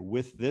 okay,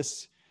 with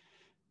this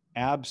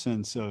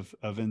absence of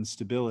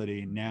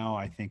instability, now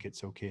I think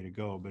it's okay to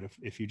go. But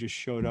if you just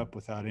showed up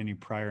without any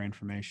prior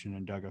information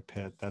and dug a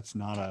pit,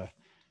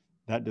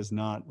 that does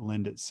not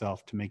lend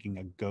itself to making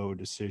a go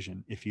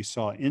decision. If you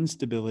saw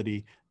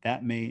instability,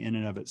 that may in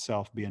and of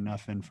itself be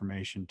enough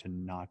information to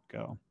not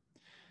go.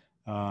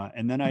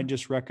 And then I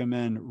just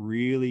recommend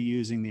really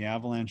using the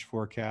avalanche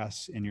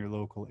forecasts in your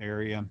local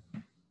area.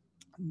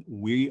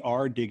 We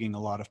are digging a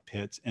lot of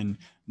pits, and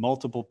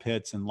multiple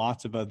pits and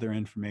lots of other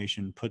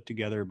information put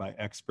together by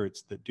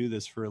experts that do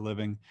this for a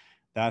living.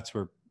 That's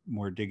where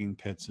digging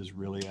pits is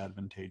really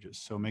advantageous.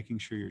 So making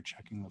sure you're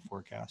checking the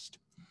forecast.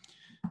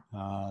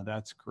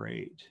 That's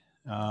great.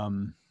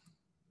 I'm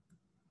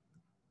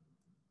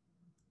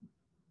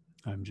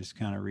just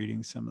kind of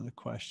reading some of the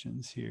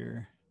questions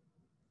here.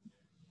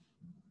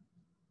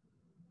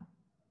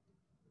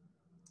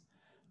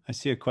 I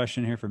see a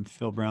question here from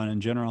Phil Brown.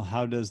 In general,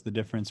 how does the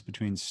difference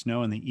between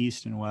snow in the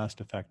east and west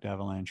affect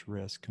avalanche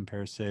risk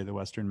compared to, say, the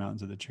western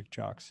mountains of the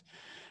Chickasaws?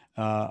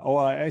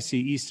 I see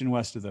east and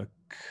west of the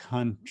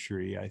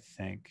country, I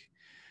think.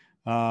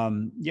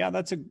 Yeah,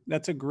 that's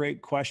a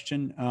great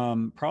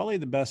question. Probably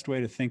the best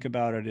way to think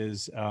about it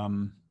is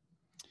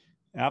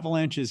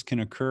avalanches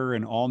can occur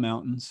in all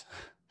mountains.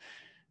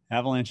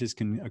 Avalanches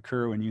can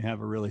occur when you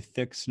have a really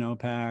thick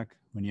snowpack,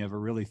 when you have a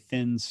really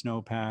thin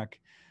snowpack.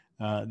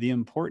 The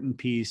important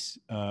piece,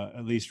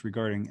 at least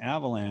regarding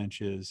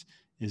avalanches,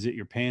 is that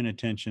you're paying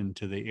attention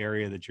to the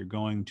area that you're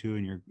going to,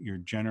 and you're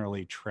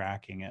generally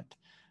tracking it.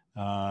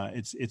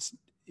 It's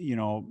you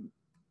know,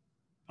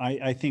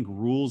 I think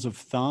rules of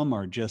thumb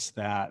are just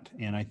that,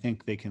 and I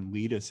think they can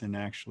lead us in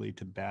actually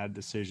to bad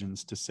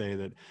decisions to say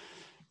that,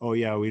 oh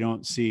yeah, we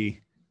don't see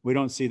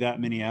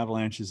that many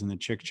avalanches in the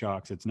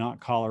Chickasaws. It's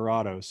not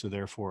Colorado, so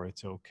therefore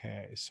it's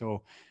okay.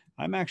 So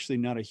I'm actually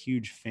not a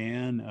huge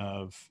fan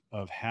of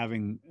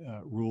having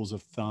rules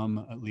of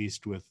thumb, at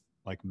least with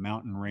like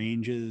mountain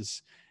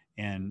ranges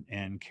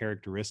and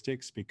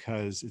characteristics,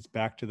 because it's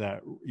back to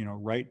that, you know,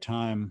 right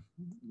time,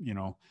 you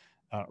know,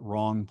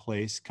 wrong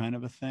place kind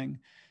of a thing.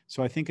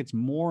 So I think it's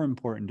more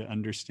important to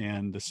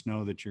understand the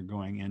snow that you're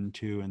going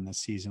into and the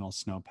seasonal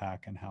snowpack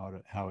and how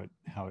it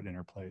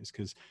interplays.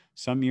 Because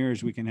some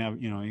years we can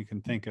have, you know, you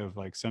can think of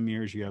like some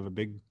years you have a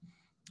big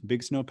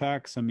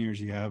snowpack, some years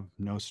you have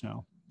no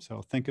snow.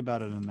 So think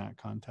about it in that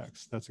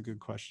context. That's a good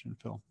question,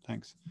 Phil.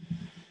 Thanks.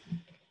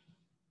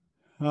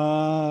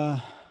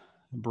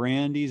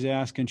 Brandy's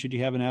asking, should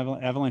you have an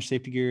avalanche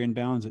safety gear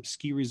inbounds at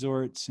ski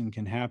resorts, and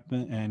can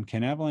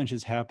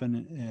avalanches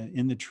happen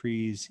in the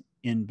trees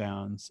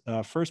inbounds?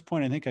 First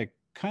point, I think I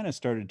kind of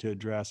started to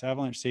address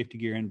avalanche safety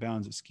gear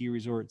inbounds at ski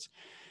resorts.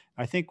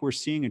 I think we're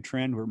seeing a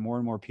trend where more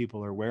and more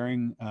people are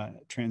wearing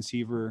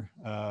transceiver,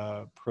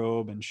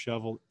 probe, and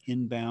shovel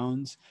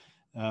inbounds.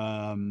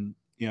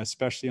 you know,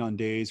 especially on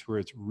days where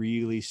it's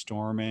really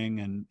storming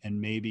and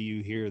maybe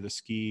you hear the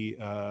ski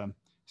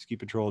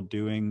patrol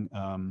doing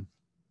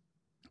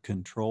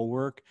control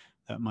work,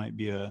 that might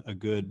be a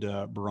good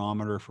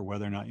barometer for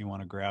whether or not you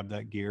want to grab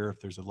that gear if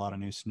there's a lot of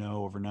new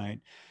snow overnight.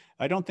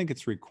 I don't think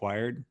it's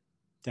required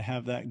to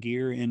have that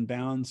gear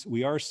inbounds.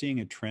 We are seeing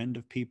a trend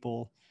of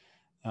people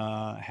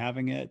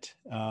having it.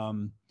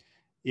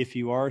 If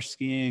you are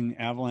skiing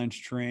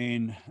avalanche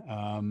terrain,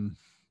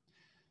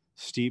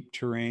 steep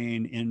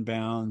terrain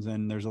inbounds,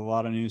 and there's a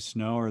lot of new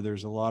snow, or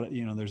there's a lot of,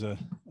 you know, there's a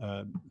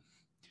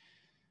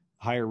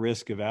higher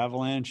risk of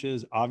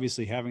avalanches,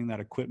 obviously having that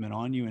equipment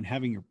on you and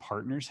having your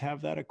partners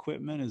have that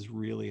equipment is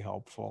really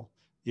helpful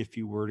if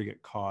you were to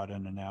get caught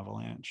in an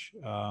avalanche,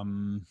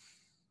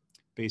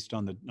 based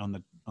on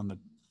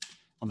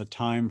the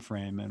time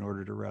frame in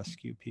order to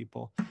rescue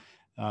people.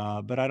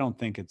 But I don't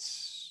think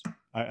it's,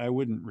 I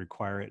wouldn't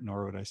require it,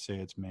 nor would I say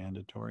it's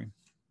mandatory.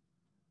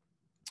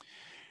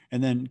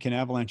 And then, can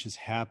avalanches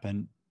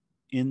happen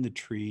in the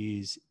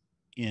trees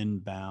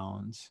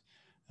inbounds?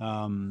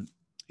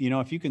 You know,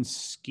 if you can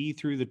ski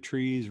through the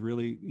trees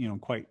really, you know,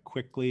 quite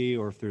quickly,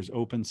 or if there's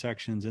open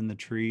sections in the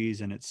trees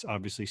and it's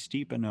obviously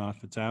steep enough,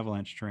 it's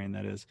avalanche terrain,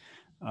 that is,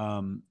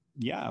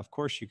 yeah, of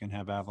course you can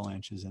have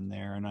avalanches in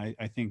there. And I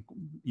think,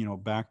 you know,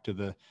 back to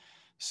the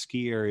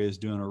ski area is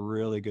doing a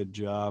really good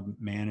job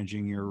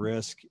managing your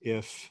risk.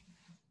 If,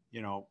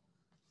 you know,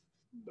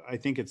 I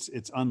think it's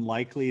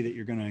unlikely that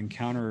you're going to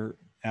encounter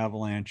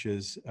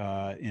avalanches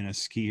in a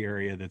ski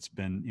area that's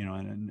been, you know,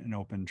 in an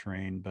open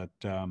terrain,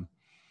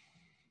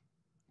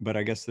 but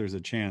I guess there's a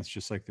chance,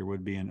 just like there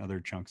would be in other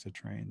chunks of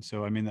terrain.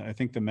 So, I mean, I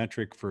think the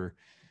metric for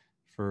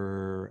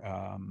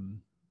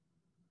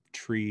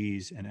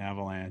trees and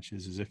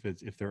avalanches is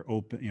if they're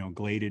open, you know,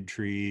 gladed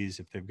trees,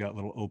 if they've got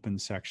little open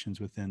sections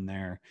within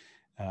there,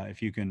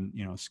 if you can,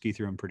 you know, ski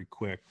through them pretty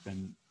quick,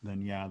 then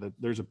yeah,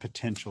 there's a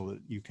potential that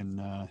you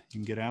can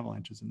get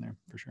avalanches in there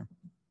for sure.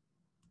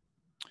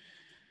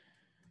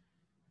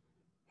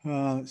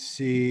 Let's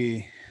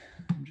see,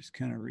 I'm just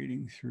kind of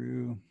reading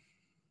through.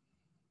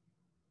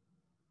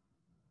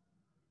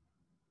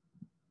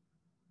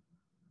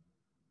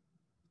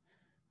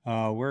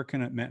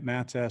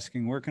 Matt's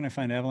asking, where can I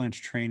find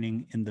avalanche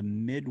training in the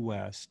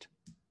Midwest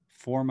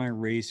for my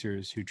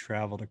racers who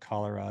travel to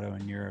Colorado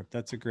and Europe?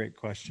 That's a great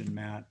question,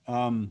 Matt.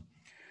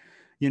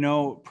 You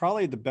know,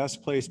 probably the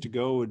best place to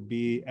go would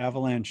be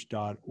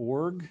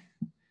avalanche.org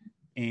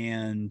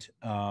and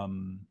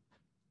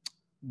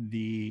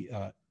the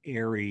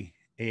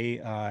AIARE.org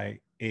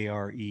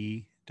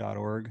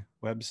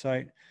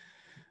website.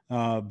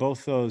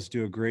 Both those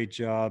do a great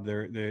job.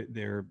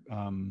 They're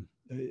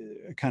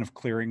kind of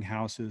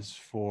clearinghouses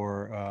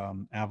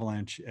for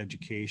avalanche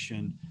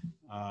education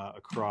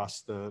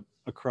across the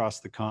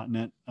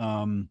continent.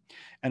 And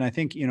I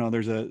think, you know,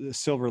 there's a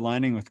silver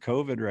lining with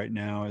COVID right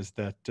now is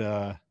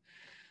that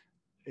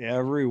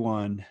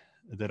everyone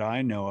that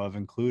I know of,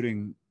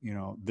 including, you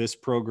know, this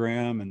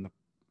program and the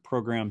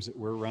programs that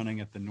we're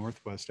running at the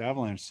Northwest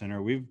Avalanche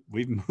Center, we've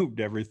moved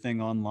everything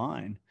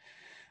online.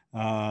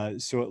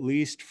 So at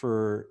least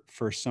for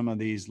some of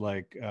these,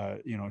 like,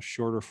 you know,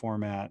 shorter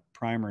format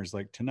primers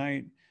like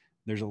tonight,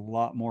 there's a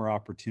lot more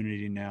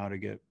opportunity now to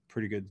get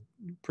pretty good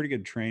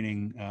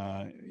training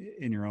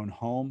in your own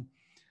home.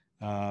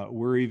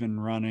 We're even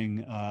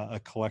running a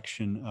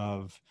collection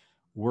of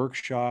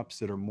workshops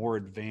that are more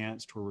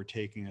advanced, where we're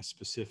taking a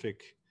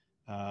specific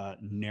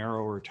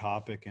narrower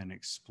topic and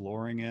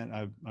exploring it.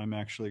 I'm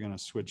actually going to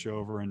switch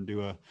over and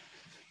do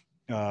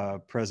a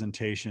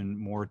presentation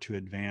more to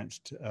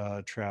advanced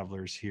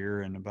travelers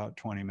here in about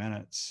 20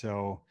 minutes.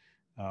 So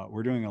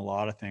we're doing a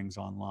lot of things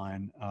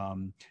online.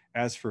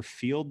 As for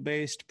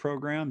field-based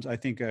programs, I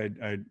think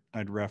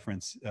I'd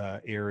reference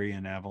AIARE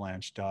and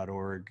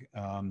avalanche.org.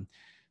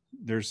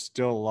 There's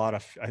still a lot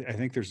of, I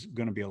think there's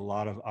going to be a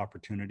lot of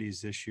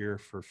opportunities this year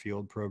for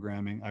field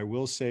programming. I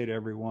will say to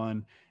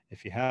everyone,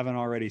 if you haven't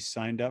already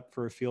signed up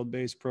for a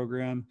field-based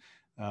program,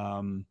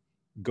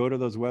 go to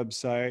those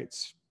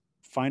websites,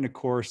 find a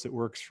course that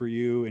works for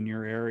you in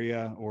your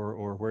area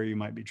or where you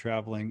might be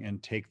traveling,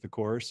 and take the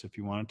course if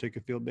you want to take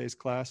a field-based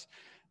class,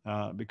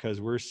 because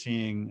we're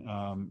seeing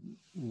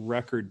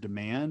record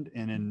demand.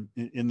 And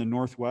in the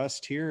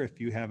Northwest here, if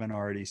you haven't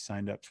already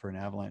signed up for an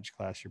avalanche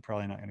class, you're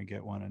probably not going to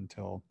get one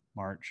until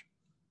March.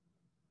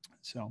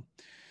 So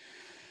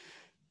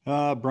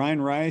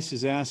Brian Rice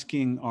is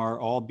asking, are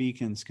all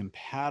beacons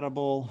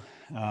compatible?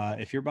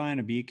 If you're buying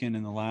a beacon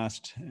in the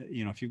last,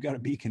 you know, if you've got a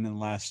beacon in the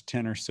last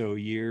 10 or so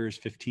years,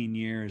 15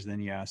 years, then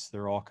yes,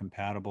 they're all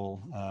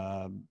compatible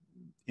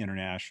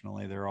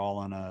internationally. They're all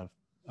on a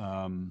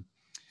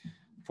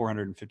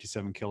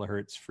 457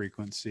 kilohertz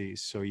frequency.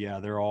 So yeah,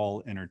 they're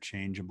all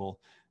interchangeable.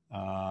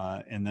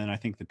 And then I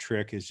think the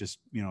trick is just,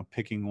 you know,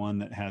 picking one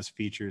that has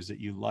features that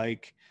you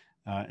like.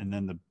 And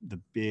then the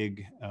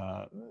big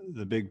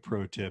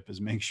pro tip is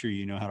make sure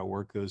you know how to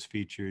work those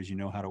features, you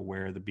know how to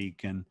wear the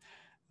beacon,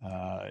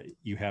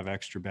 you have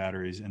extra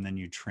batteries, and then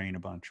you train a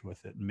bunch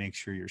with it and make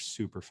sure you're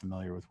super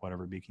familiar with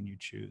whatever beacon you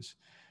choose.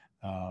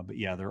 But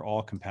yeah, they're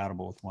all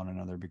compatible with one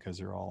another because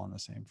they're all on the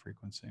same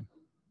frequency.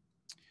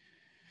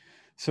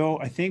 So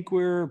I think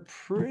we're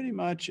pretty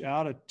much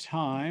out of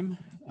time.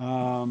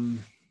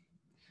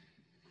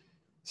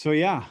 So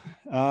yeah,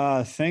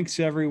 thanks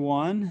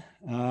everyone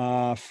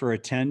for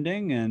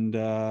attending,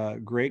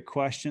 and great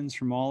questions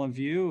from all of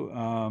you.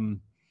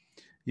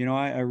 You know,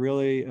 I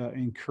really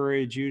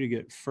encourage you to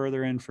get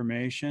further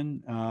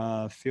information.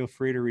 Feel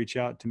free to reach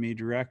out to me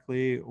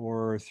directly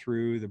or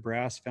through the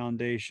BRASS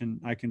Foundation.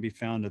 I can be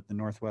found at the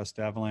Northwest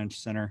Avalanche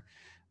Center.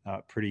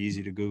 Pretty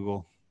easy to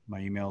Google. My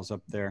email's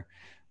up there.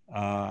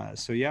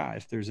 So yeah,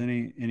 if there's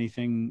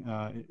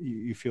anything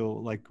you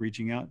feel like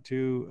reaching out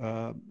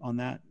to on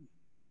that,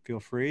 feel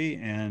free.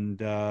 And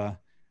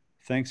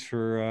thanks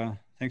for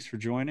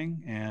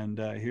joining. And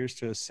here's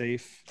to a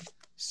safe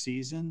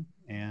season,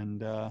 and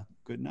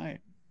good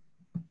night.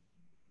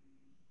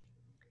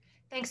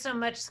 Thanks so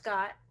much,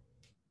 Scott.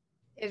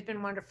 It's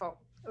been wonderful.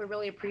 We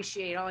really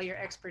appreciate all your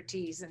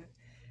expertise, and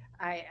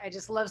I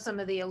just love some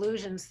of the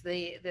allusions,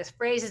 the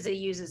phrases he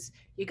uses.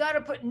 You got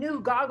to put new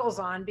goggles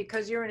on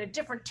because you're in a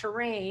different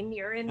terrain.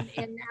 You're in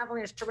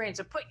avalanche terrain,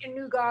 so put your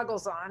new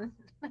goggles on.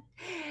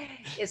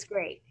 It's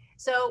great.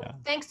 So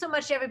thanks so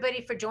much,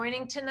 everybody, for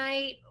joining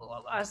tonight.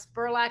 Us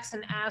Burlaks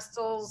and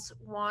Astles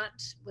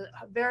want,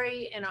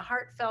 in a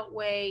heartfelt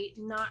way,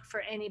 not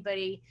for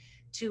anybody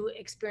to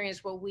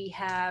experience what we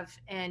have,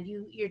 and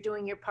you're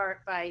doing your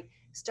part by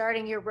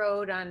starting your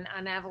road on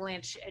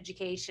avalanche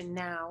education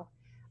now.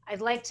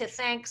 I'd like to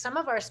thank some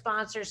of our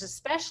sponsors,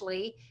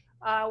 especially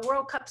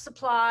World Cup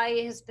Supply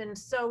has been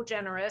so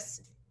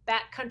generous,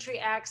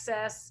 Backcountry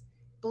Access,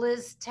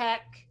 Blizz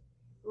Tech,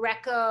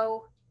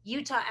 Reco,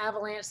 Utah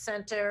Avalanche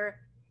Center,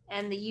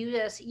 and the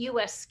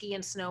US Ski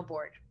and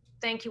Snowboard.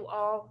 Thank you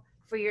all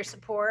for your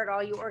support,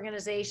 all you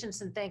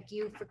organizations, and thank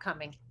you for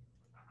coming.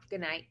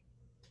 Good night.